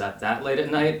attention, because at that late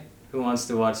at night, who wants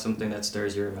to watch something that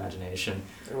stirs your imagination?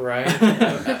 Right.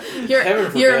 Your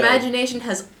imagination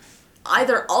has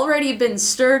either already been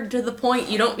stirred to the point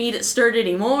you don't need it stirred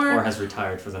anymore, or has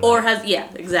retired for the night. Or has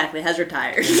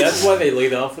retired. And that's why they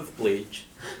lead off with Bleach.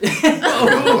 Can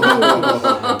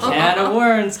of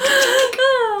worms.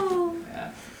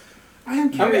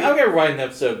 I'm going to write an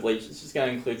episode of Bleach. It's just going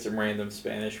to include some random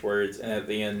Spanish words, and at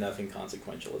the end, nothing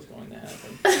consequential is going to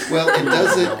happen. Well,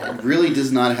 it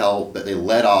does not help that they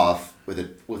led off with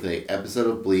a episode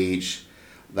of Bleach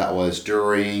that was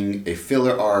during a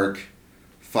filler arc,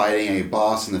 fighting a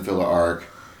boss in the filler arc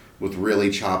with really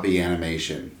choppy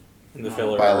animation. In the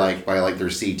filler arc. By their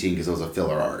C team, because it was a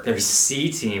filler arc. Their C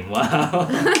team, wow.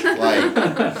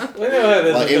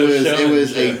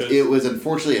 It was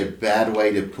unfortunately a bad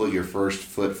way to put your first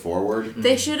foot forward.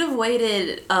 They should have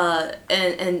waited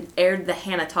and aired the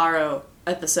Hanataro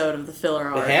episode of the filler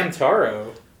arc. The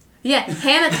Hamtaro? Yeah,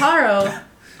 Hanataro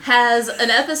has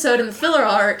an episode in the filler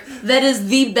arc that is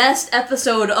the best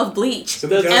episode of Bleach so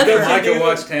ever. Micah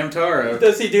watched Hamtaro.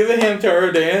 Does he do the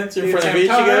Hamtaro dance in front of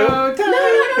Ichigo?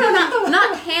 No,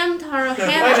 not Hamtaro.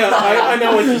 Hanataro. I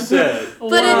know what you said.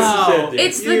 But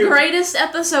it's the greatest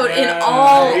episode in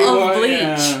all of Bleach.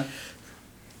 Yeah.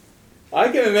 I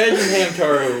can imagine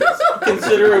Hamtaro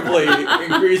considerably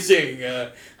increasing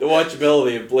the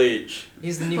watchability of Bleach.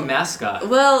 He's the new mascot.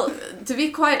 Well, to be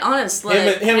quite honest,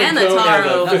 like him and Cone have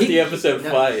a 50-episode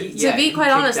fight. To be quite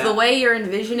honest, the way you're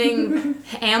envisioning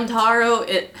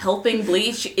Hamtaro helping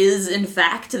Bleach is in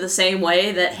fact the same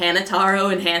way that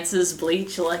Hanataro enhances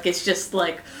Bleach. Like, it's just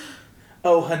like...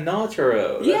 Oh,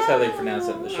 Hanataro. That's how they pronounce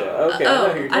it in the show. Okay, I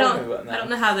know who you're talking about now. I don't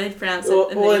know how they pronounce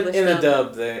it in the English in the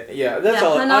dub. That's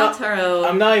all. Hanataro.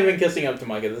 I'm not even kissing up to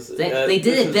Micah. They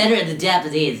did it better in the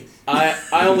Japanese.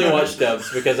 I only watch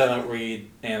dubs because I don't read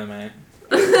anime.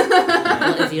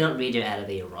 Well, if you don't read your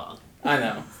anime, you're wrong. I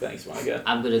know. Thanks, Micah.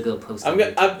 I'm gonna go post.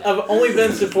 I've only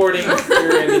been supporting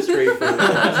your industry for the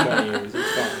last 20 years.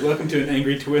 It's fine. Welcome to an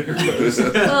angry Twitter post.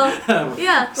 Well,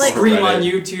 yeah, like scream on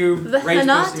YouTube. The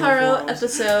Hanataro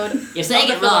episode. You're saying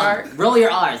it wrong. Roll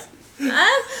your R's.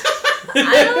 I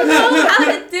don't know how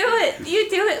to do it. You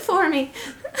do it for me.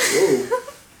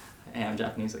 Hey, I'm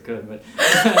Japanese. I could, but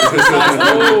that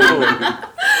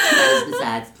is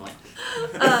besides the point.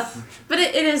 But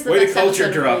it is the way best to culture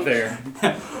episode drop of there.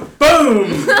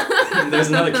 Boom! There's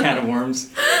another can of worms.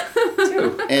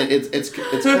 And it's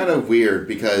kind of weird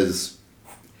because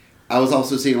I was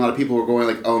also seeing a lot of people were going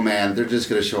like, oh man, they're just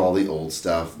going to show all the old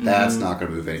stuff. That's not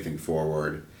going to move anything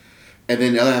forward. And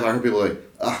then the other half, I heard people like,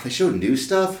 oh, they showed new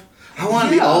stuff? I want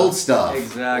the old stuff.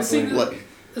 Exactly. Well, see,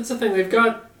 that's the thing.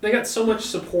 They got so much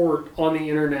support on the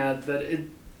internet that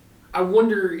I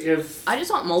wonder if... I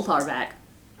just want Moltar back.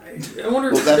 I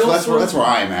wonder if that's where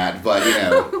I'm at, but you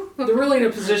know. they're really in a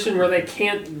position where they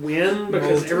can't win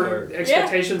because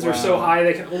expectations are so high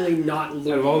they can only not lose.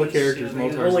 Out of all the characters, they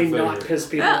can Moltar's only the not favorite. piss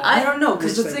people off. I don't know,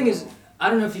 because the Which thing they is, will. I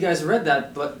don't know if you guys read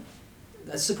that, but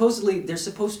supposedly they're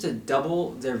supposed to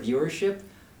double their viewership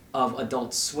of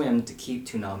Adult Swim to keep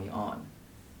Toonami on.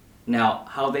 Now,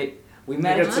 we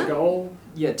managed That's a goal.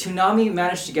 Yeah, Toonami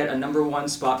managed to get a #1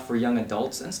 spot for young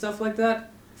adults and stuff like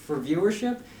that for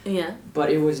viewership, Yeah.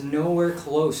 but it was nowhere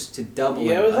close to doubling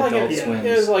Yeah, it was like Adult it Swim's.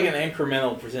 was like an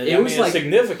incremental percentage. It was like-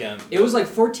 significant. It was like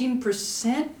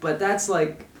 14%, but that's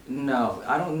like, no,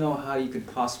 I don't know how you could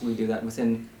possibly do that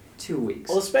within 2 weeks.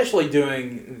 Well, especially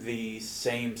doing the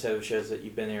same set of shows that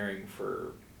you've been airing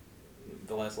for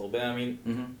the last little bit. I mean,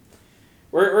 Mm-hmm.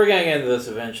 we're going to get into this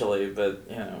eventually, but,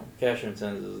 Cash and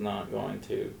Sins is not going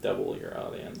to double your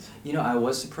audience. I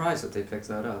was surprised that they picked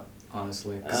that up,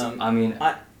 honestly. 'Cause,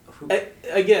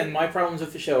 Again, my problems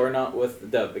with the show are not with the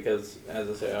dub, because, as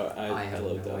I say, I have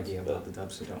love no dubs, idea but about the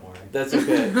dub, so don't worry. That's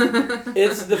okay.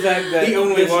 It's the fact that He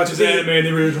only watches anime in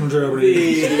the original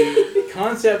Japanese. The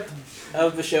concept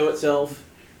of the show itself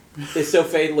is so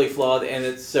fatally flawed, and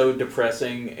it's so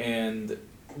depressing and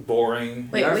boring.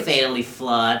 Wait, You're which- fatally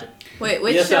flawed. Wait,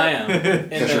 which Yes, show? I am. In Cash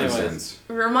many and ways. Sins.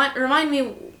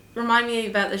 Remind me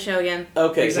about the show again.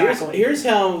 Okay, Exactly. here's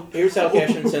how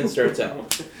Cash and Sin starts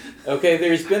out. Okay,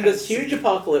 there's been this huge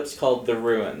apocalypse called the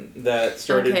Ruin that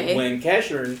started Okay. when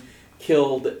Casherin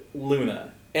killed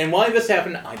Luna. And why this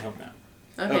happened, I don't know.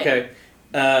 Okay.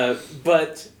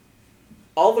 But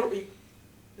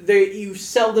you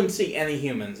seldom see any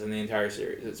humans in the entire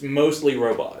series. It's mostly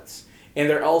robots. And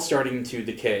they're all starting to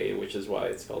decay, which is why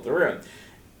it's called the Ruin.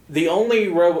 There's only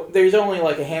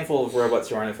like a handful of robots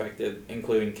who aren't affected,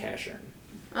 including Casherin.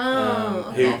 Who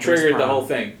Optimus triggered the Prime. whole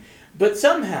thing. But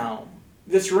somehow,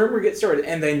 this rumor gets started,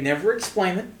 and they never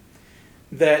explain it,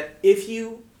 that if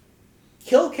you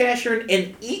kill Casherin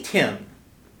and eat him,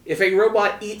 if a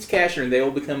robot eats Casherin, they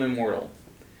will become immortal.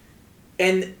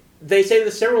 And they say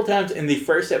this several times in the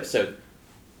first episode.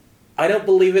 I don't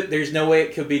believe it, there's no way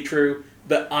it could be true,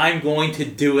 but I'm going to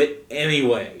do it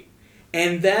anyway.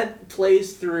 And that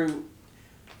plays through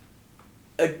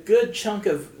a good chunk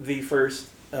of the first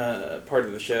part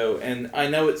of the show, and I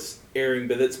know it's airing,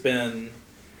 but it's been,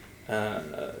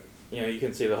 you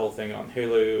can see the whole thing on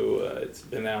Hulu. It's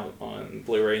been out on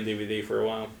Blu-ray and DVD for a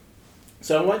while.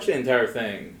 So I watched the entire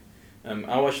thing.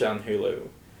 I watched it on Hulu,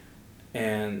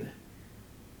 and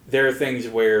there are things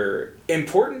where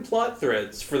important plot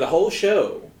threads for the whole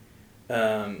show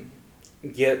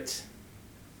get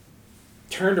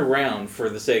turned around for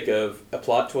the sake of a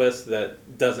plot twist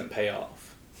that doesn't pay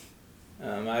off.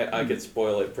 I could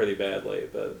spoil it pretty badly,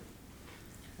 but...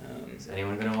 Is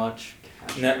anyone going to watch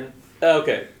No.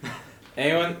 Okay.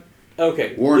 Anyone?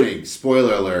 Okay. Warning,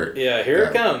 spoiler alert. Yeah, here it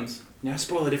Okay. comes. Now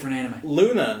spoil a different anime.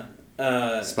 Luna,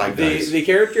 Spike dice. the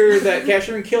character that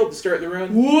Casherin killed to start the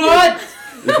Ruin. What?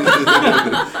 He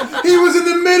was in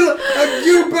the middle.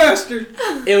 You bastard.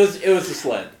 It was a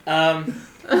sled.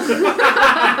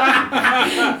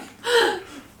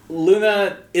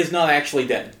 Luna is not actually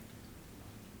dead.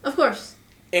 Of course.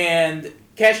 And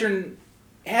Casherin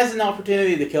has an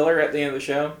opportunity to kill her at the end of the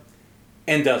show,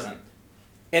 and doesn't.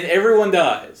 And everyone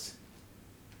dies.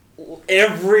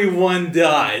 Everyone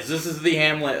dies. This is the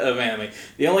Hamlet of anime.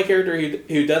 The only character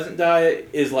who doesn't die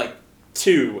is like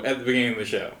 2 at the beginning of the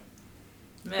show.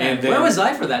 Man, And then- where was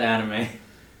I for that anime?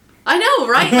 I know,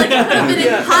 right? Like, it could have been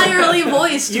Yeah. entirely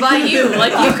voiced by you.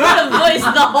 Like, you could have voiced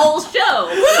the whole show.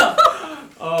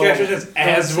 Casherin is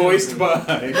as voiced by.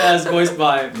 As voiced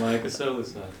by Micah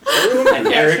Solusod. Everyone And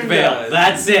who Eric Casherin Vale. dies.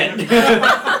 That's it.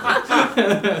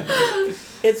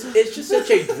 It's just such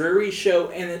a dreary show,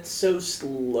 and it's so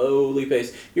slowly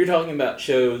paced. You're talking about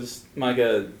shows,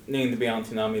 Micah, needing to be on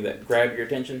Toonami that grab your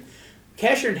attention.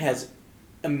 Casherin has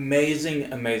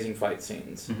amazing fight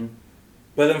scenes. Mhm.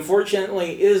 But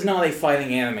unfortunately, it is not a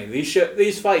fighting anime.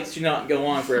 These fights do not go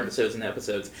on for episodes and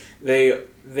episodes. They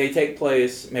take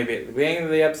place maybe at the beginning of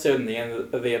the episode and the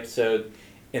end of the episode,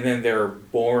 and then there are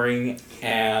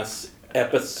boring-ass,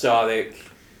 episodic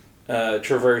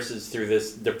traverses through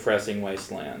this depressing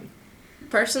wasteland.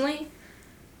 Personally,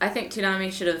 I think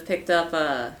Toonami should have picked up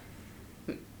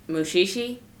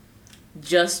Mushishi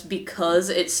just because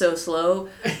it's so slow.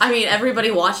 I mean,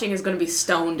 everybody watching is going to be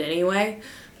stoned anyway.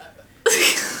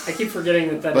 I keep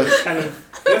forgetting that But- is kind of...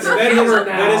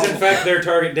 That is in fact their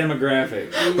target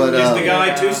demographic. But, Is the guy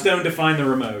Yeah. too stoned to find the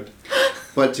remote?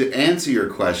 But to answer your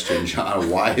question, John,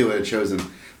 why he would have chosen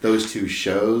those 2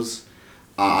 shows,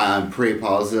 I'm pretty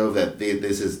positive that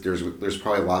there's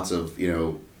probably lots of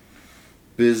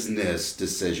business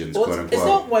decisions, Well, quote it's unquote.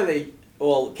 not why they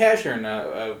well, Casher,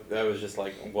 I was just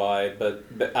like, why? But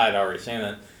I'd already seen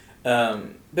it.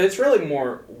 But it's really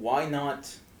more, why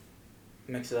not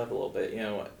mix it up a little bit?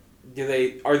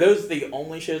 Are those the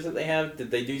only shows that they have? Did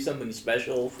they do something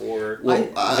special for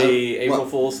the April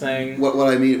Fool's thing? What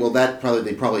I mean, they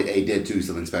probably did do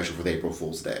something special for the April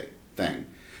Fool's Day thing,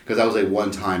 because that was a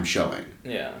one-time showing.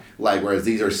 Yeah. Like, whereas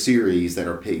these are series that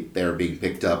are being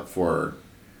picked up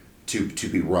to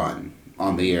be run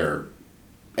on the air,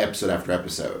 episode after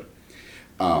episode.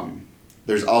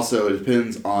 There's also, it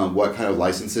depends on what kind of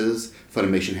licenses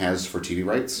Funimation has for TV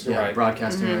rights. Yeah, Right.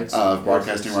 broadcasting rights.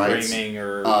 Broadcasting rights. Streaming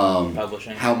or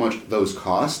publishing. How much those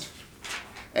cost,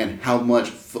 and how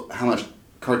much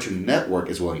Cartoon Network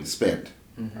is willing to spend.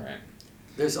 Mm-hmm. Right.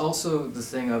 There's also the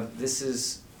thing of, this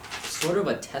is sort of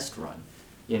a test run,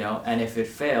 and if it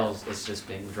fails, it's just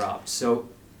being dropped. So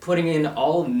putting in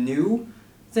all new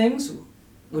things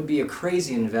would be a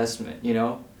crazy investment,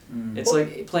 It's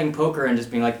like playing poker and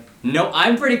just being like, no,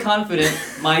 I'm pretty confident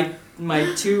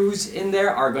my twos in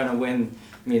there are going to win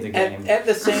me the game. At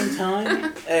the same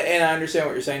time, and I understand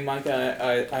what you're saying, Mike,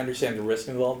 I understand the risk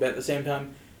involved, but at the same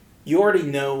time, you already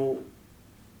know,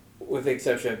 with the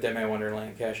exception of Deadman Wonderland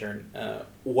and Casher,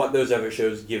 what those other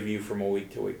shows give you from a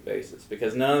week-to-week basis.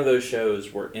 Because none of those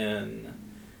shows were in,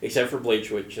 except for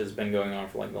Bleach, which has been going on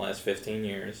for like the last 15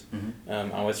 years.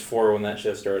 Mm-hmm. I was 4 when that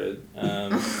show started.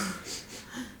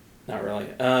 Not really.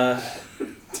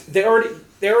 They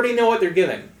already know what they're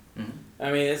getting. Mm-hmm.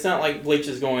 I mean, it's not like Bleach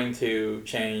is going to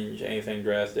change anything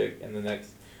drastic in the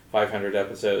next 500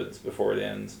 episodes before it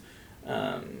ends.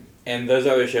 And those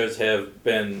other shows have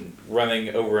been running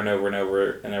over and over and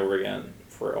over and over again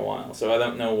for a while. So I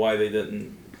don't know why they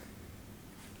didn't.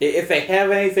 If they have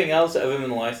anything else other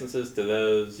than licenses to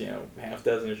those, half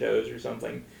dozen shows or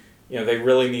something, they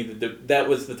really needed to. That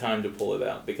was the time to pull it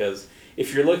out, because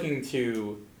if you're looking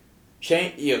to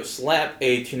slap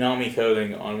a Toonami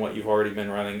coding on what you've already been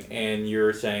running, and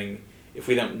you're saying, if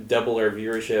we don't double our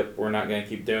viewership, we're not going to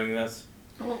keep doing this.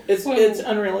 It's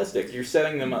unrealistic. You're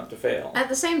setting them up to fail. At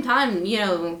the same time,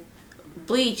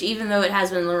 Bleach, even though it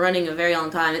has been running a very long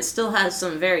time, it still has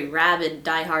some very rabid,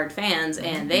 diehard fans,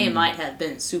 and they might have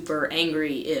been super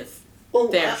angry if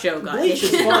their show got Bleach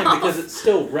is taken fine off. because it's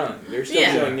still running. They're still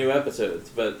showing new episodes,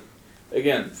 but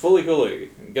again, Fully Cooley,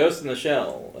 Ghost in the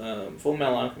Shell, Full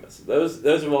Metal Alchemist, those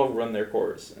have all run their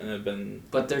course and have been.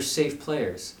 But they're safe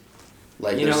players.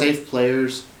 Like, they're safe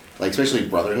players, like especially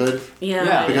Brotherhood.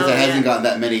 Yeah. Because it hasn't gotten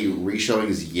that many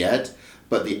reshowings yet.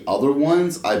 But the other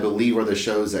ones, I believe, are the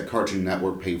shows that Cartoon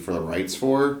Network paid for the rights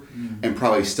for, and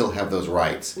probably still have those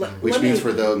rights, which means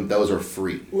for them, those are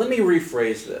free. Let me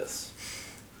rephrase this.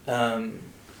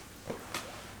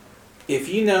 If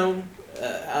you know,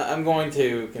 I'm going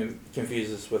to confuse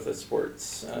this with a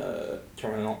sports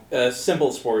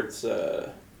simple sports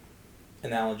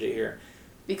analogy here.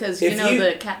 Because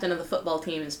the captain of the football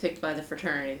team is picked by the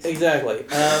fraternities. Exactly.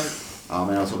 Oh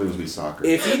man, I was hoping it was going to be soccer.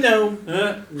 If you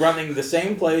know, running the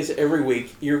same plays every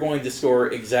week, you're going to score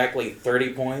exactly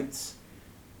 30 points.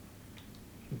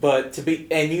 But to beat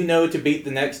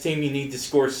the next team, you need to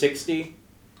score 60.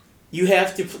 You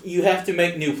have to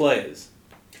make new plays.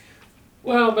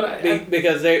 Well, but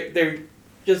because they're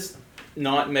just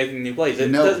not making new plays. It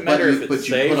doesn't matter if it's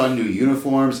safe. But you put on new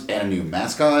uniforms and a new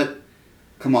mascot.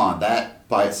 Come on, that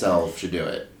by itself should do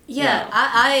it. Yeah,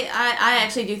 I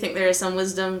actually do think there is some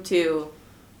wisdom to.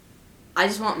 I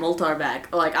just want Moltar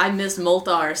back. Like, I miss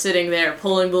Moltar sitting there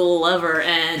pulling the little lever,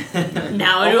 and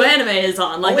now a new anime is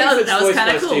on. Like, that was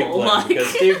kind of cool. Because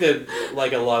Steve did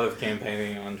a lot of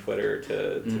campaigning on Twitter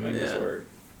to make this work.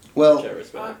 Well,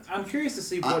 I'm curious to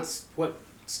see what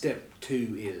step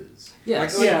 2 is.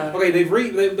 Yes. Okay,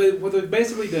 what they've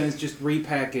basically done is just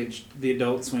repackaged the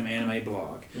Adult Swim anime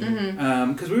blog.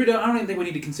 Because I don't even think we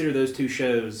need to consider those two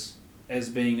shows as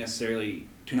being necessarily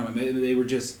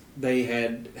Toonami. They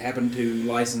had happened to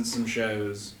license some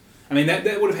shows. I mean, that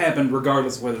would have happened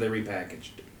regardless of whether they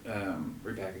repackaged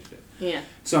it. Yeah.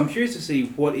 So I'm curious to see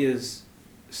what is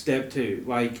step 2.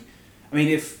 Like, I mean,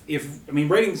 if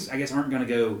ratings, I guess, aren't going to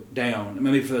go down.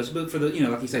 Maybe for those, but for the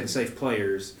like you say, the safe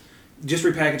players, just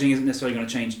repackaging isn't necessarily going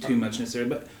to change too much necessarily.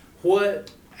 But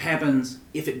what happens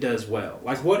if it does well?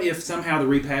 Like, what if somehow the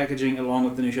repackaging, along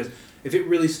with the new shows, if it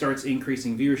really starts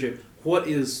increasing viewership? What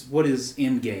is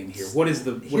end game here? What is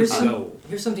the goal?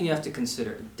 Here's something you have to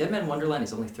consider. Deadman Wonderland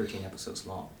is only 13 episodes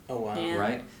long. Oh wow! Yeah.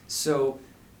 Right. So,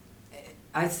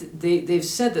 they've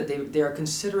said that they are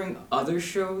considering other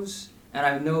shows. And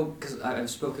I know, because I've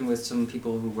spoken with some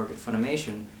people who work at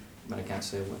Funimation, but I can't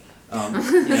say what,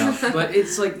 But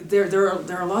it's like there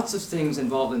are lots of things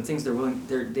involved and things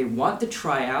they want to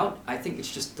try out. I think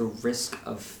it's just the risk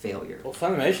of failure. Well,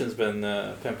 Funimation's been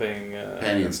pimping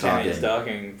Penny and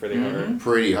Stocking pretty hard.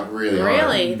 Really hard.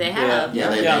 Really, they have. Yeah,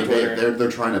 they're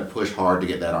trying to push hard to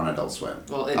get that on Adult Swim.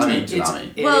 Well,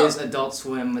 Toonami. It is Adult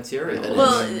Swim material.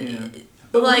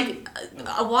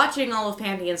 Watching all of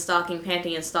Panty and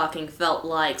Stocking felt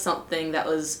like something that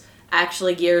was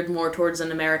actually geared more towards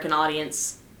an American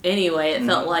audience. Anyway, it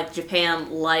felt like Japan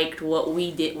liked what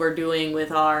we're doing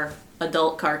with our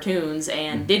adult cartoons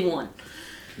and did one.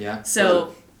 Yeah.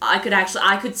 So I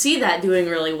could see that doing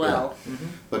really well. Yeah.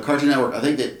 But Cartoon Network, I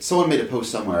think that someone made a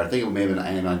post somewhere. I think it may have been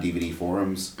Anime on DVD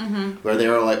forums, where they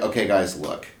were like, "Okay, guys,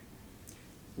 look,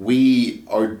 we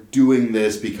are doing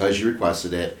this because you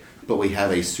requested it, but we have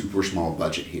a super small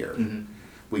budget here.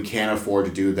 We can't afford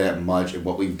to do that much, and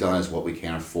what we've done is what we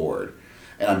can afford."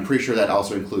 And I'm pretty sure that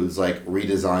also includes like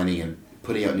redesigning and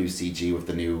putting out new CG with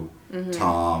the new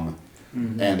Tom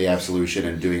and the Absolution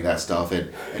and doing that stuff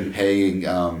and paying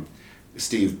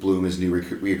Steve Bloom his new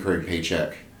reoccurring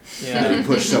paycheck that he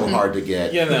pushed so hard to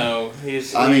get. He's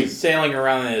sailing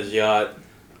around in his yacht.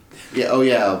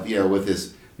 Yeah, with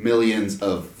his millions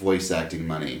of voice acting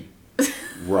money.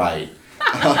 Right.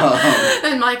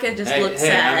 And Micah just looked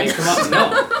sad. I mean, come on,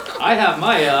 no. I have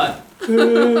my yacht.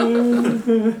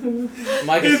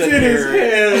 Micah's sitting here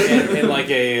in like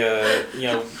a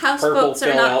purple Houseboats are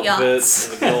fill not outfit yachts.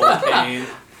 with a gold cane.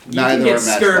 You can get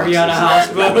scurvy on a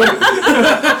houseboat.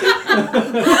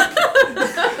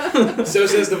 So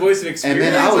says the voice of experience.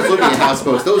 And then I was looking at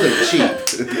houseboats; those are cheap.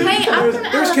 Hey, I'm from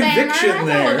There's Alabama. conviction I know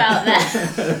there. about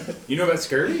that. You know about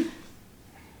scurvy?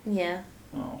 Yeah.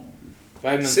 Oh.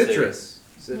 Vitamin Citrus.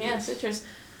 Yeah, citrus.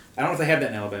 I don't know if they have that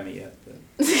in Alabama yet, but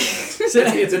it's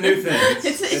a new thing.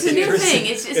 It's a new thing.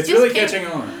 It's just really catching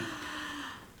on.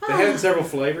 They have several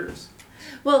flavors.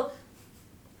 Well.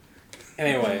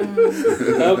 Anyway,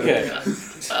 okay.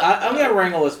 I'm gonna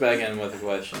wrangle us back in with a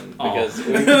question because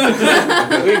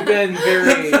we've been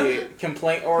very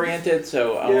complaint oriented,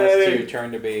 so I want us to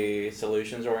turn to be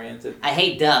solutions oriented. I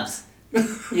hate dubs.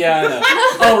 Yeah, I know.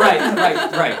 Oh,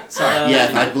 right. Sorry.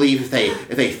 Yeah, I believe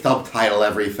if they subtitle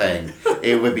everything,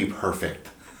 it would be perfect.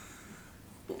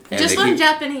 And Just learn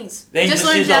Japanese. They just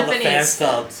learn use all the fan Japanese.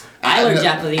 subs. I learned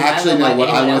Japanese. Actually, no. What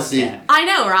I want to see, I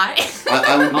know, right?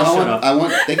 I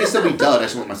want. They can still be dubbed. I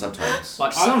just want my subtitles.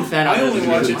 Watch some fan. I only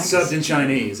watch it subbed in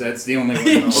Chinese. That's the only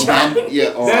one.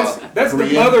 That's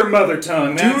the mother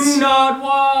tongue. Do not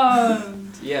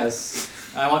want. Yes,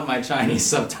 I want my Chinese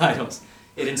subtitles.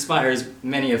 It inspires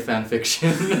many a fan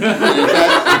fiction.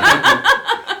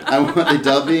 I want the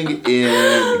dubbing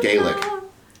in Gaelic.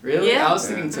 Really? Yeah. I was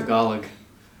thinking Tagalog.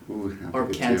 Ooh, Or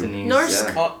Cantonese. Norse.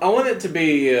 Yeah. I want it to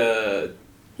be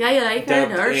like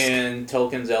dubbed Norse. in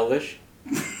Tolkien's Elvish.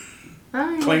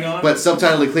 Klingon. But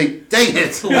subtitling clean. Dang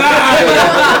it!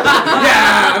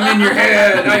 Yeah, I'm in your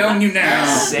head. I own you now.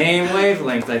 Same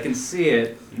wavelength. I can see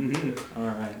it. All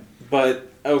right. But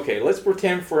okay, let's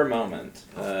pretend for a moment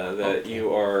that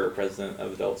you are president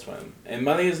of Adult Swim, and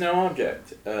money is no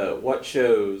object. What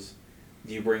shows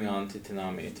do you bring on to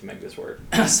Toonami to make this work?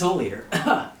 Soul Eater.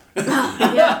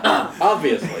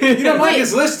 Obviously. You know,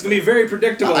 Micah's list is going to be very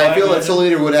predictable. I feel that Soul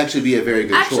Eater would actually be a very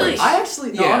good choice.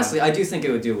 Honestly, I do think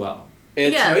it would do well.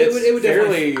 It's it would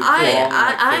fairly long, I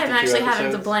like am 52 actually having to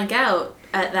episodes. blank out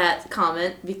at that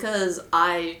comment because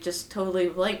I just totally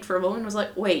blanked for a moment and was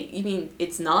like, wait, you mean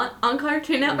it's not on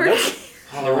Cartoon Network?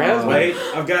 Nope. Wait,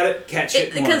 I've got it. Catch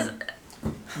it. Because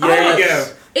There you go.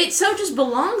 it so just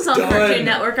belongs on Done. Cartoon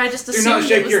Network. I just Do assumed not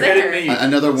shake it was your there. head at me.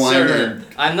 Another one. Sir.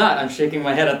 I'm not. I'm shaking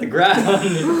my head at the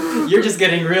ground. You're just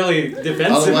getting really defensive.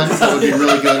 Other ones that would be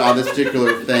really good on this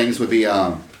particular things would be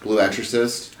Blue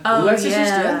Exorcist. Oh, Blue Exorcist,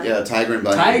 yeah. Yeah, Tiger and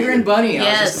Bunny. Tiger and Bunny. I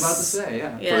Yes. was just about to say,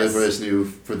 yeah. Yes.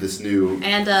 For this new.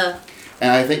 And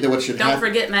And I think that what should don't happen.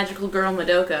 forget Magical Girl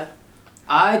Madoka.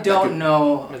 I don't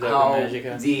know Madoka how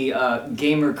Magica. the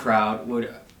gamer crowd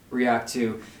would react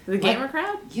to. The gamer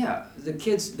crowd? Yeah, the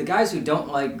guys who don't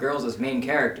like girls as main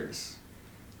characters.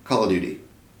 Call of Duty.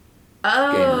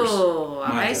 Oh,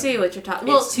 I Micah. see what you're talking.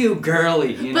 Well, It's too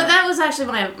girly, you know. but that was actually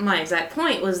my exact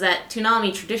point was that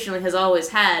Toonami traditionally has always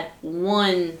had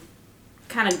one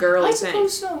kind of girly I thing.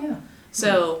 suppose so, yeah.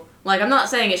 So, like, I'm not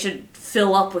saying it should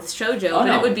fill up with shoujo, Oh, but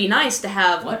no. it would be nice to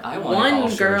have What? I want one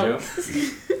all girl.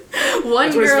 That's one what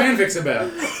his girl. fanfic's about.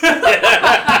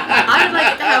 I would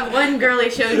like it to have one girly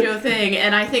shoujo thing,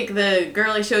 and I think the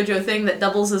girly shoujo thing that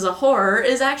doubles as a horror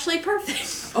is actually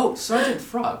perfect. Oh, Sergeant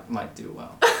Frog might do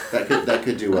well. That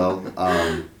could do well.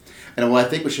 And what I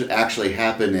think what should actually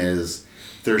happen is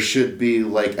there should be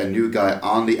like a new guy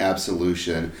on the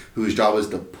Absolution whose job is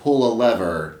to pull a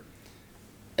lever,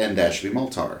 and that should be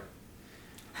Moltar.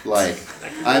 Like,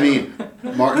 I mean,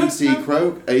 Martin C.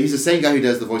 Crow, he's the same guy who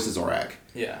does the voice of Zorak.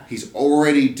 Yeah. He's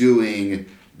already doing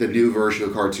the new version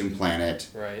of Cartoon Planet.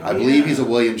 Right. I believe he's a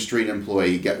William Street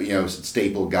employee,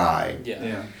 staple guy.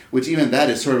 Yeah. Which even that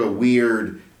is sort of a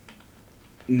weird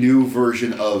new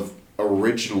version of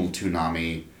original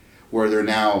Toonami, where they're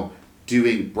now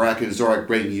doing Brack and Zorak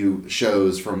bringing you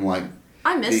shows from like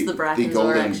I miss the Brack and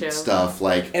golden Zorak show stuff,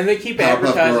 like And they keep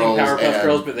Powerpuff advertising Girls Powerpuff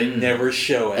Girls, but they never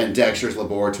show it. and Dexter's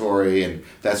Laboratory and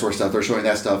that sort of stuff. They're showing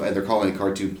that stuff, and they're calling it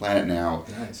Cartoon Planet now,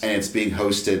 Nice. and it's being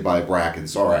hosted by Brack and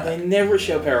Zorak. They never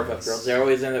show Powerpuff Girls. They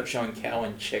always end up showing Cow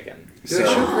and Chicken. Do they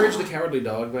show Courage the Cowardly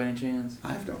Dog by any chance?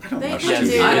 I don't They watch do.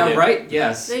 TV. I know, right?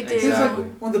 Yes. They do. It's Exactly.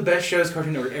 like one of the best shows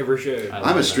Cartoon Network ever showed. I love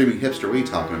I'm a that. streaming hipster. What are you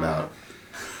talking about?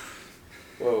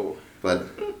 Whoa. But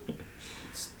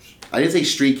I didn't say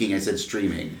streaking. I said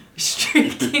streaming.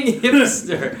 Streaking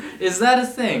hipster. Is that a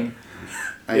thing?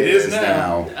 It is is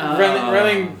now. now.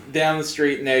 Running down the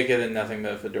street naked and nothing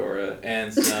but a fedora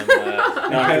and some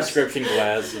non-prescription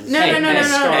glasses. No, Hey, no, no, hey, no, no.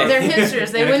 scarf. They're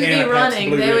hipsters. They And a wouldn't can be of Pepsi running.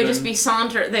 Blue They would Ribbon. just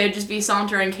be They would just be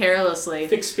sauntering carelessly.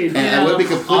 Fixed speed. And I would be on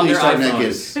completely their stark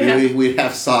iPhones. naked. We'd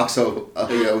have socks,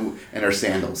 and our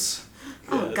sandals.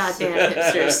 Oh goddamn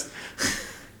hipsters!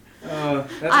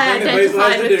 That's I the thing that Blaze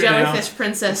likes identified to with do now. Jellyfish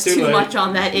Princess It's too too late. much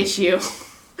on that issue.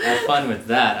 Have fun with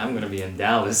that. I'm gonna be in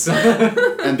Dallas. And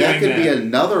that Doing could be that.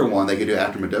 another one they could do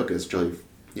after Madoka's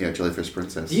Jellyfish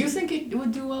Princess. Do you think it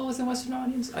would do well with a Western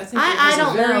audience? I think I it has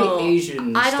don't a very know.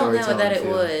 Asian I don't know storytelling that it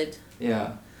feel. would.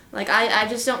 Yeah. Like I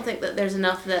just don't think that there's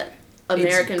enough that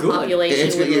American good. population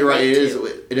It's would you're right. relate It is. to.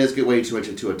 It does get way too much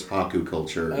into otaku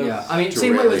culture. Yeah. I mean, to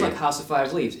same way with really- like House of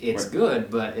Five Leaves. It's Right.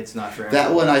 good, but it's not for That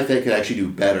everyone. one I think could actually do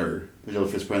better than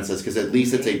Jellyfish Princess because at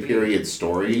least it's a period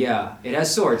story. Yeah. It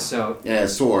has swords, so. Yeah,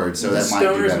 sword. So the that might be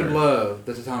stoners better. would love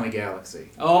the Toonami Galaxy.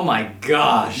 Oh my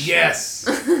gosh. Yes!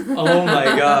 Oh my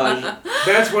gosh.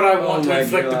 That's what I Oh want to my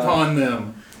inflict God. upon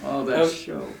them. Oh, that Oh.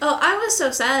 show. Oh, I was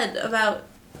so sad about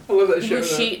I love that show.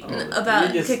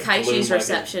 about You just blew Kakaishi's my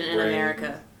reception in brain.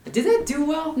 America. Did that do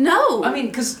well? No. I mean,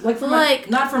 because like from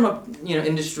not from a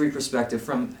industry perspective,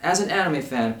 from as an anime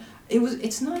fan,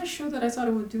 it's not a show that I thought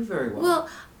it would do very well. Well,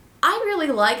 I really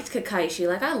liked Kakaishi.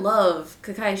 Like, I love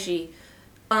Kakaishi.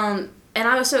 And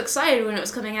I was so excited when it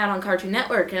was coming out on Cartoon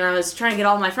Network, and I was trying to get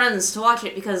all my friends to watch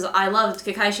it because I loved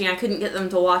Kakaishi, and I couldn't get them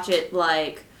to watch it,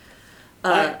 like,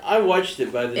 I watched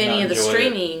it, but I did any not of the enjoy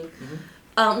streaming. Mm-hmm.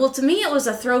 Well, to me, it was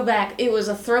a throwback. It was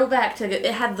a throwback to.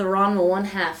 It had the Ranma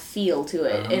 1/2 feel to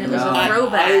it, and it was No. a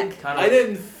throwback. I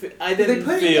didn't Did they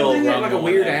put feel it at like a Ranma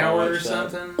weird when I hour or watched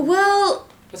that. something? Well,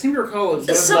 I seem to recall it It was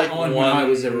was Some- like on one when I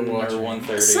was ever watching. or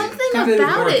 1:30. something Kinda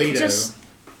about more it Vito. just.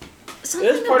 It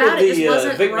Something was part about of it just the,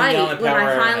 wasn't Vic right Mignogna when Power I Hour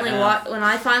and a finally half. when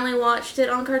I finally watched it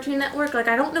on Cartoon Network. Like,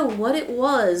 I don't know what it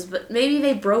was, but maybe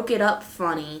they broke it up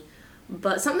funny.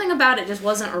 But something about it just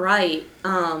wasn't right.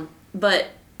 But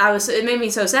it made me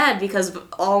so sad because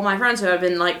all my friends who I've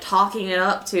been like talking it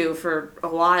up to for a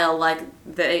while, like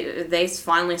they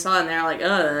finally saw it and they're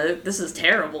like, this is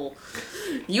terrible.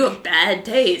 You have bad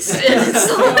taste. It's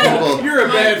like, Well, You're a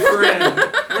bad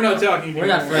friend. We're not talking. We're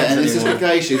not anymore. friends. and this is anymore.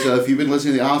 Kakaishi, so if you've been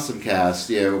listening to the Awesome Cast,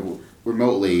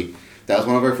 remotely, that was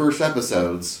one of our first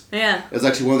episodes. yeah, It was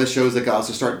actually one of the shows that got us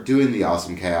to start doing the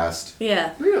Awesome Cast.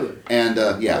 yeah. Really? And,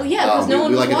 yeah. Well, yeah, because no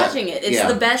one was like watching it. It's yeah.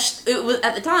 the best. It was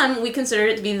at the time we considered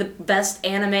it to be the best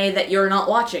anime that you're not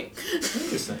watching.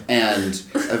 Interesting. And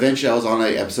eventually I was on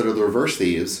an episode of The Reverse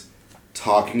Thieves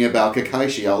talking about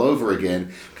Kakaishi all over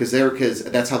again because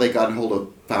that's how they got in hold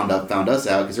of found us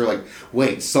out because they're like,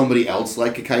 wait, somebody else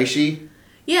like Kakaishi?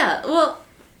 Yeah, well,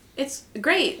 it's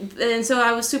great, and so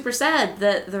I was super sad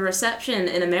that the reception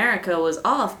in America was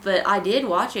off. But I did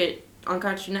watch it on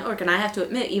Cartoon Network, and I have to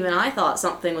admit, even I thought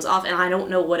something was off, and I don't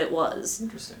know what it was.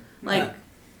 Interesting.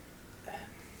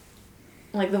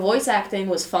 Like the voice acting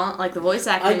was fun. Like the voice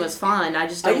acting was fine. I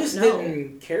just don't know.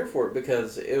 didn't care for it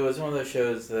because it was one of those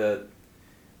shows that,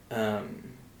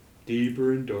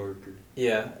 Deeper and darker.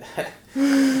 yeah.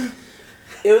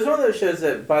 It was one of those shows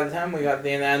that by the time we got to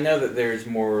the end, I know that there's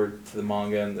more to the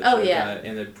manga and the Oh, show yeah. kind of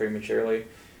ended prematurely,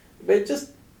 but it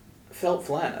just felt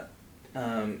flat.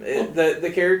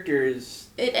 The characters.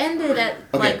 It ended at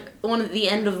Okay. like the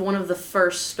end of one of the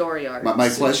first story arcs. My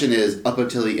question is, up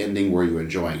until the ending, were you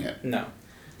enjoying it? No.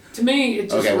 To me, it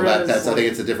just Okay, well runs that's I like-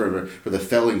 think it's a different for the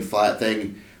felling flat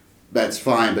thing. That's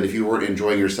fine, but if you weren't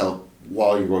enjoying yourself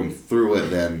while you're going through it,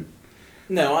 then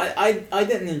No, I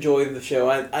didn't enjoy the show.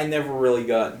 I never really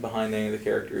got behind any of the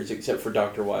characters except for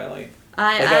Dr. Wily.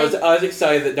 I was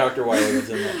excited that Dr. Wily was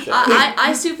in that show.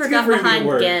 I super got for you to behind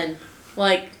work. Gen.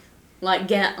 Like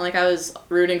Gen, like I was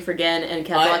rooting for Gen and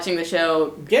kept watching the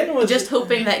show, Gen was just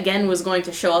hoping that Gen was going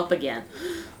to show up again.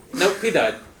 Nope, he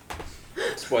died.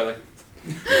 Spoiler.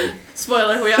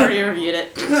 Spoiler, we already reviewed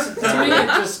it. To me, it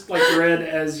just like read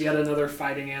as yet another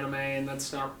fighting anime, and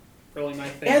that's not really my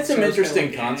thing. It had some So it's interesting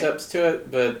kinda like, concepts to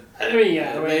it, but I mean,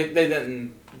 yeah, they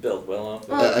didn't build well off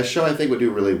of A show I think would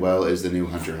do really well is the new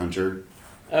Hunter x Hunter.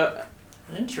 it.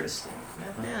 Interesting.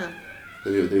 Yeah. The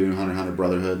new Hunter x Hunter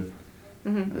Brotherhood,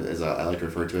 Mm-hmm. as I like to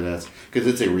refer to it as, because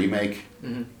it's a remake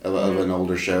of an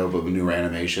older show, but with newer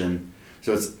animation.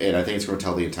 So and I think it's going to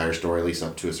tell the entire story, at least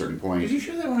up to a certain point. Did you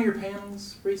show that on one of your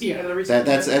panels recently? Yeah. At a recent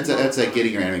That's panel? a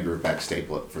getting your anime group back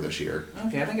staple for this year.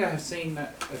 Okay, I think I have seen a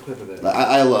clip of it.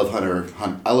 I love Hunter x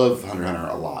Hunter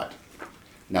a lot.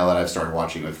 Now that I've started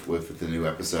watching with the new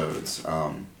episodes,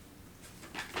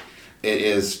 it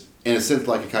is in a sense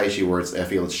like a Kaishi, where I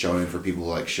feel it's shonen for people who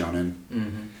like shonen,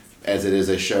 as it is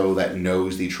a show that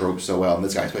knows the tropes so well. And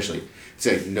this guy especially,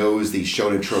 knows the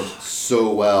shonen tropes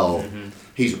so well.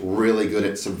 He's really good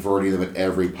at subverting them at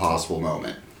every possible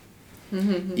moment.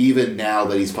 Even now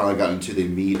that he's finally gotten to the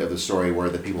meat of the story, where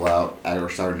the people out are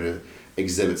starting to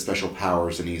exhibit special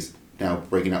powers, and he's now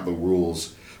breaking out the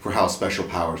rules for how special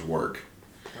powers work.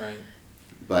 Right.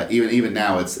 But even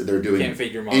now, they're doing Can't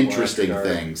feed your mom interesting after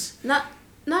dark. things.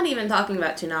 Not even talking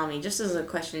about Toonami, just as a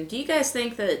question, do you guys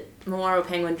think that Mamoru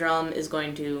Penguin Drum is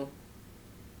going to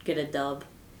get a dub?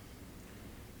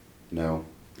 No.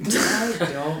 I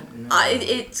don't know.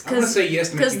 It's I'm going to say yes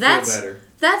to make you feel better.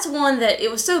 That's one that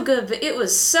it was so good, but it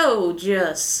was so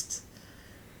just.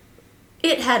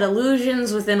 It had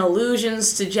allusions within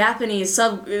allusions to Japanese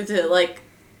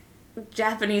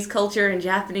Japanese culture and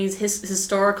Japanese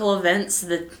historical events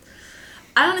that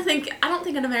I don't think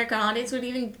an American audience would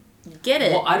even get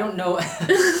it. Well, I don't know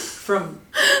from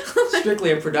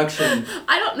strictly a production.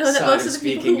 I don't know that side most of the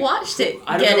people speaking, who watched it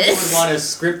I don't get know it. if I would want to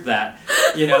script that.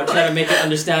 Try to make it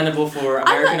understandable for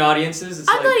American audiences. It's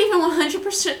I'm not even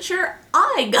 100% sure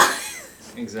I got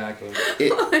it. Exactly.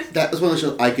 That was one of the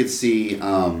shows I could see. It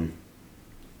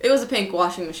was a pink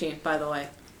washing machine, by the way.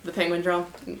 The Penguin Drum,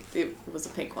 it was a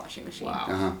pink washing machine.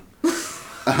 Wow.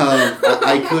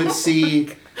 I could see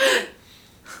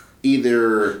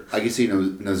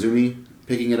Nazumi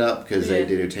picking it up, because they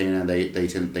did Utena.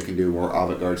 They can do more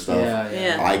avant-garde stuff.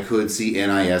 Yeah. I could see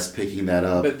NIS picking that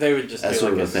up. But they would just as do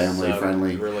sort like of a family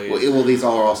friendly. Release. Well, these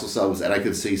all are also subs, and I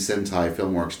could see Sentai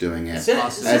Filmworks doing it Sentai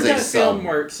as a sub.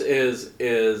 Filmworks is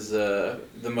the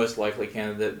most likely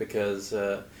candidate, because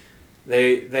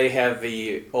they have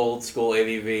the old school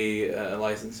ADV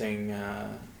licensing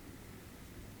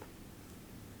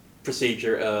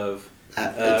procedure of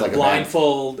It's like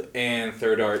blindfold and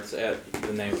third arts at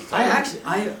the name.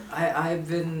 I've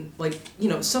been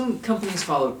some companies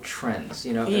follow trends.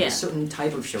 If a certain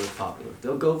type of show is popular,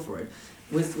 they'll go for it.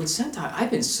 With Sentai,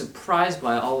 I've been surprised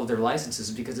by all of their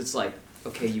licenses, because it's like,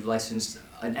 okay, you've licensed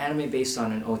an anime based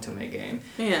on an otome game,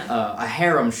 a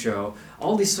harem show,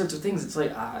 all these sorts of things. It's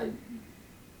like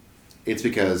It's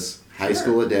because High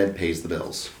School of Dead pays the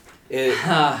bills. And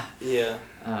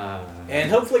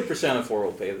hopefully Persona 4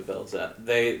 will pay the bills.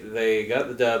 They got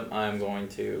the dub. I'm going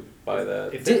to buy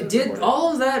that. Did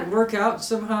all of that work out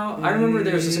somehow? I remember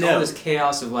there was all this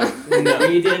chaos of like, No.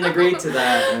 we didn't agree to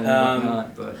that and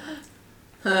whatnot, but...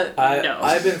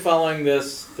 I've been following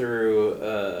this through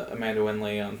Amanda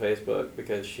Winley on Facebook,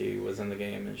 because she was in the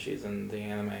game and she's in the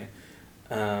anime.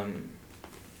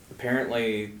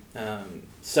 Apparently,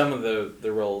 some of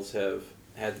the roles have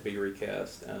had to be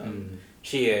recast.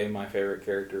 Chie, my favorite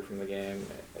character from the game,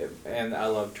 and I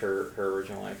loved her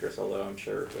original actress, although I'm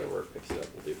sure whoever picks it up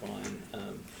will do fine.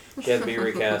 She had to be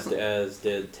recast, as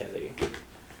did Teddy.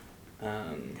 They'll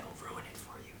ruin it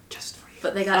for you, just for you.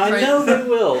 But they got I know they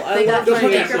will. They got love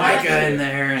Frank Micah. Micah in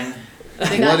there. And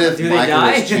What if Do they Michael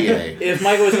die? was Chie? If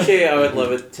Micah was Chie, I would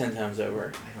love it 10 times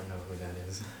over. I don't know who that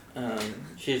is.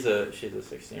 She's a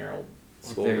 16-year-old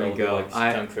There schoolgirl you who go. likes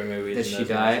kung fu movies Does and she knows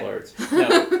die? martial arts.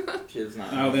 No, she does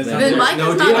not. Oh, that's Then Then there's Micah's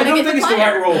no not deal. I gonna don't get think the it's the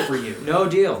fire. right role for you. No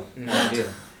deal. No. deal.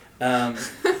 But I'm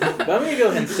going to go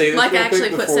ahead and say this Mike real actually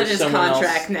quick puts before in his someone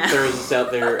contract else now. throws this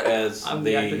out there as I'm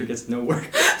the actor who the gets no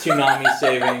work. Toonami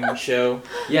saving show.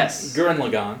 Yes. Gurren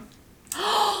Lagann.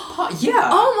 Yeah.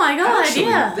 Oh my god, Actually,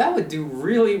 yeah. that would do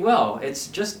really well. It's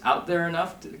just out there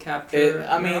enough to capture.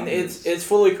 It's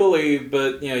fully coolly,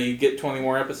 but you get 20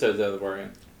 more episodes out of the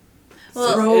bargain.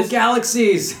 Well, Throw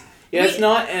galaxies. Yeah, it's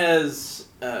not as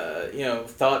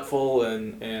thoughtful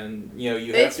and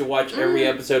you have to watch every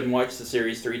episode and watch the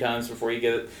series 3 times before you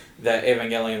get it, that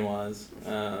Evangelion was.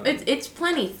 It's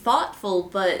plenty thoughtful,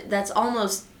 but that's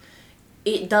almost,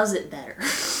 it does it better.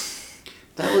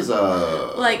 That was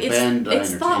a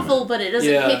it's thoughtful, but it doesn't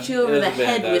hit you over the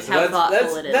head with how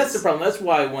thoughtful it is. That's the problem. That's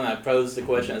why when I posed the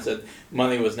question, I said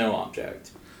money was no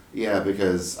object. Yeah,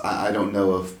 because I don't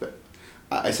know if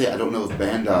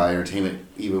Bandai Entertainment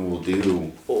even will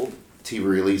do TV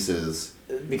releases.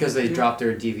 Because they dropped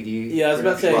their DVD. Yeah, I was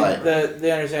about to say, Right.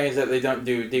 the understanding is that they don't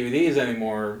do DVDs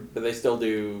anymore, but they still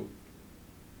do,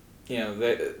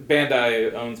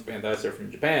 Bandai owns Bandai Surf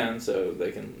from Japan, so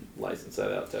they can license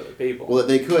that out to other people. Well,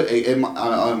 they could.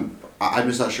 I'm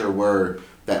just not sure where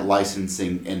that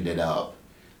licensing ended up.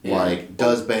 Yeah. Like,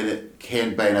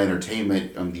 can Bandai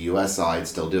Entertainment on the U.S. side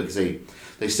still do it? Because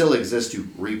they still exist to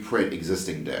reprint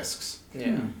existing discs.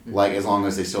 Yeah. Like, as long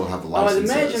as they still have the I would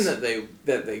licenses. imagine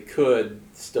that they could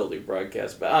still do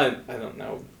broadcasts, but I don't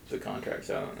know the contracts.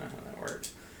 I don't know how that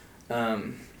works.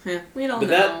 We don't But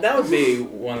know. that would be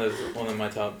one of my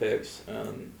top picks.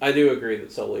 I do agree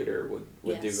that Soul Eater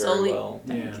would do very well.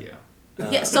 Thank you.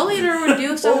 Soul Eater would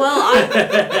do so well.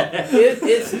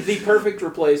 It's the perfect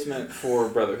replacement for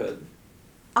Brotherhood.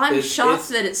 I'm shocked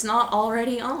that it's not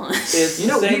already on. It's You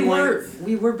know, the same length.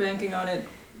 we were banking on it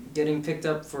getting picked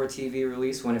up for a TV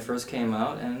release when it first came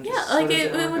out, and Yeah, just like sort of it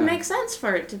didn't would work out. make sense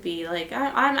for it to be. Like,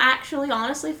 I'm actually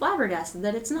honestly flabbergasted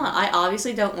that it's not. I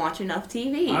obviously don't watch enough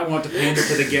TV. I want to pander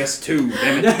to the guests too.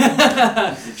 Damn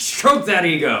it. Stroke that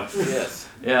ego. Yes.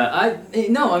 Yeah, I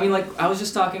was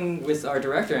just talking with our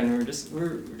director, and we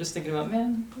were just thinking about,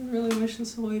 man, I really wish the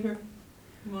Soul Eater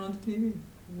went on the TV. It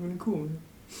would be cool.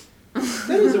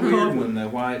 That is a weird one though.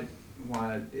 Why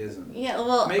it isn't? Yeah,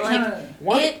 well,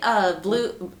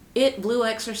 Blue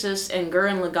Exorcist, and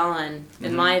Gurren Lagann,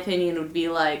 in my opinion, would be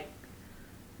like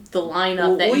the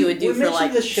lineup that you would do for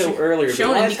like this show earlier, but shonen,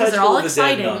 why is because High they're School all of the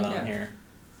Dead exciting. not on here?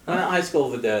 Why not High School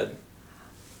of the Dead?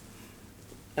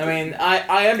 I mean,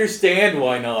 I understand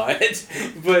why not,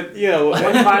 but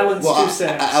One violence, Well, two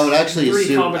sex. I would actually three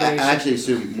assume. I combinations. actually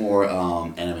assume more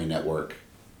Anime Network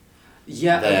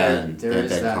Yeah, than there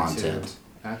is that content. too,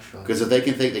 actually. Because if they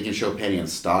think they can show Penny and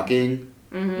Stocking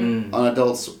Mm-hmm. on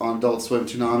Adult Swim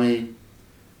Toonami,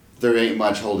 there ain't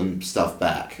much holding stuff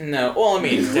back. no. Well, I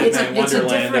mean, It's Dead Man a Wonderland.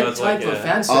 different That was type like of a,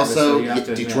 fan service. Also, that you have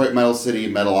to admit. Detroit Metal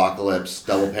City, Metalocalypse,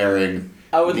 double pairing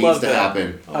I would needs love to that.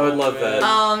 happen. I would love that.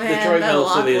 Oh, man, Detroit Metal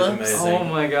City is Metalocalypse. amazing. Oh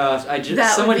my gosh!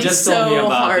 That Someone would be just told me so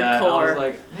about that. I hardcore. was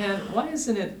like, man, why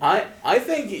isn't it? I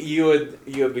think you would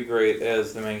be great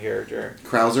as the main character.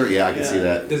 Krauser, yeah, I can Yeah. see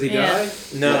that. Does he Yeah. die?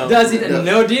 No. Does it? No.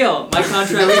 No deal. My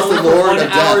contract No, is he's only the for Lord 1 of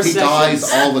hour Death. He dies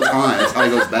sessions. all the time. That's how he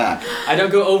goes back. I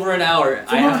don't go over an hour.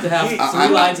 I have to have He- 3 I-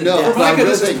 lines of no, death. For but I Micah, really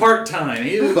this is think- part time.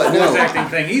 He is a But no. voice acting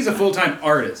thing. He's a full time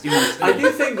artist. You I understand?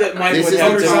 do think that Mike This would is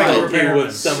have the time. difficulty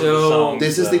with some of the So- songs.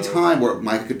 This is the though. time where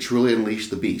Micah could truly unleash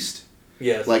the beast.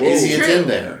 Yes. Like, Whoa. it's true. in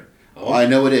there. Oh, I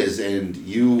know it is, and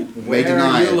you may Where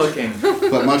deny are you it. looking?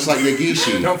 But much like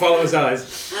Nagishi, Don't follow his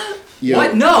eyes. you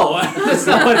What? know, No, that's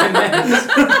not what I meant.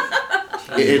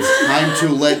 it's time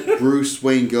to let Bruce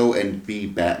Wayne go and be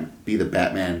the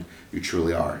Batman you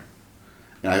truly are.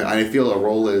 And I feel a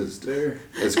role as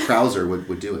Krauser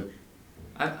would do it.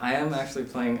 I am actually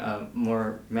playing a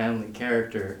more manly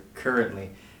character currently,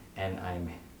 and I'm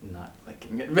not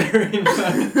liking it very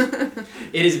much.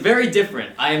 It is very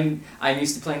different. I'm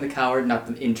used to playing the coward, not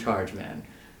the in charge man,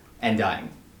 and dying.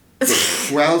 But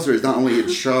Krauser is not only in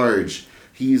charge,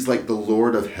 he's like the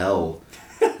Lord of Hell,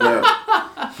 where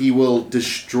he will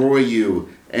destroy you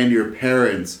and your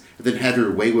parents, and then have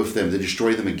your way with them, to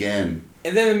destroy them again,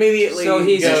 And then immediately So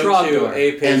he's go a to Trogdor. a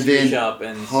and pastry then shop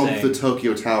and hump sing. the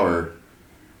Tokyo Tower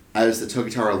as the Tokyo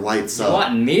Tower lights You up.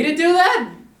 want me to do that?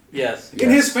 Yes. In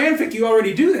his fanfic, you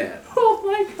already do that. Oh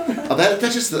my god. Oh,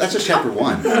 that's just chapter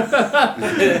 1.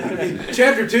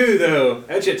 Chapter 2, though,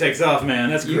 that shit takes off, man.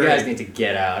 That's You great. guys need to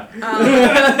get out.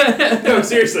 No,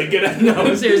 seriously, get out.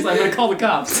 No, seriously, I'm gonna call the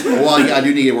cops. Well, yeah, I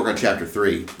do need to work on chapter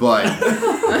 3, but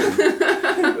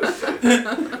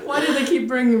Why do they keep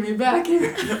bringing me back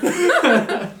here?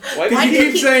 Why Because do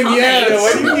you keep saying Yeah, yes.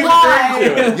 why do you keep Why?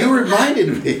 referring to it? you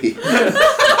reminded me.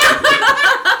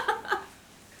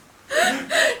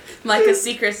 Micah's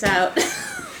secret's out.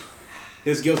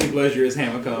 His guilty pleasure is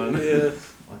Hamacon. Yeah.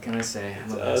 What can I say?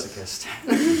 I'm a It's us.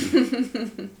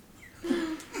 masochist.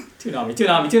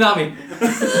 Toonami.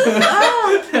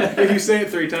 If you say it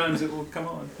 3 times, it will come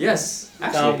on. Yes, Tom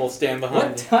actually. will stand What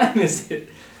behind you. time is it?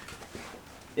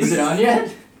 Is it on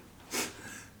yet?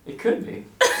 It could be.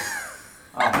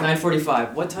 Oh,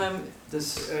 9:45. What time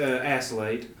does... Ass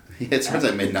late. It starts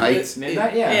at midnight. It's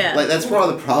midnight, yeah. Yeah. Like that's part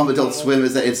of the problem with Adult Swim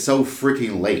is that it's so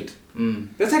freaking late.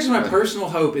 That's actually my personal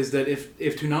hope is that if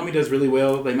Toonami does really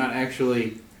well, they might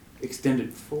actually extend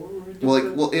it forward.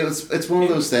 It's one of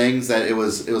those things that it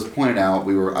was pointed out.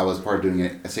 I was part of doing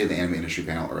it. I say the anime industry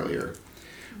panel earlier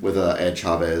with Ed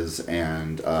Chavez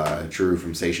and Drew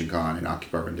from StationCon and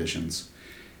Occupy Renditions.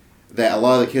 That a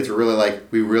lot of the kids were really like,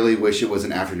 we really wish it was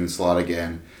an afternoon slot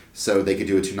again, so they could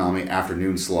do a Toonami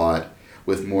afternoon slot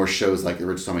with more shows like the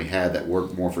original Toonami had that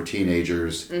worked more for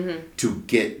teenagers to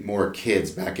get more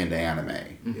kids back into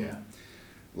anime. Yeah.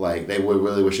 Like, they would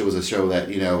really wish it was a show that,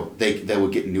 they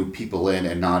would get new people in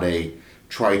and not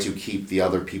try to keep the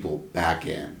other people back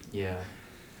in. Yeah.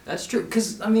 That's true.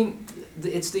 Because, I mean,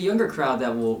 it's the younger crowd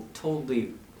that will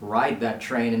totally ride that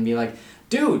train and be like,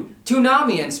 dude,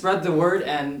 Toonami, and spread the word,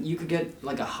 and you could get,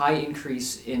 like, a high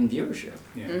increase in viewership.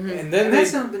 Yeah. And then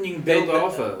that's something you can build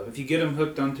off of. If you get them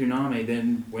hooked on Toonami,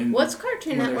 then What's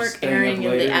Cartoon when they're Network staying up airing in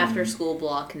later the and- after-school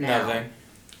block now? Nothing.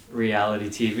 Reality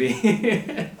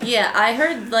TV. Yeah,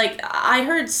 I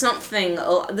heard something.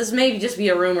 This may just be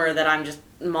a rumor that I'm just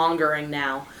mongering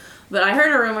now, but I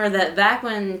heard a rumor that back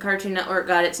when Cartoon Network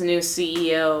got its new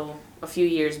CEO a few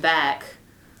years back,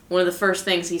 one of the first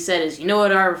things he said is, "You know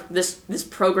what this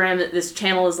program that this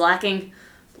channel is lacking?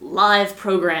 Live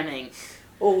programming."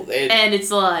 Well, And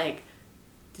it's like,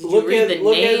 did you read the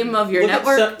name of your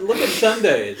network? Look at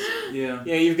Sundays. Yeah.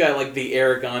 Yeah, you've got like the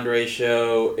Eric Andre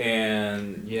show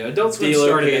and Adult Swim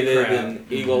started that Delocated crowd.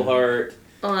 and Eagle Heart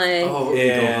Like,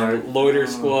 and Loiter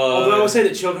Squad. Although I would say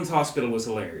that Children's Hospital was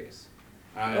hilarious.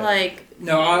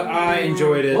 I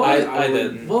enjoyed it. I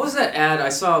didn't. What was that ad? I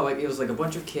saw, like, it was like a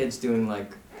bunch of kids doing,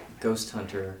 like, Ghost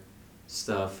Hunter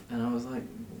stuff, and I was like,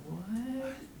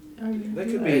 what are you That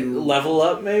could Hey, be Level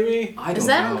Up, maybe? I is don't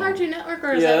that know. on Cartoon Network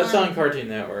or is Yeah, that that's on Cartoon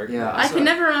Network. Yeah. I saw- can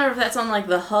never remember if that's on like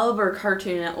the Hub or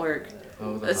Cartoon Network.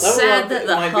 Oh, the It's Hub. Level sad Up that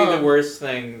the might be Hub- the worst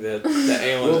thing that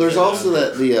anyone. Well, there's has also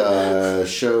done. the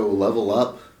show Level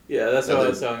Up. Yeah, that's what I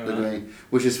was they're talking about. doing,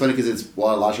 which is funny because it's a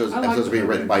lot of shows. I like Episodes are being that.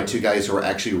 written by two guys who are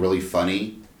actually really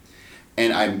funny,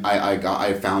 and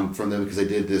I found from them because they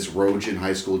did this Rojan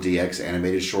High School DX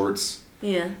animated shorts.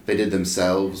 Yeah. They did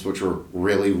themselves, which were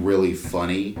really really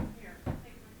funny.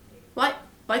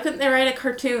 Why couldn't they write a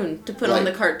cartoon to put on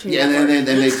the Cartoon Yeah, Network? and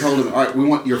then they told him, all right, we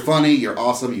want you're funny, you're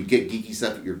awesome, you get geeky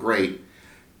stuff, you're great.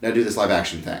 Now do this live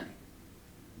action thing.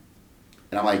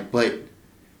 And I'm like, but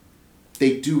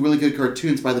they do really good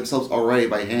cartoons by themselves already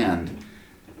by hand.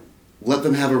 Let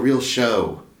them have a real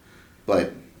show.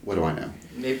 But what do I know?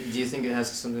 Maybe, do you think it has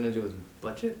something to do with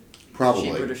budget? Probably.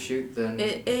 Cheaper to shoot than...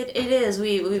 It is.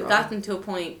 We've Draw. gotten to a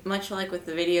point, much like with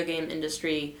the video game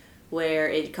industry, where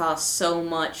it costs so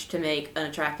much to make an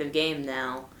attractive game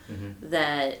now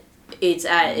that it's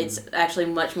actually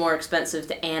much more expensive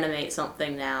to animate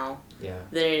something now Yeah.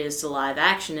 than it is to live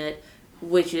action it,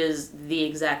 which is the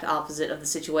exact opposite of the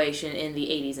situation in the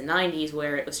 80s and 90s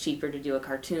where it was cheaper to do a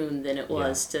cartoon than it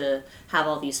was to have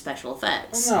all these special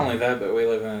effects. Well, not only that, but we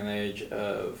live in an age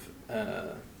of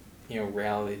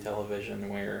reality television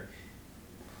where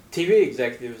TV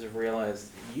executives have realized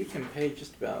you can pay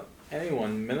just about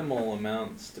anyone minimal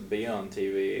amounts to be on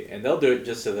TV, and they'll do it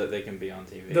just so that they can be on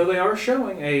TV. Though they are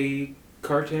showing a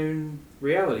cartoon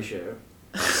reality show.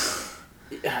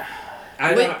 Which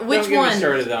Don't get me one?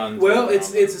 started on Well, Total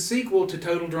it's Drama. a sequel to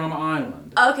Total Drama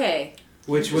Island, Okay.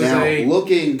 which was Now, a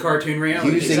looking, cartoon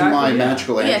reality. using Exactly, my yeah.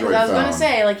 magical Yeah, Android because I was phone. going to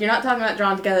say, like, you're not talking about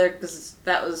Drawn Together because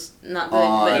that was not good,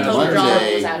 On but Total Monday, Drama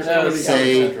was That actually was really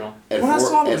say- good. Central. At, Well, I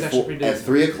saw it was at, actually pretty at decent.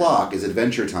 3 o'clock is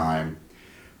Adventure Time.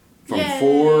 From Yay.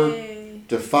 4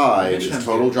 to 5 Adventure is Time's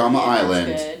Total good. Drama Yeah, that's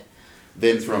Island. good.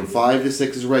 Then from 5 to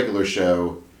 6 is regular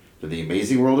show. To The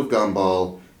Amazing World of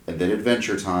Gumball. And then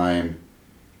Adventure Time.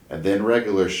 And then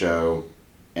regular show.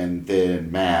 And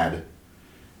then Mad.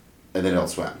 And then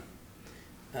Adult Swim.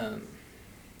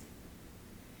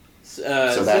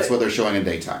 So that's what they're showing in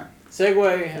daytime.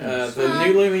 Segue, the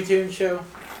new Looney Tunes show,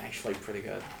 actually pretty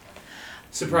good.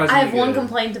 Surprisingly I have one good.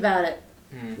 complaint about it.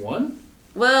 One?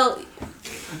 Well,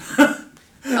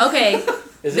 okay.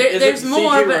 Is There's it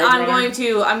more, CG but I'm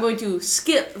Roadrunner? going to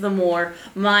skip the more.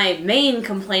 My main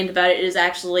complaint about it is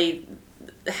actually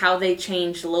how they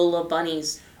changed Lola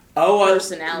Bunny's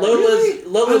personality.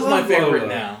 Lola's I my love favorite Lola.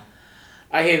 now.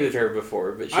 I hated her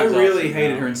before, but she's I really awesome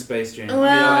hated now. her in Space Jam. Well-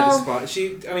 I had to spot.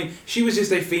 She was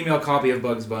just a female copy of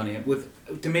Bugs Bunny with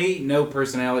to me, no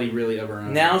personality really of her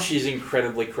own. Now she's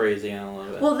incredibly crazy, and I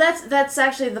love it. Well, that's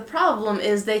actually the problem.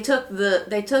 Is they took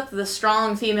the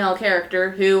strong female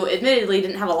character who, admittedly,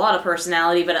 didn't have a lot of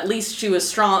personality, but at least she was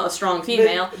a strong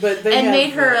female, but they and have,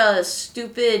 made her a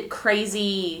stupid,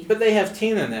 crazy. But they have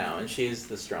Tina now, and she's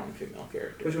the strong female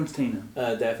character. Which one's Tina?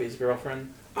 Daffy's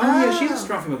girlfriend. Oh, yeah, she's a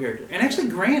strong female character. And actually,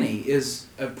 Granny is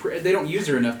they don't use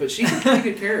her enough, but she's a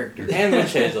pretty good character. And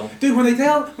Witch Hazel. Dude, when they do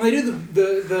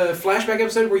the flashback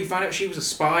episode where you find out she was a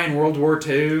spy in World War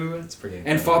II That's pretty and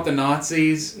incredible. fought the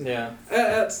Nazis, Yeah.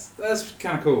 that's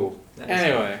kind of cool.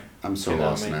 Anyway. I'm so Toonami.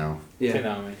 lost now. Yeah.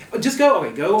 Toonami. Just go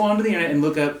onto the internet and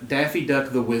look up Daffy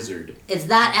Duck the Wizard. It's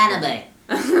that anime.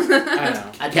 I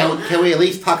know. I don't. Can we at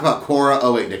least talk about Korra?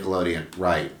 Oh wait, Nickelodeon.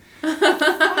 Right.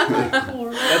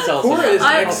 That's also Korra is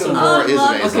I excellent. Korra is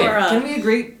love amazing. Okay, Korra. can we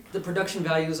agree the production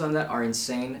values on that are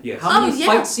insane? Yes. How many Oh, yeah.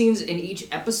 fight scenes in each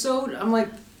episode? I'm like,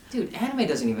 dude, anime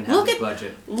doesn't even have Look this at-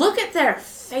 budget. Look at their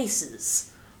faces.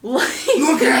 Like,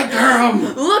 Look at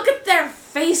them. look at their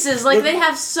faces. Like they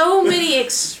have so many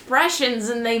expressions,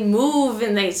 and they move,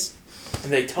 and they.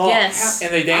 And they talk. Yes.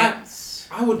 And they dance.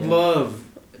 I would love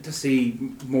to see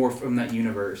more from that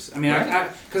universe. I mean,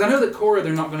 because I know that Korra,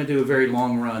 they're not going to do a very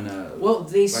long run. Well,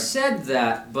 they said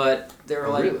that, but they were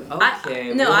like, Really?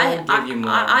 okay, No, we'll give you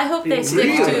more. I hope they stick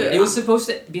Really? to it. It was supposed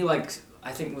to be like,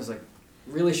 I think it was like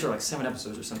really short, like 7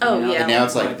 episodes or something. Oh, you know? yeah. And now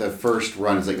it's like the first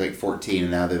run is like 14,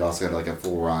 and now they've also got like a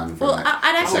full run from Well, that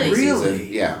I'd second actually, Really?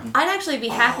 season. Yeah. I'd actually be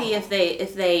happy if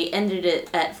they ended it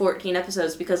at 14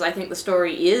 episodes, because I think the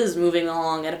story is moving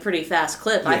along at a pretty fast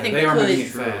clip. I think they are moving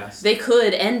it could fast. they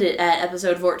could end it at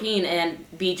episode 14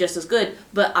 and be just as good,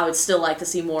 but I would still like to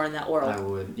see more in that world. I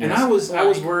would. And yes. I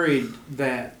was worried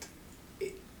that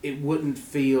it wouldn't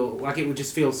feel like it would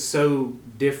just feel so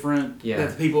different. Yeah.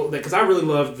 That the people, because I really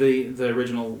loved the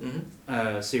original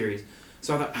Mhm. series,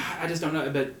 so I thought I just don't know.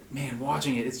 But man,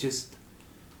 watching it,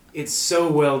 it's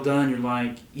so well done. You're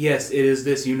like, yes, it is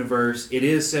this universe. It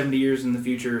is 70 years in the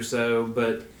future or so,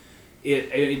 but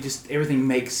it just everything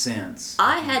makes sense.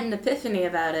 I had an epiphany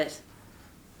about it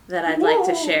that I'd like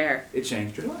to share. It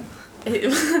changed your life.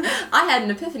 I had an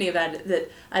epiphany about it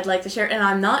that I'd like to share, and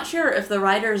I'm not sure if the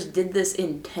writers did this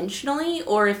intentionally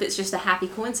or if it's just a happy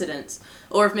coincidence,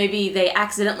 or if maybe they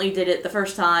accidentally did it the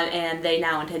first time and they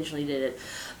now intentionally did it.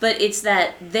 But it's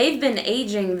that they've been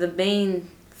aging the main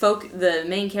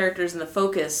characters in the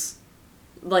focus,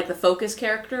 like the focus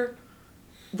character.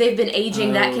 They've been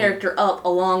aging that character up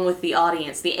along with the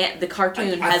audience. The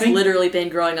cartoon I has think- literally been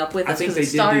growing up with I us, think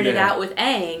because it they did do started that. out with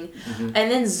Aang, and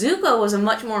then Zuko was a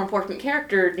much more important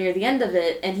character near the end of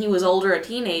it, and he was older, a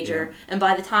teenager, and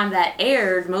by the time that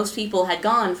aired, most people had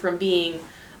gone from being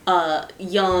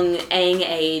young Aang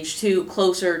age to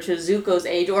closer to Zuko's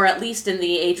age, or at least in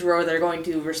the age where they're going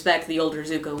to respect the older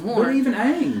Zuko more. But even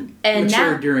Aang And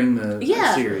matured now- during the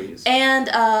Yeah. series.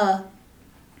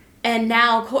 And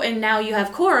now you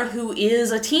have Korra, who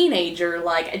is a teenager,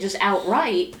 like just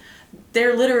outright.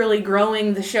 They're literally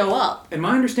growing the show up. And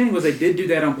my understanding was they did do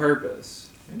that on purpose.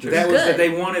 That was that they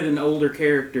wanted an older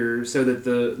character so that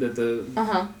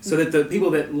the people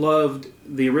that loved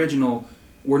the original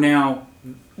were now,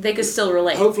 They could still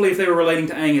relate. hopefully if they were relating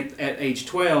to Aang at age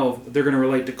 12, they're going to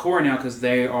relate to Korra now because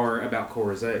they are about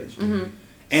Korra's age. Mm-hmm.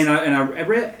 And I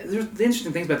read there's the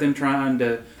interesting things about them trying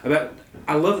to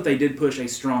I love that they did push a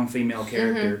strong female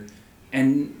character, Mm-hmm.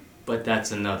 and But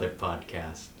that's another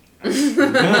podcast.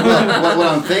 Well, what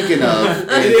I'm thinking of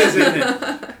it is, isn't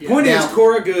it? Point is, Now-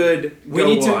 Korra good. We go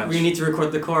need watch. to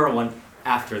record the Korra one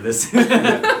after this. Give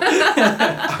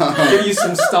you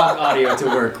some stock audio to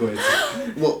work with.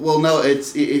 well, no,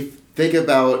 it's if think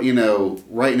about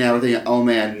right now we're thinking, oh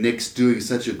man, Nick's doing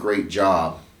such a great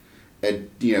job at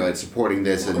at supporting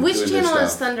this and Which doing channel this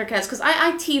is stuff. Thundercats? Because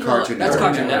I TiVo. Cartoon That's Network.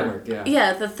 Cartoon Network, yeah.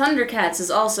 Yeah, the Thundercats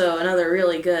is also another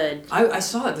really good. I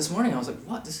saw it this morning. I was like,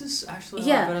 what? This is actually a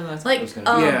Yeah, lot better than I thought like, it was going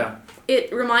to be. Yeah.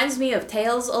 It reminds me of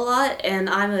Tales a lot, and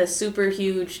I'm a super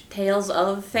huge Tales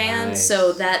of fan, Nice.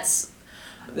 so that's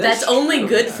only true,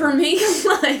 good yeah. for me.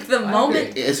 Like the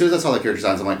moment. As soon as I saw the character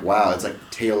designs, I'm like, wow, it's like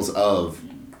Tales of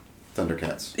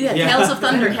Thundercats. Yeah, Yeah. Tales of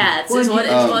Thundercats is what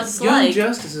it's Young like.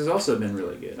 Justice has also been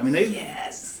really good. I mean, they.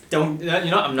 Yes. Don't,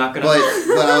 I'm not going But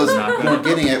to. what I was Not gonna- more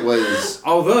getting at was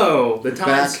Although the time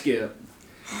Back- skip.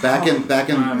 back in I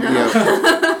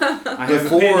have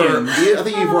before opinions. I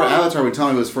think before Avatar when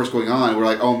Tommy was first going on, we're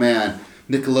like, oh man,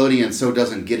 Nickelodeon so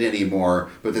doesn't get it anymore,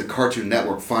 but the Cartoon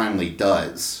Network finally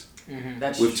does.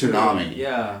 That's with true. Toonami.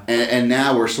 Yeah. And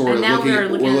now we're sort of And now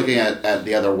looking we're looking at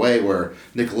the other way where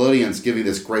Nickelodeon's giving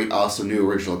this great, awesome new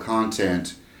original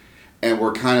content, and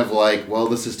we're kind of like, well,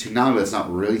 this is Toonami, but it's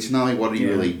not really Toonami. What are you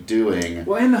really doing?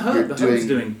 Well, and the Hub, You're Hub's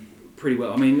doing pretty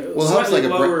well. I mean, well, Hub's like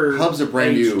lower Hub's a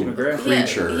brand age new demographic.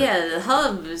 creature. Yeah, the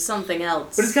Hub is something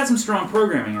else. But it's got some strong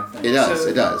programming, I think. It does, So,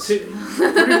 it does.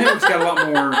 Cartoon Network's got a lot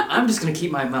more. I'm just gonna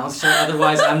keep my mouth shut.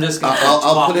 Otherwise, I'm just gonna keep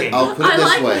I'll put talking. it I this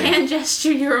like way. the hand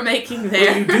gesture you were making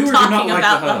there. Well, you do or do talking not like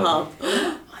about the the Hub?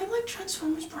 Hub. I like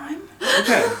Transformers Prime.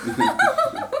 Okay.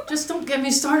 Just don't get me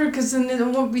started, because then it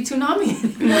won't be Toonami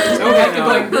anymore. Okay, I can go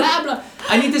like blah blah.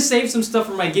 I need to save some stuff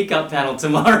for my Geek Out panel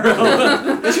tomorrow.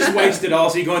 Let's just waste it all.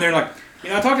 So you go in there and like,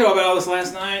 I talked to you about all this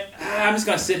last night. I'm just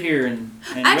gonna sit here and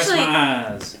Actually, rest my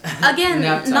eyes. Again,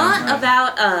 Nap time,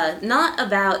 not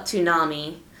about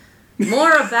Toonami,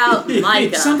 more about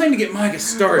Micah. Something to get Micah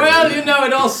started. Well,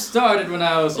 it all started when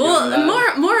I was.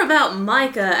 Well, more about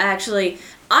Micah actually.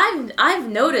 I've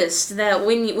noticed that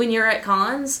when you're at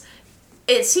cons,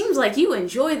 it seems like you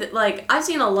enjoy that. Like I've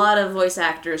seen a lot of voice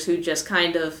actors who just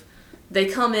kind of. They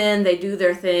come in, they do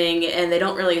their thing, and they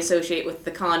don't really associate with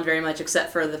the con very much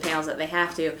except for the panels that they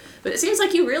have to. But it seems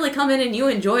like you really come in and you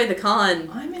enjoy the con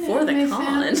for the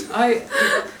con.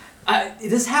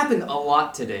 This happened a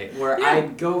lot today, where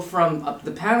I'd go from up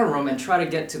the panel room and try to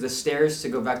get to the stairs to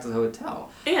go back to the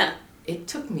hotel. Yeah. It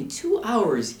took me 2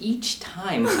 hours each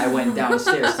time I went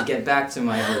downstairs to get back to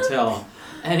my hotel.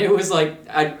 And it was like,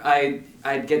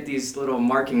 I'd get these little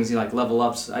markings, like level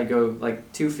ups. I'd go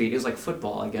like 2 feet. It was like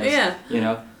football, I guess.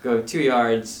 Yeah. Go 2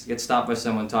 yards, get stopped by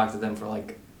someone, talk to them for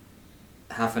like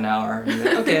half an hour. And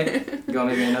then, okay, go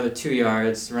maybe another 2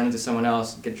 yards, run into someone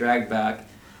else, get dragged back.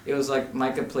 It was like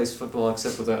Micah plays football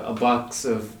except with a box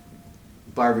of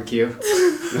barbecue.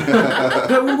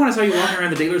 But we want to saw you walking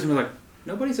around the dealers and we're like,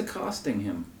 nobody's accosting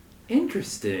him.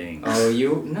 Interesting. Oh,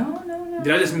 you? No.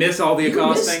 Did I just miss all the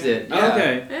accosting? Missed it, yeah. Oh,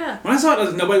 okay. Yeah. When I saw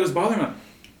it, nobody was bothering him.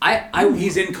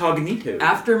 He's incognito.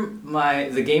 After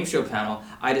the game show panel,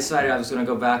 I decided I was going to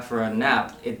go back for a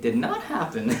nap. It did not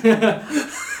happen.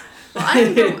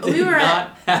 We were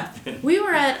at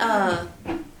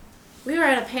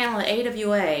a panel at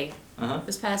AWA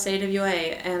this past AWA,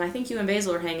 and I think you and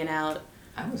Basil were hanging out.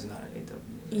 I was not at AWA.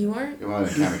 You weren't? It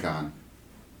was at Hamacon.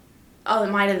 Oh,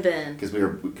 it might have been. Because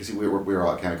we were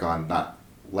all at Hamacon, not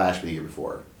last but the year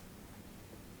before.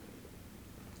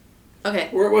 Okay.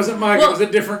 Or it wasn't Mike, it was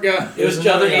a different guy. It was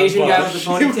another Asian guy with a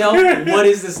ponytail. What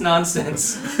is this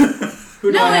nonsense?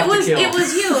 Who do I have to kill? It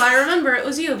was you. I remember it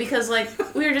was you because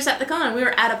we were just at the con. We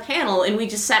were at a panel and we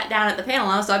just sat down at the panel.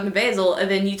 I was talking to Basil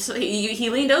and then he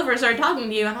leaned over and started talking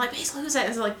to you. And I'm like, Basil, who's that?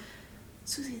 And he's like,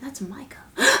 Susie, that's Micah.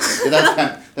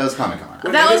 That was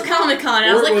Comic-Con. That was Comic-Con.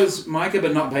 I was like, it was Micah,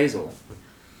 but not Basil.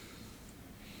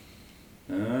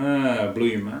 Blew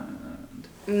your mind.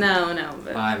 No,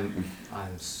 but I'm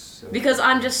so because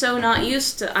I'm just so not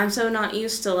used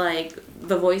to like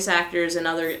the voice actors and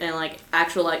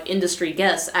actual industry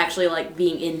guests actually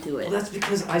being into it. Well, that's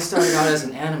because I started out as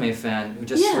an anime fan who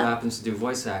just so happens to do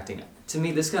voice acting. To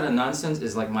me, this kind of nonsense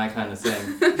is like my kind of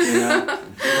thing,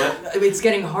 But it's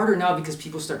getting harder now because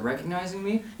people start recognizing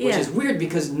me, which is weird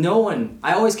because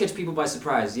I always catch people by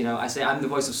surprise. I say I'm the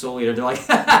voice of Soul Eater, they're like,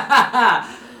 ha ha ha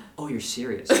ha. Oh, you're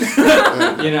serious.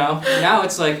 Now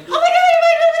it's like, oh my god.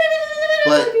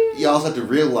 But you also have to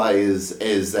realize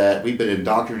is that we've been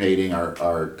indoctrinating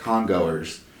our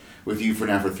con-goers with you for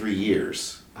 3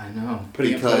 years. I know.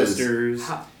 Putting up posters.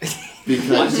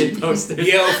 Because posters.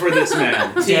 Yell for this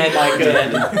man. Dead.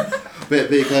 But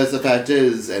because the fact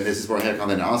is, and this is more head on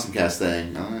than an awesome cast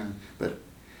thing, but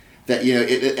that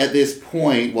at this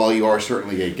point, while you are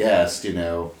certainly a guest,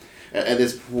 at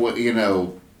this point,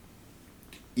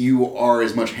 you are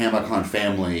as much Hamacon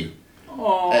family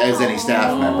as any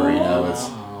staff member. It's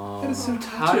that is so touching.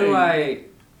 How do I,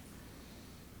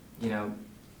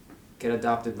 get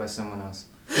adopted by someone else?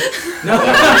 No,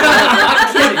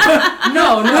 I'm kidding.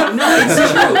 No, it's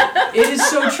true. It is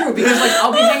so true because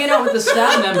I'll be hanging out with the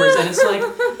staff members and it's like,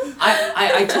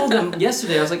 I told them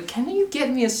yesterday, I was like, can you get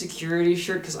me a security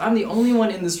shirt? Because I'm the only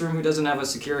one in this room who doesn't have a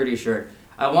security shirt.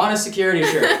 I want a security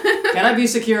shirt. Can I be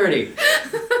security?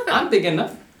 I'm big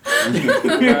enough.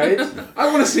 Right? I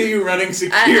want to see you running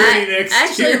security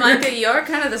next year. Actually, Micah, you're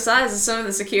kind of the size of some of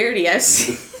the security I've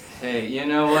seen. Hey, you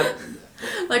know what?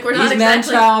 We're not These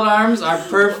exactly. man-child arms are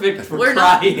perfect for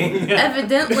crying.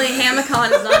 Evidently,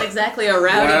 Hamacon is not exactly a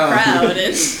rowdy crowd.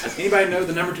 Anybody know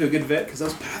the number to a good vet? Because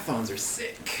those Pythons are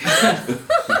sick.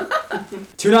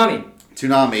 Toonami.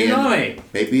 And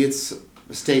maybe it's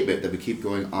a statement that we keep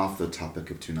going off the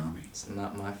topic of Toonami. It's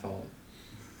not my fault.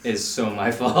 It's so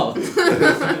my fault.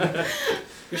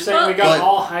 You're saying we got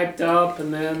all hyped up,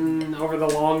 and then over the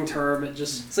long term, it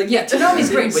just... It's like, yeah, Toonami's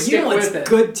great, but you know what's with it.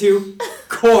 good too?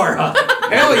 Korra.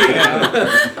 Hell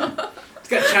yeah.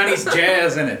 got Chinese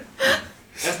jazz in it.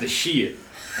 That's the shit.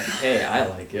 Hey, I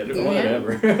like it. Yeah.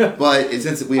 Whatever. But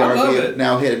since we I love have it.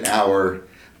 now hit an hour,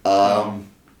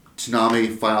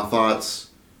 Toonami, final thoughts?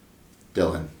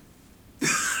 Dylan.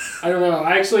 I don't know.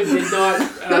 I actually did not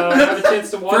have a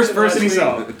chance to watch First it person he last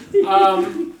saw. week.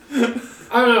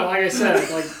 I don't know. Like I said,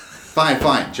 like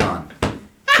Fine, John.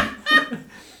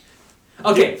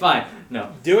 Okay, fine.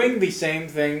 No. Doing the same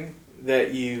thing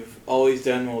that you've always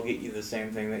done will get you the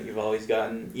same thing that you've always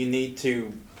gotten. You need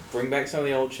to bring back some of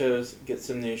the old shows, get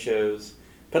some new shows,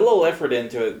 put a little effort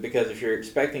into it, because if you're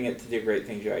expecting it to do great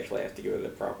things, you actually have to give it the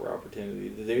proper opportunity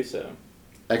to do so.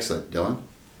 Excellent. Dylan?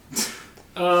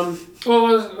 well,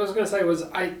 what I was gonna say was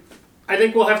I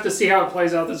think we'll have to see how it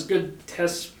plays out. This good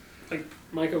test, like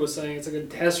Micah was saying, it's a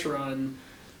good test run,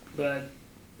 but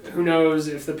who knows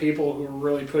if the people who are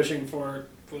really pushing for it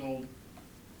will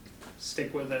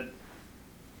stick with it.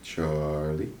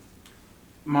 Charlie?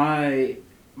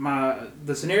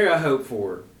 The scenario I hope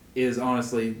for is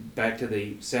honestly back to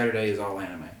the Saturday is all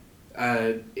anime.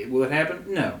 Will it happen?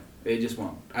 No, it just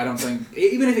won't. I don't think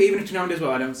even if Toonami does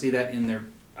well, I don't see that in their.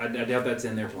 I doubt that's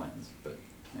in their plans. But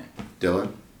yeah.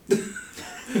 Dylan?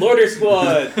 Lorder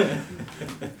Squad!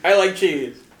 I like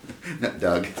cheese.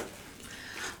 Doug?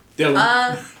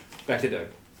 Dylan. Back to Doug.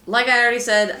 Like I already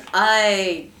said,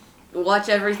 I watch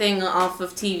everything off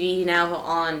of TV now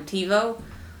on TiVo,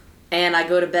 and I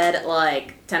go to bed at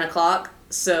like 10 o'clock,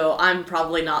 so I'm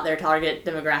probably not their target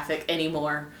demographic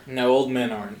anymore. No, old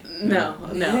men aren't. No.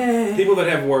 People that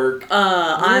have work.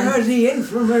 I'm the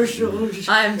infomercials?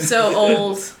 I'm so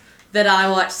old that I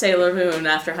watched Sailor Moon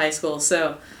after high school,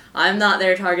 so I'm not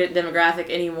their target demographic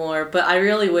anymore, but I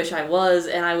really wish I was,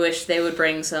 and I wish they would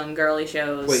bring some girly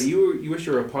shows. Wait, you wish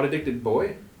you were a pot-addicted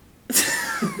boy?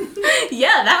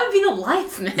 Yeah, that would be the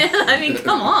life, man. I mean,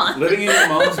 come on. Living in your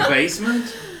mom's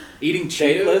basement? Eating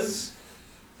Cheetos?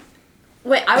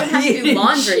 Wait, I would have to do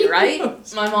laundry, right?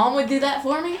 My mom would do that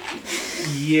for me?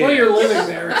 Yeah. Well, you're living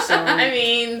there, so I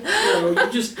mean... you know,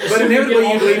 you just. But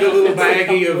inevitably you'd leave a little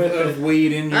baggie of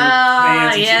weed in your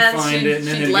pants and yeah, she'd find it and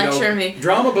then she'd it'd lecture go, me.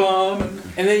 drama bomb.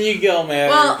 And then you go mad.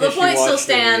 Well, the because you point still watched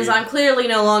the stands. weed. I'm clearly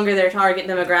no longer their target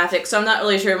demographic, so I'm not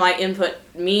really sure my input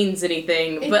means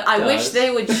anything. But I wish does. they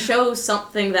would show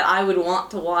something that I would want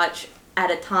to watch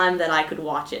at a time that I could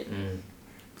watch it.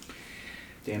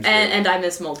 Damn straight. And I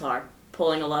miss Moltar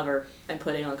pulling a lever and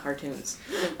putting on cartoons.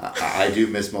 I do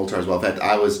miss Moltar as well. In fact,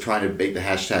 I was trying to make the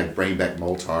hashtag Bring Back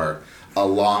Moltar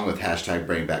along with hashtag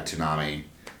Bring Back Toonami.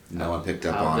 No one picked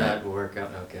up How'd on that it. work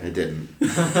out? Okay. It didn't.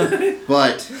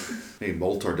 But maybe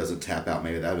Moltar doesn't tap out.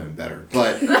 Maybe that would have been better.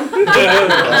 But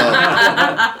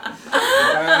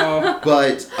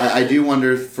but I do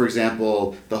wonder, for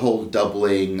example, the whole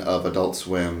doubling of Adult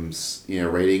Swim's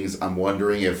ratings. I'm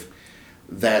wondering if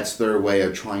that's their way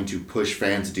of trying to push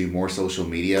fans to do more social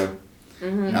media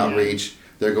outreach.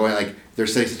 They're going they're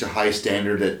setting such a high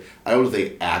standard that I don't know if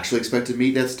they actually expect to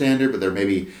meet that standard, but they're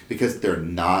maybe because they're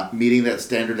not meeting that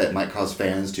standard, that might cause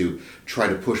fans to try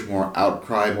to push more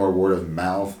outcry, more word of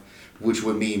mouth, which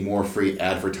would mean more free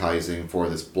advertising for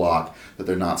this block that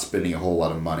they're not spending a whole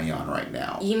lot of money on right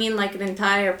now. You mean like an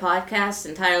entire podcast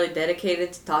entirely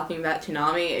dedicated to talking about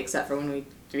Toonami, except for when we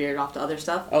veered off to other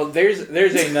stuff? Oh, there's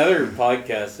another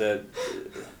podcast that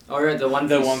All right, the One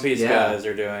the Piece, One Piece guys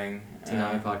are doing.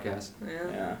 Toonami podcast.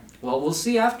 Yeah. Well, we'll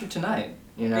see after tonight.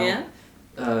 You know. Yeah?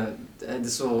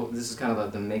 This is kind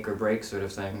of the make or break sort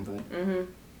of thing, but Mm-hmm.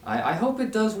 I hope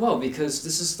it does well, because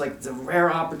this is like the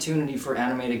rare opportunity for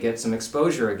anime to get some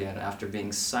exposure again after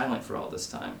being silent for all this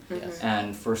time. Yes.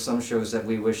 And for some shows that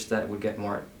we wish that would get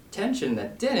more attention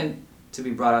that didn't, to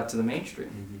be brought out to the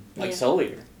mainstream. Like Yeah.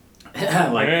 Solier.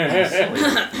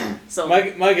 So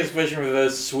Mike is pushing for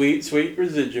those sweet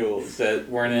residuals that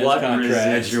weren't in his What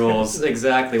contract. residuals?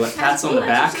 Exactly. What pats on the Blue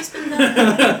back? Exorcist been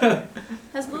dubbed?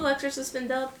 Has Blue Exorcist been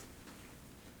dubbed?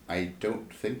 I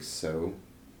don't think so.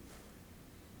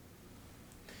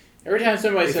 Every time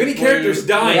somebody If says any characters blue,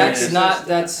 die, That's it's not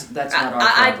that's not our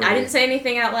property. I didn't say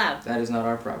anything out loud. That is not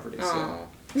our property. So. Oh.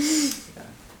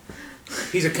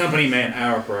 He's a company man,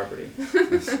 our property.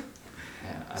 Yeah,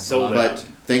 I Sold belong- out. But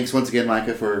thanks once again,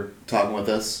 Micah, for talking with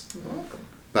us You're welcome.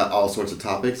 about all sorts of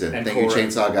topics. And And thank you, Cora.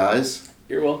 Chainsaw Guys.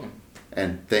 You're welcome.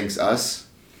 And thanks, us.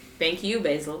 Thank you,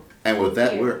 Basil. And with that,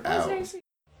 Thank you. we're Oh, out. seriously?